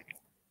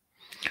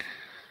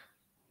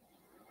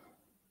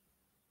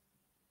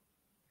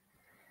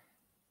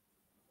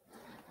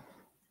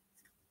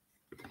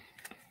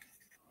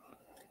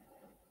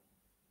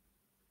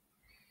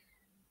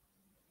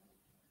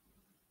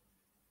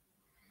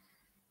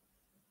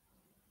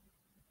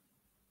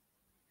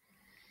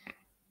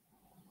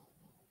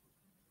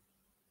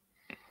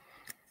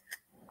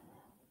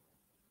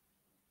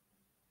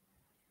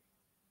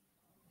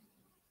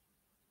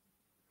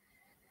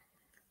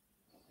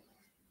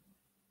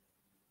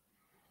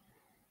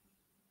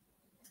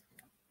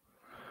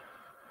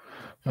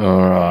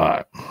 All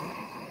right.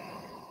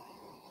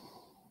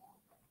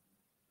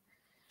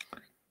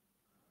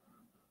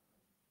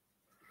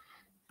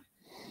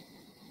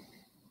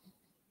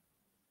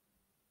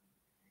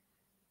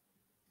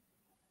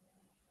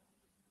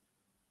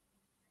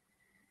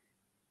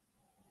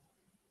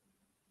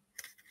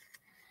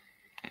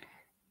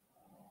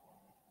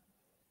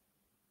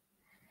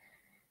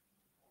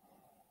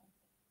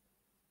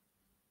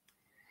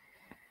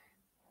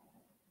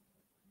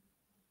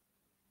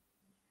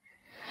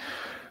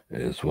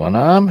 There's one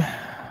arm.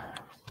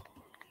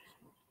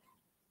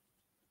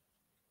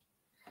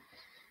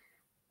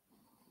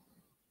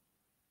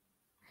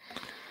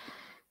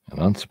 And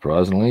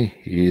unsurprisingly,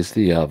 here's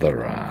the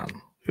other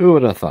arm. Who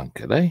would have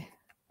thunk it, eh?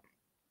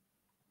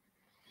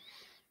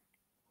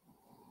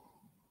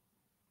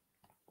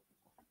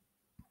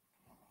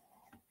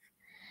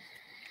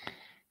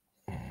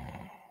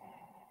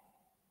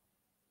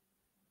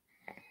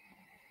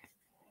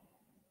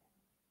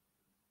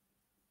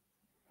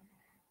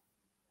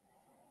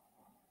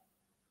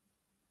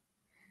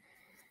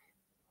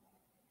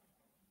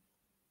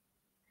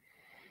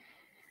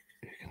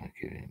 You're going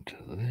to get into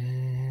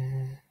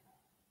there.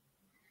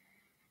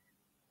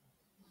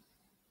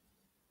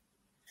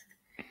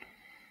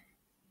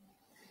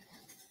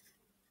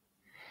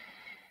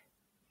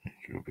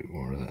 Do a bit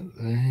more of that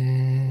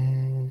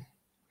there.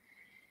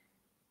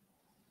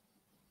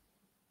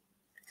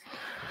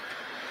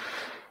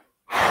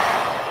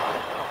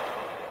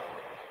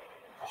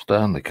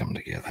 Starting to come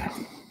together.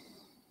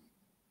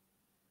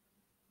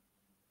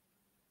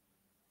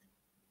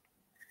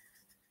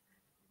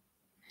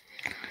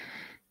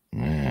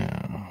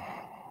 Now,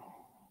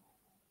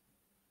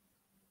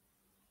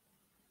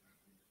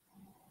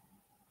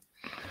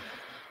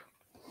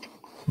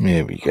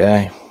 there we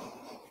go.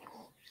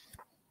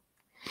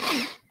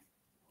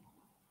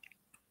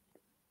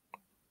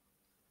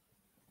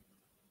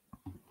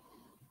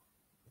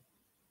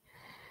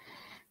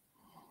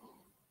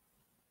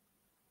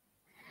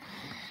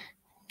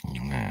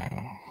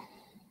 Now,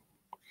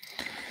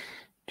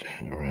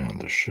 turn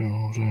around the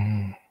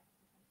shoulder,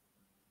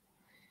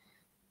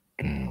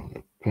 down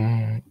the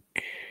back.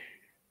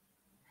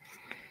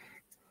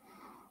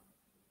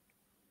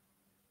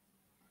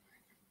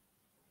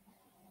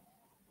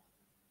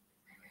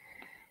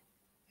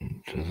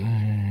 Into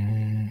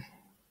there.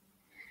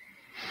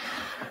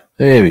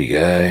 There we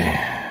go.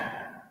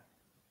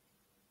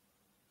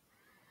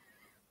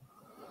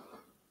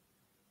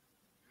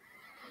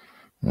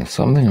 Now,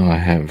 something I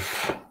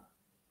have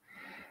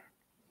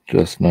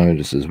just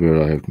noticed is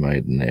where I have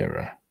made an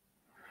error.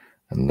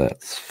 And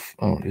that's,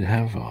 oh,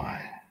 have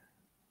I?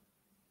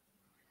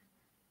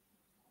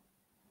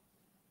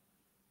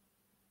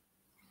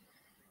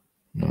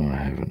 No, I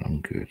haven't. I'm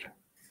good.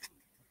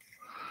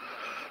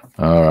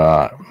 All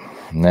right.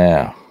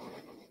 Now,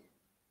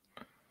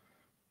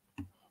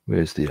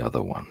 where's the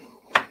other one?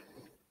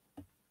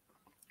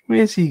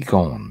 Where's he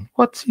gone?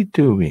 What's he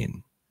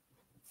doing?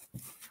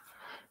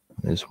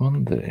 There's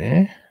one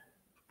there.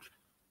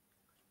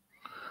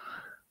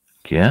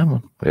 Come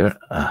on. Where?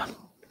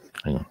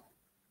 Hang on.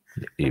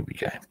 Here we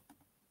go.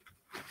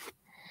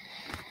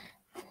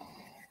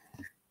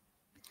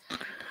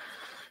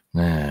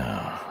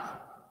 Now,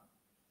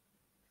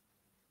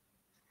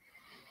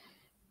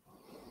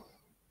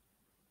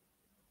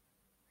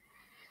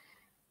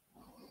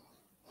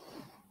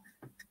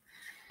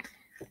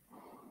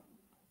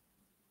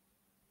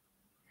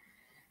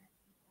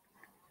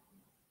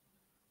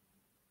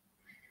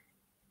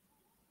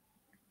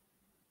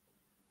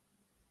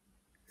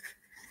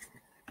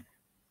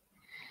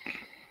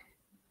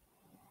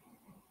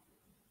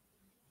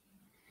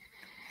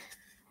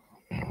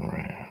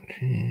 around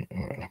here,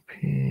 right up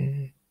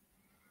here.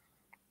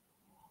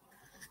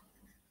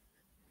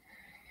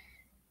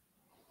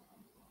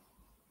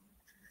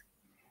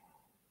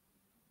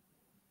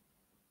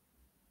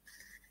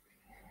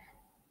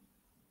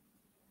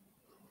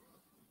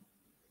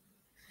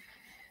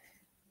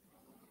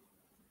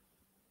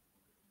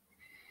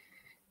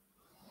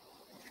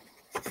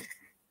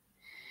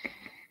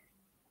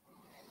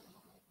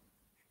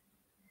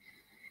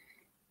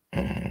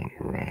 And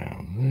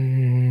around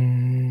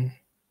there.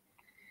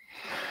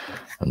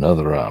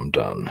 Another arm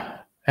done.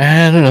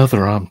 And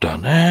another arm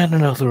done. And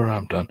another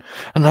arm done.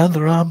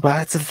 Another arm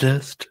bites the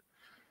dust.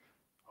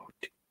 Oh,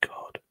 dear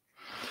God.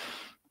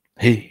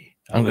 Hey,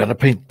 I'm going to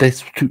paint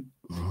this too.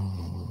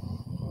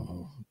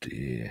 Oh,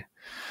 dear.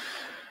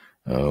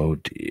 Oh,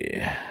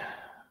 dear.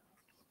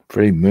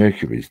 Freddie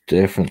Mercury's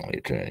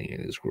definitely turning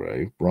in his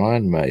grave.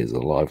 Brian May is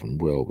alive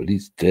and well, but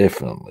he's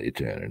definitely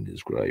turning in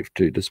his grave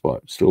too,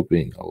 despite still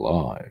being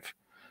alive.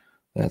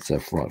 That's how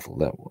frightful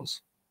that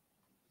was.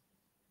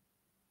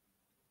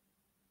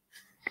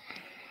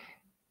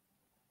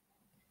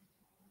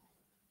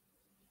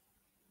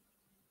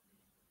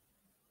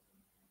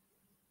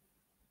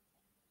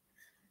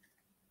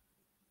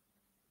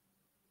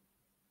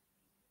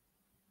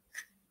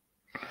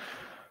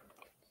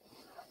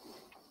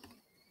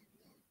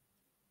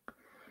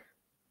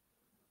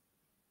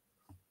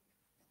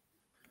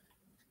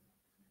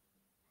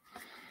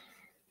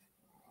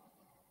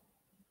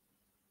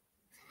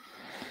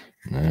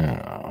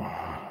 Now,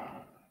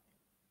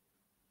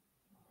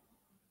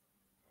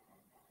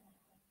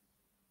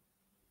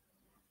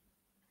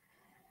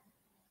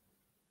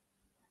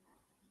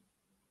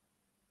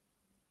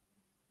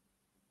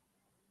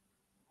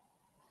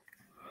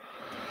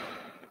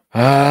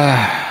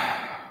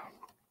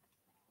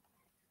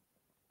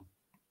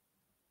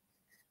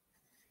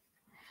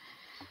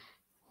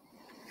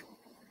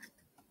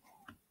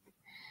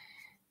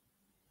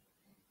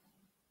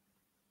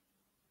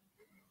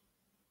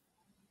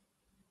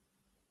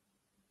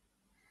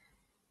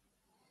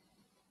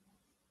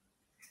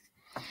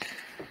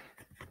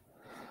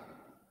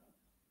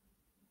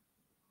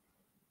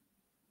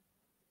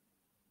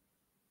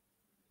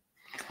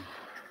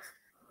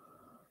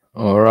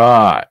 All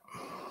right,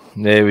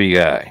 there we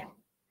go.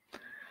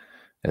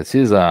 That's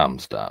his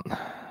arms done.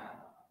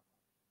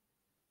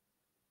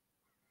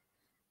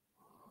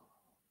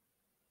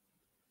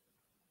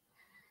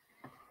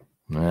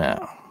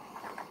 Now,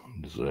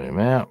 zoom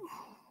out.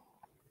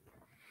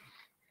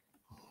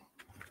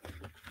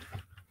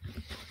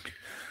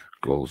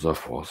 Gloves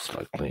off whilst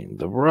I clean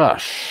the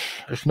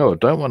brush. Actually, no, I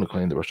don't want to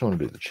clean the brush. I want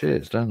to do the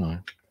chairs, don't I?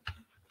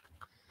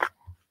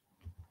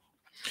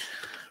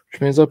 Which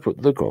means I put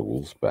the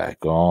goggles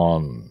back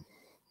on.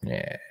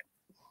 Yeah.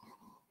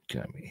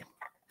 Come here.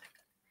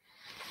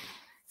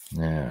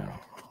 Now.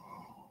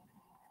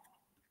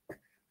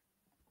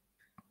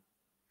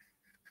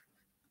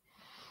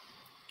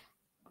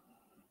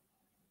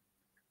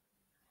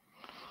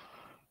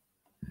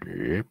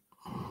 Yep.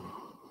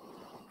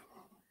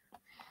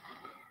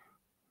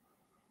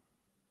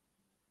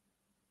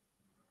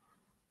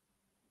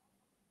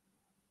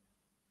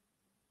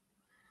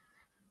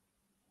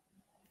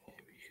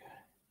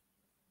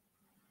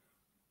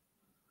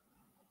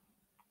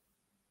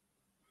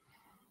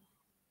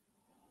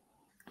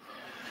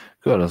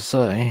 Gotta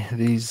say,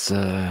 these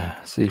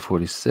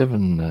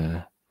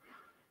C-47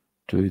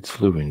 dudes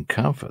flew in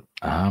comfort.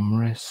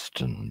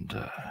 Armrest and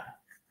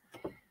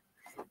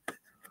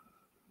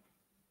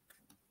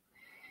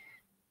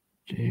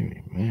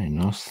gee, man,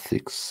 nice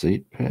thick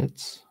seat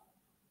pads.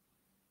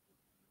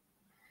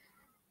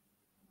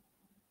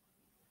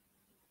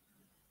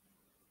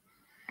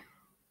 I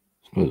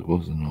suppose it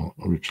wasn't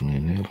originally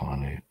an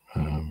airline,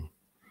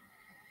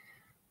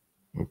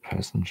 or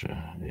passenger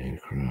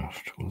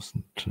aircraft,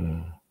 wasn't.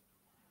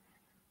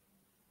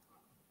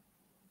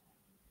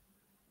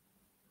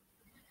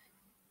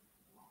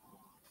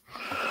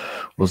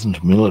 Wasn't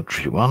a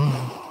military one,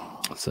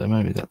 so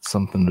maybe that's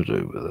something to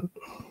do with it.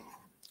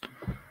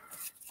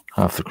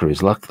 Half the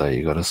crew's luck, though,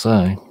 you got to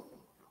say.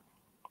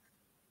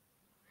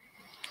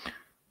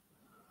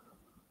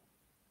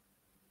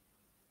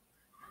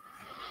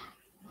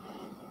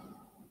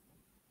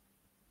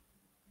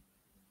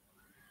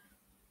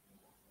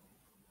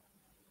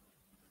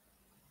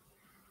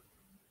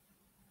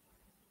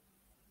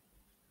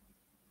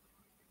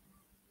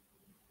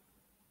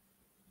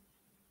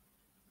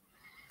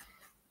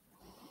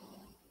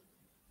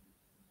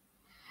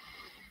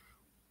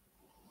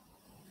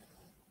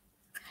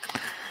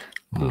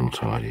 A little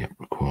tidy up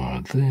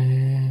required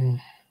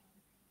there.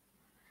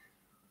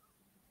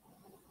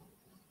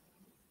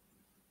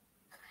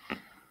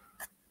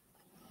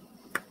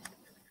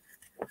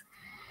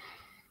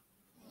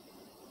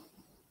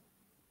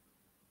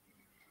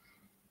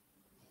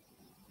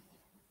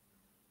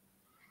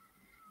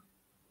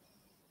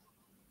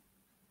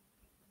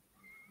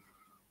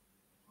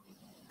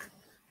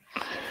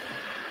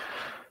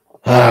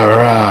 All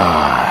right.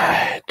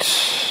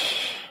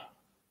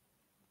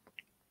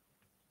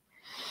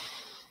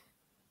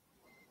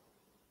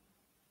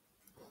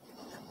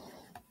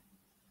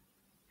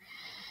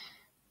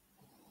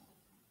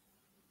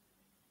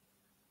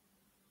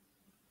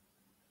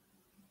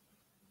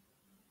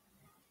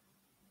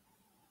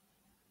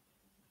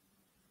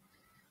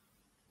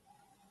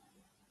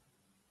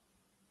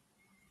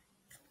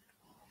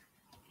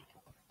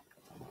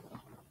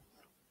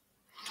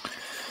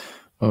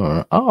 All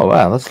right. Oh,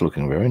 wow, that's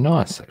looking very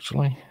nice,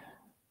 actually.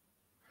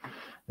 At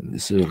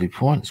this early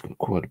point, it's got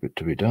quite a bit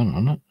to be done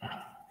on it.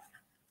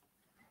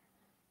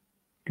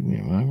 Give me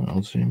a moment,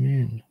 I'll zoom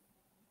in.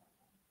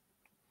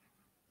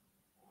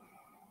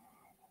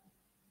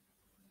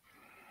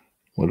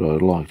 What I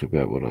liked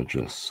about what I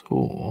just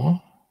saw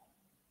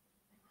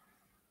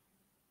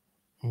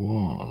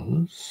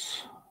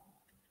was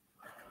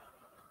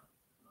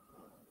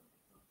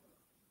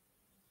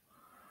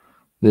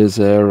there's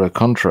our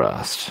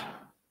contrast.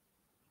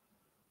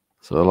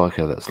 So I like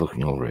how that's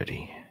looking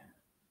already.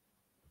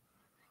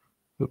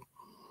 Oop.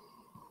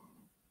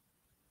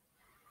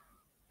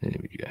 There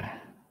we go.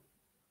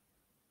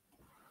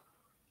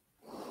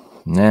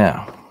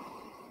 Now,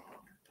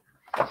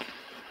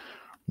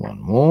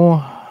 one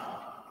more.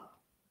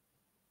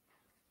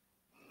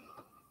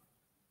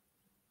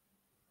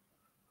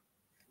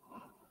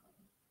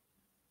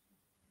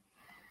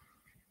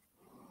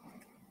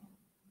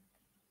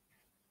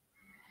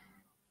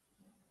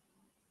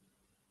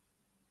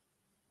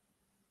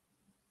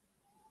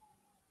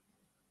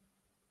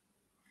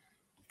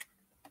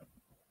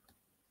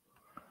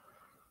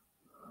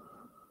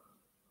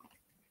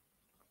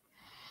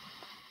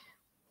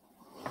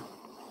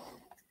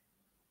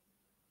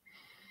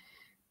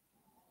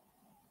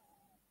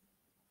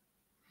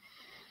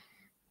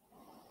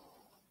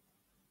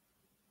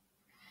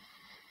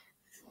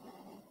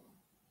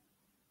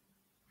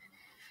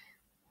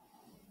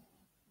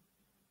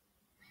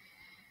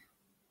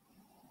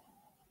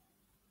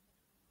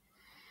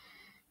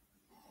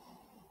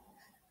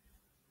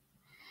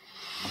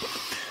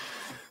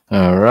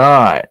 All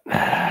right.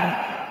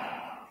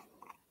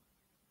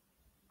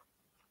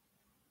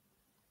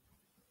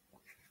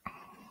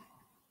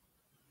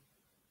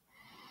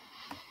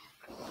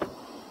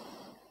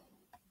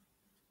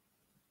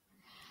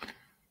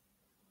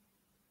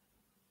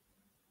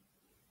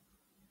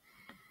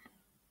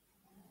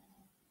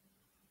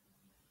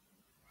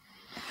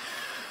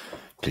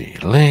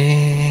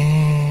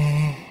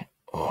 Italeri.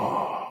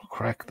 Oh,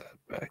 crack that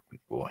back,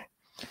 big boy.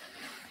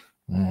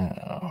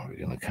 Now we're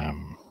going to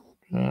come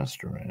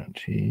just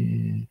around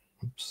here.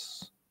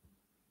 Oops.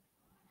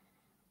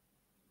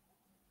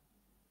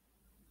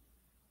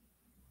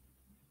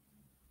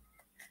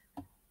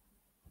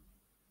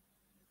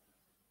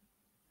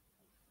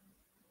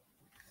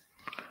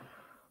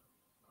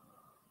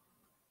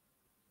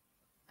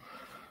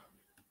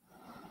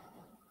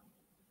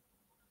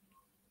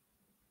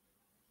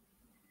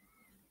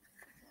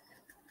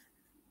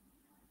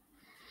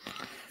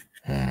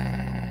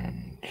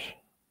 And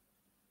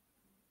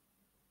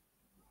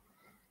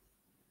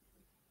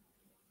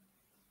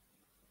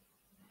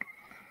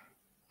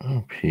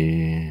up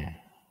here.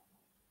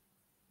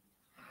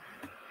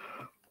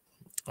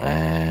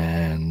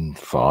 And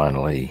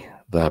finally,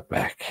 the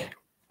back.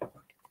 I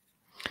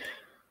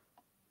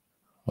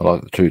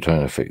like the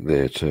two-tone effect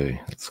there too.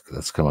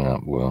 That's coming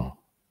up well.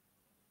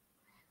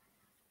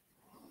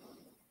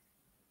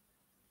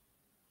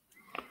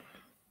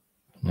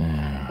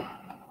 Now,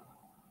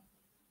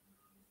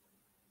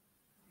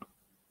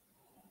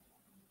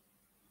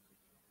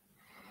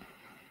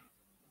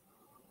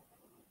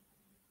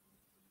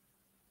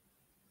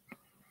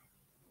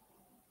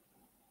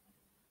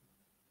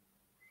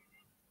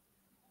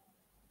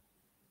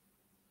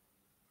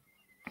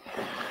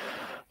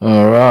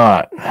 all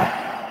right.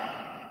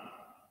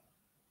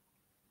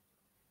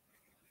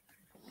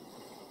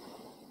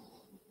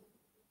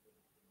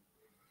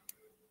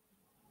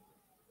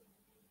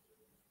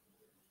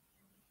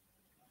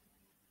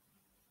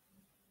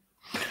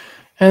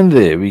 And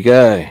there we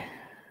go.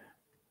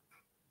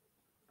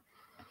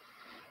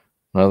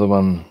 Another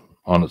one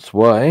on its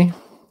way.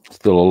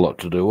 Still a lot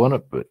to do on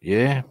it, but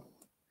yeah.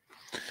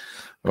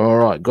 All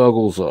right,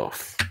 goggles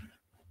off.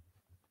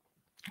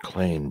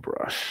 Clean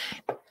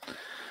brush.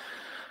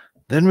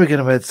 Then we're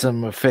going to add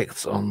some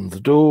effects on the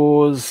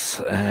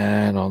doors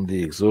and on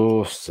the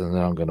exhaust, and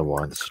then I'm going to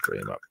wind the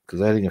stream up,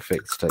 because adding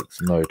effects takes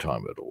no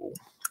time at all.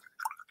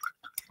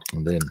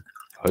 And then,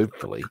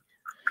 hopefully,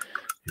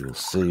 you'll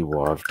see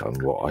why I've done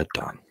what I've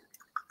done.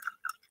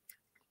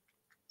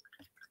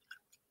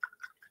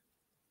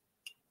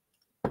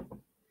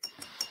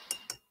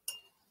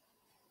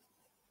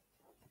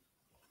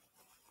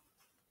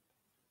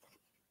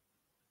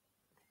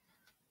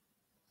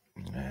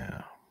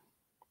 Now,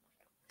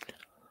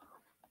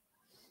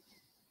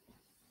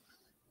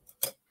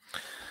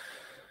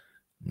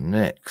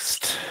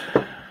 next,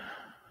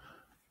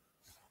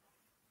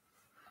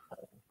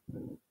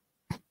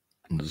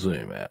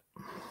 zoom out.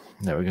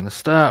 Now we're going to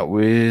start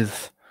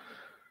with,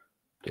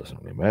 doesn't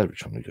really matter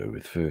which one we go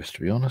with first,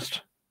 to be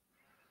honest.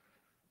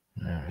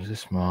 Now, is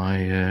this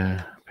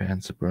my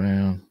Panzer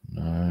Brown?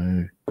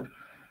 No.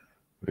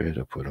 Where did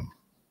I put them?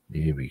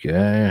 Here we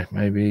go,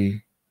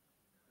 maybe.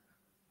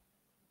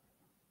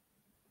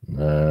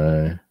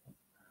 No.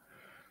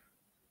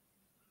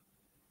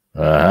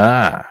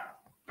 Aha!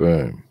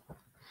 Boom.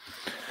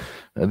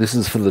 Now this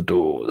is for the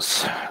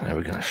doors. Now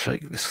we're going to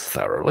shake this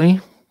thoroughly.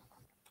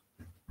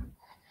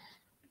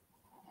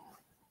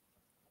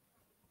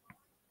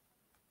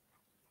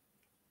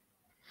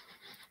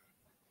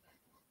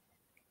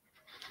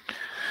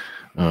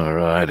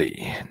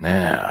 Alrighty,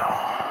 now.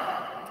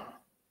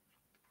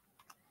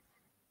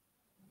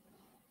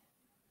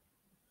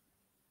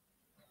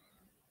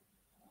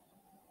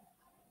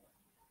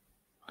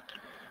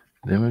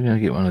 Then we're going to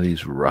get one of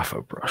these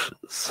rougher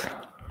brushes.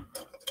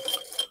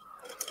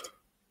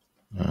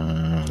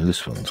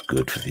 This one's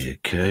good for the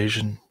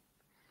occasion.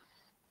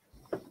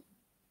 I'm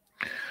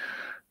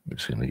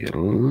just going to get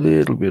a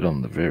little bit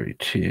on the very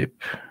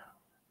tip.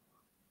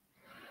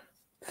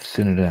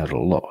 Thin it out a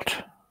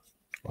lot.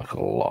 Like a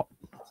lot.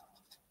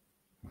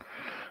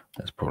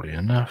 That's probably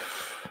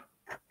enough.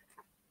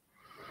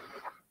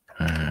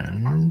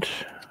 And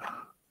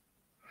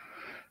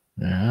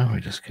now we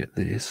just get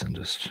this and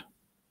just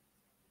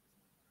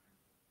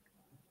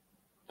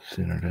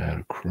thin it out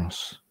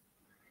across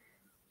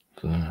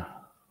the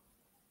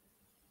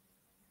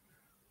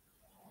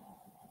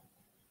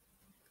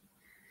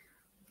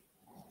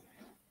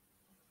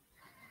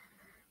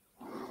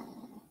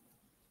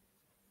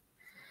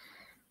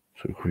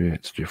so it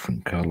creates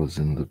different colors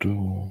in the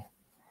door.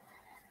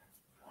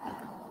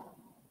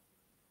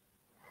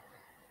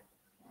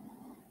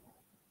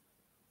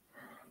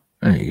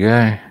 There you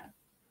go.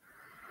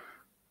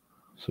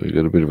 So we've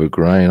got a bit of a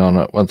grain on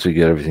it. Once we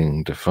get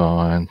everything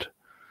defined,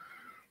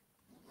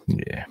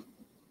 yeah.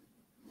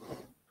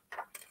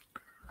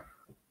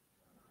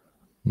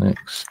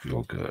 Next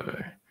we'll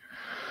go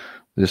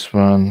this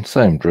one,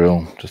 same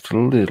drill, just a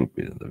little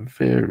bit at the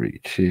very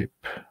tip.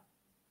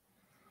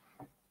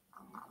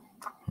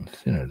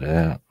 Thin it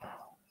out.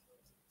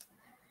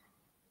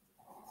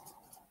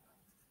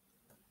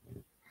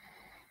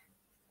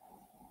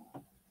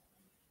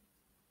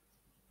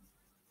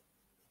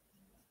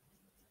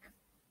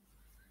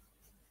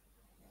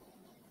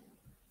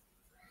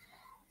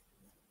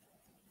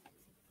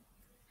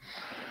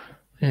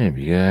 There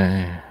we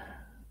go.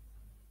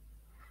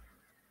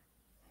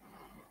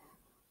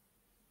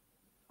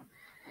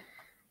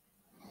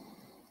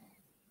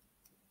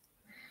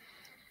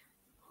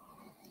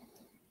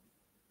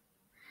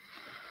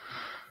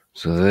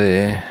 So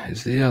there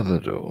is the other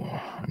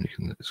door. And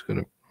it's got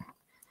a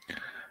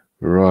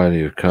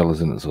variety of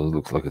colours in it, so it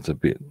looks like it's a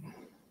bit,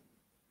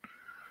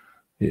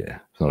 yeah,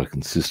 it's not a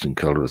consistent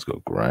colour. It's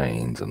got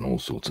grains and all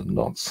sorts of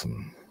knots.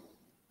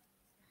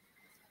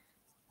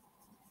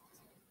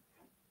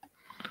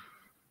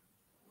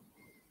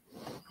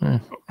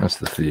 And that's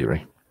the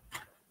theory.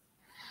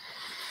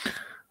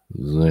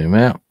 Zoom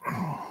out.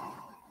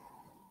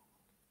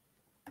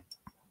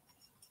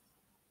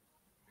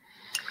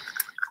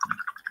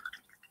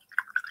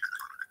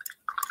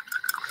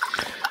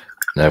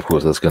 Now, of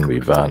course, that's going to be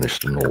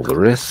varnished and all the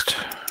rest,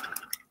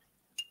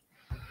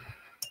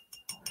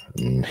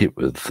 and hit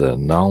with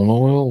Nuln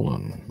oil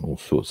and all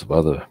sorts of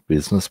other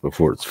business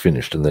before it's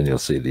finished, and then you'll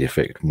see the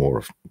effect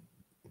more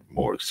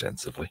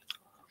extensively.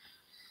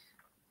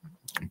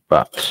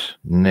 But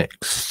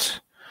next,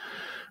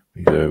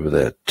 we go over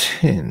that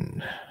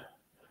tin,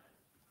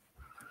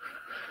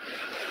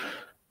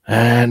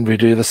 and we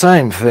do the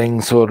same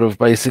thing, sort of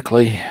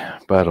basically,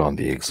 but on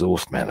the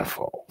exhaust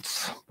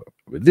manifolds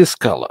with this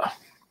color.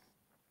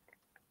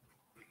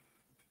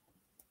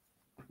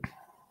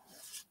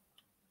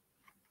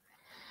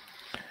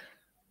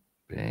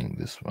 Being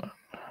this one.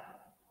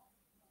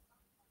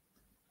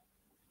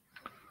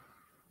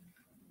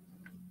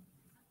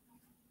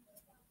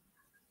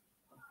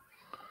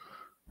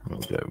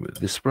 We'll go with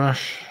this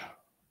brush.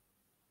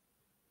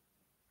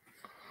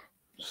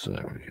 So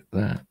we get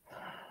that.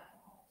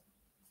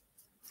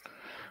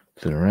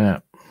 Thinner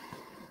out.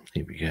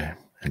 Here we go.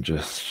 And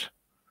just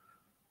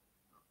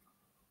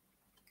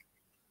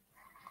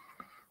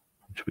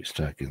should we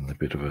start getting a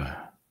bit of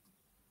a,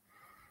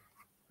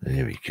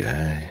 there we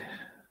go.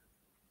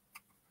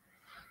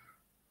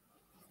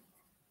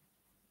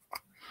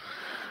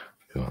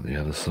 Go on the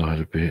other side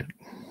a bit.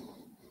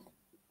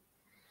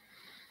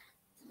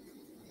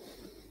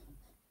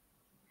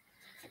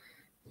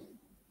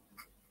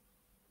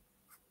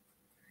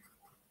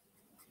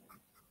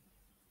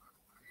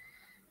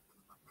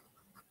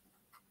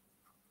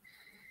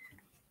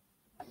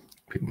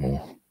 Bit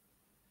more.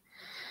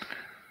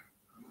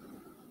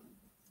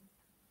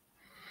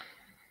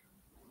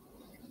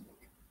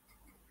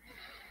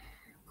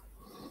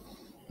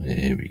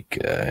 There we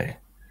go.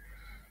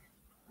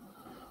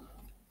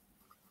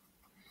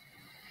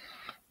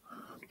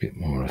 Bit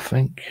more, I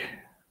think.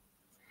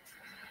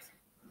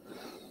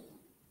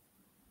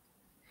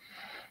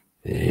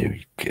 There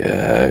we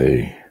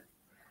go.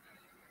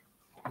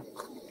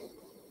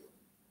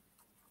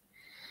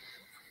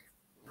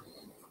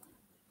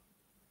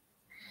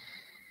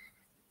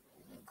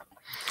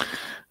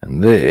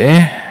 And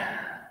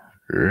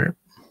there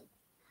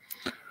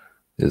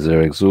is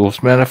our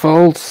exhaust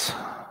manifolds.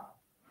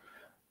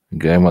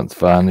 Again, once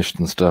varnished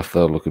and stuff,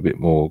 they'll look a bit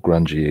more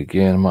grungy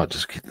again. I might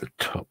just get the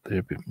top there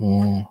a bit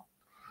more.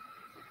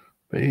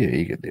 But yeah,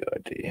 you get the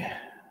idea.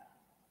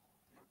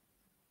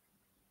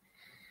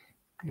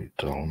 You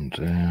dull them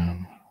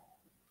down.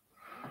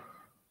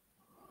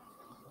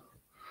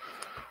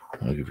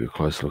 I'll give you a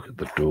close look at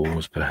the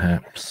doors,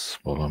 perhaps,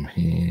 while I'm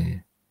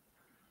here.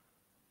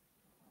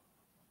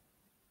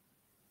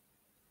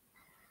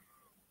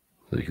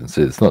 So you can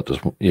see it's not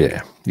just,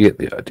 yeah, you get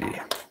the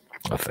idea,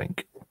 I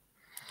think.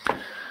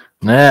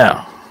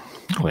 Now,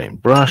 clean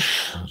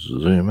brush,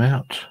 zoom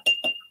out.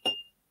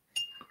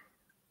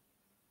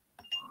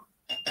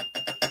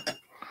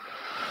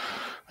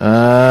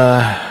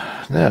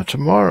 Now,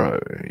 tomorrow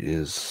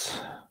is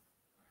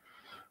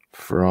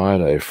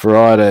Friday.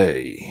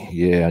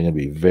 Yeah, I'm going to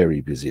be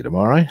very busy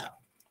tomorrow.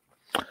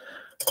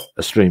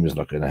 A stream is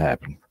not going to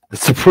happen.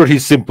 It's a pretty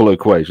simple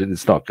equation.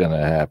 It's not going to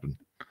happen.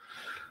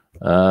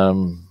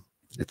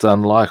 It's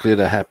unlikely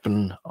to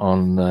happen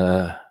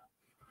on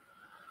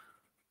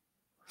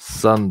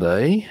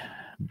Sunday,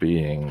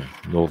 being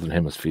Northern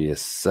Hemisphere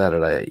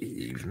Saturday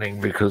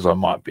evening, because I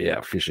might be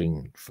out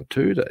fishing for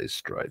 2 days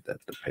straight.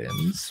 That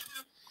depends.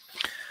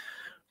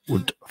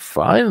 And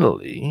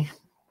finally,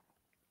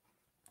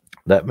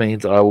 that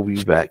means I will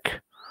be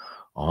back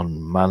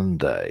on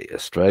Monday,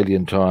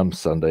 Australian time,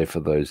 Sunday for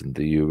those in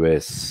the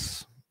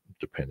US,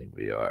 depending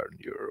where you are in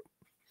Europe.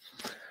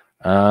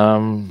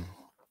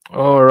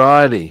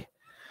 Alrighty.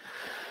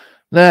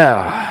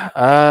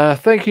 Now,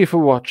 thank you for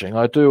watching.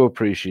 I do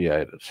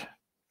appreciate it.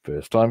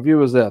 First time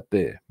viewers out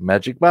there,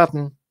 magic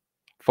button,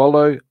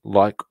 follow,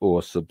 like,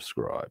 or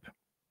subscribe.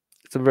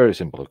 It's a very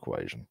simple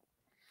equation.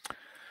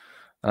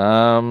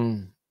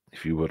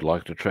 If you would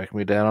like to track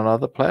me down on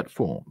other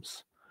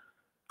platforms,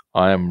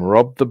 I am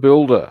Rob the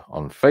Builder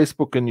on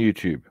Facebook and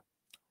YouTube,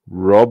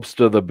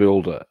 Robster the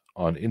Builder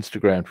on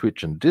Instagram,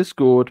 Twitch, and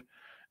Discord,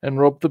 and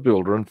Rob the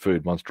Builder and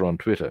Food Monster on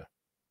Twitter.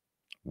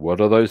 What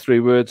are those 3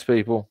 words,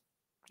 people?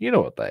 You know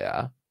what they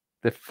are.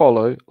 They're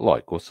follow,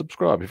 like, or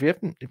subscribe. If you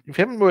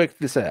haven't worked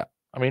this out,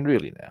 I mean,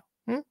 really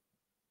now.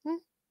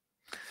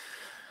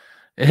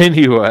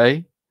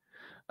 Anyway,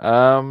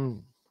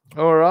 all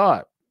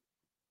right.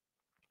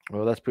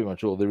 Well, that's pretty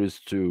much all there is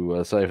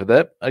to say for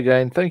that.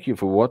 Again, thank you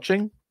for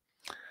watching.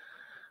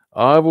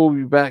 I will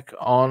be back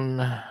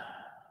on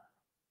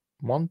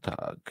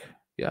Montag.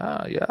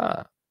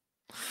 Yeah.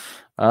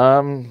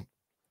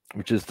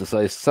 which is to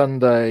say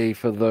Sunday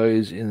for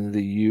those in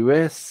the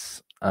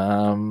US.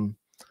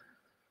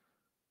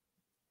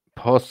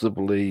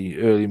 Possibly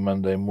early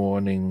Monday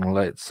morning,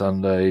 late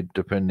Sunday,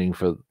 depending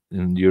for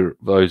in Europe,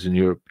 those in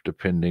Europe,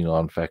 depending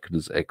on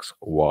factors X,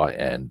 Y,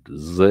 and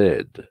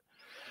Z.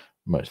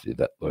 Mostly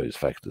those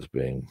factors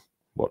being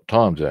what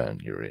time zone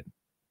you're in.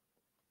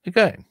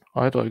 Again,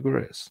 I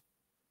digress.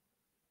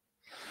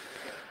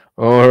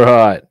 All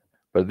right,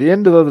 but at the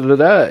end of the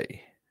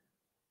day,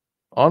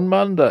 on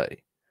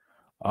Monday,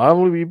 I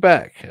will be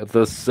back at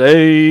the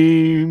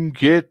same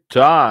kit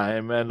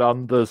time and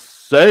on the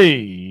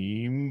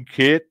same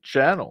kit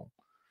channel.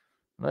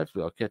 And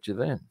hopefully I'll catch you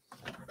then.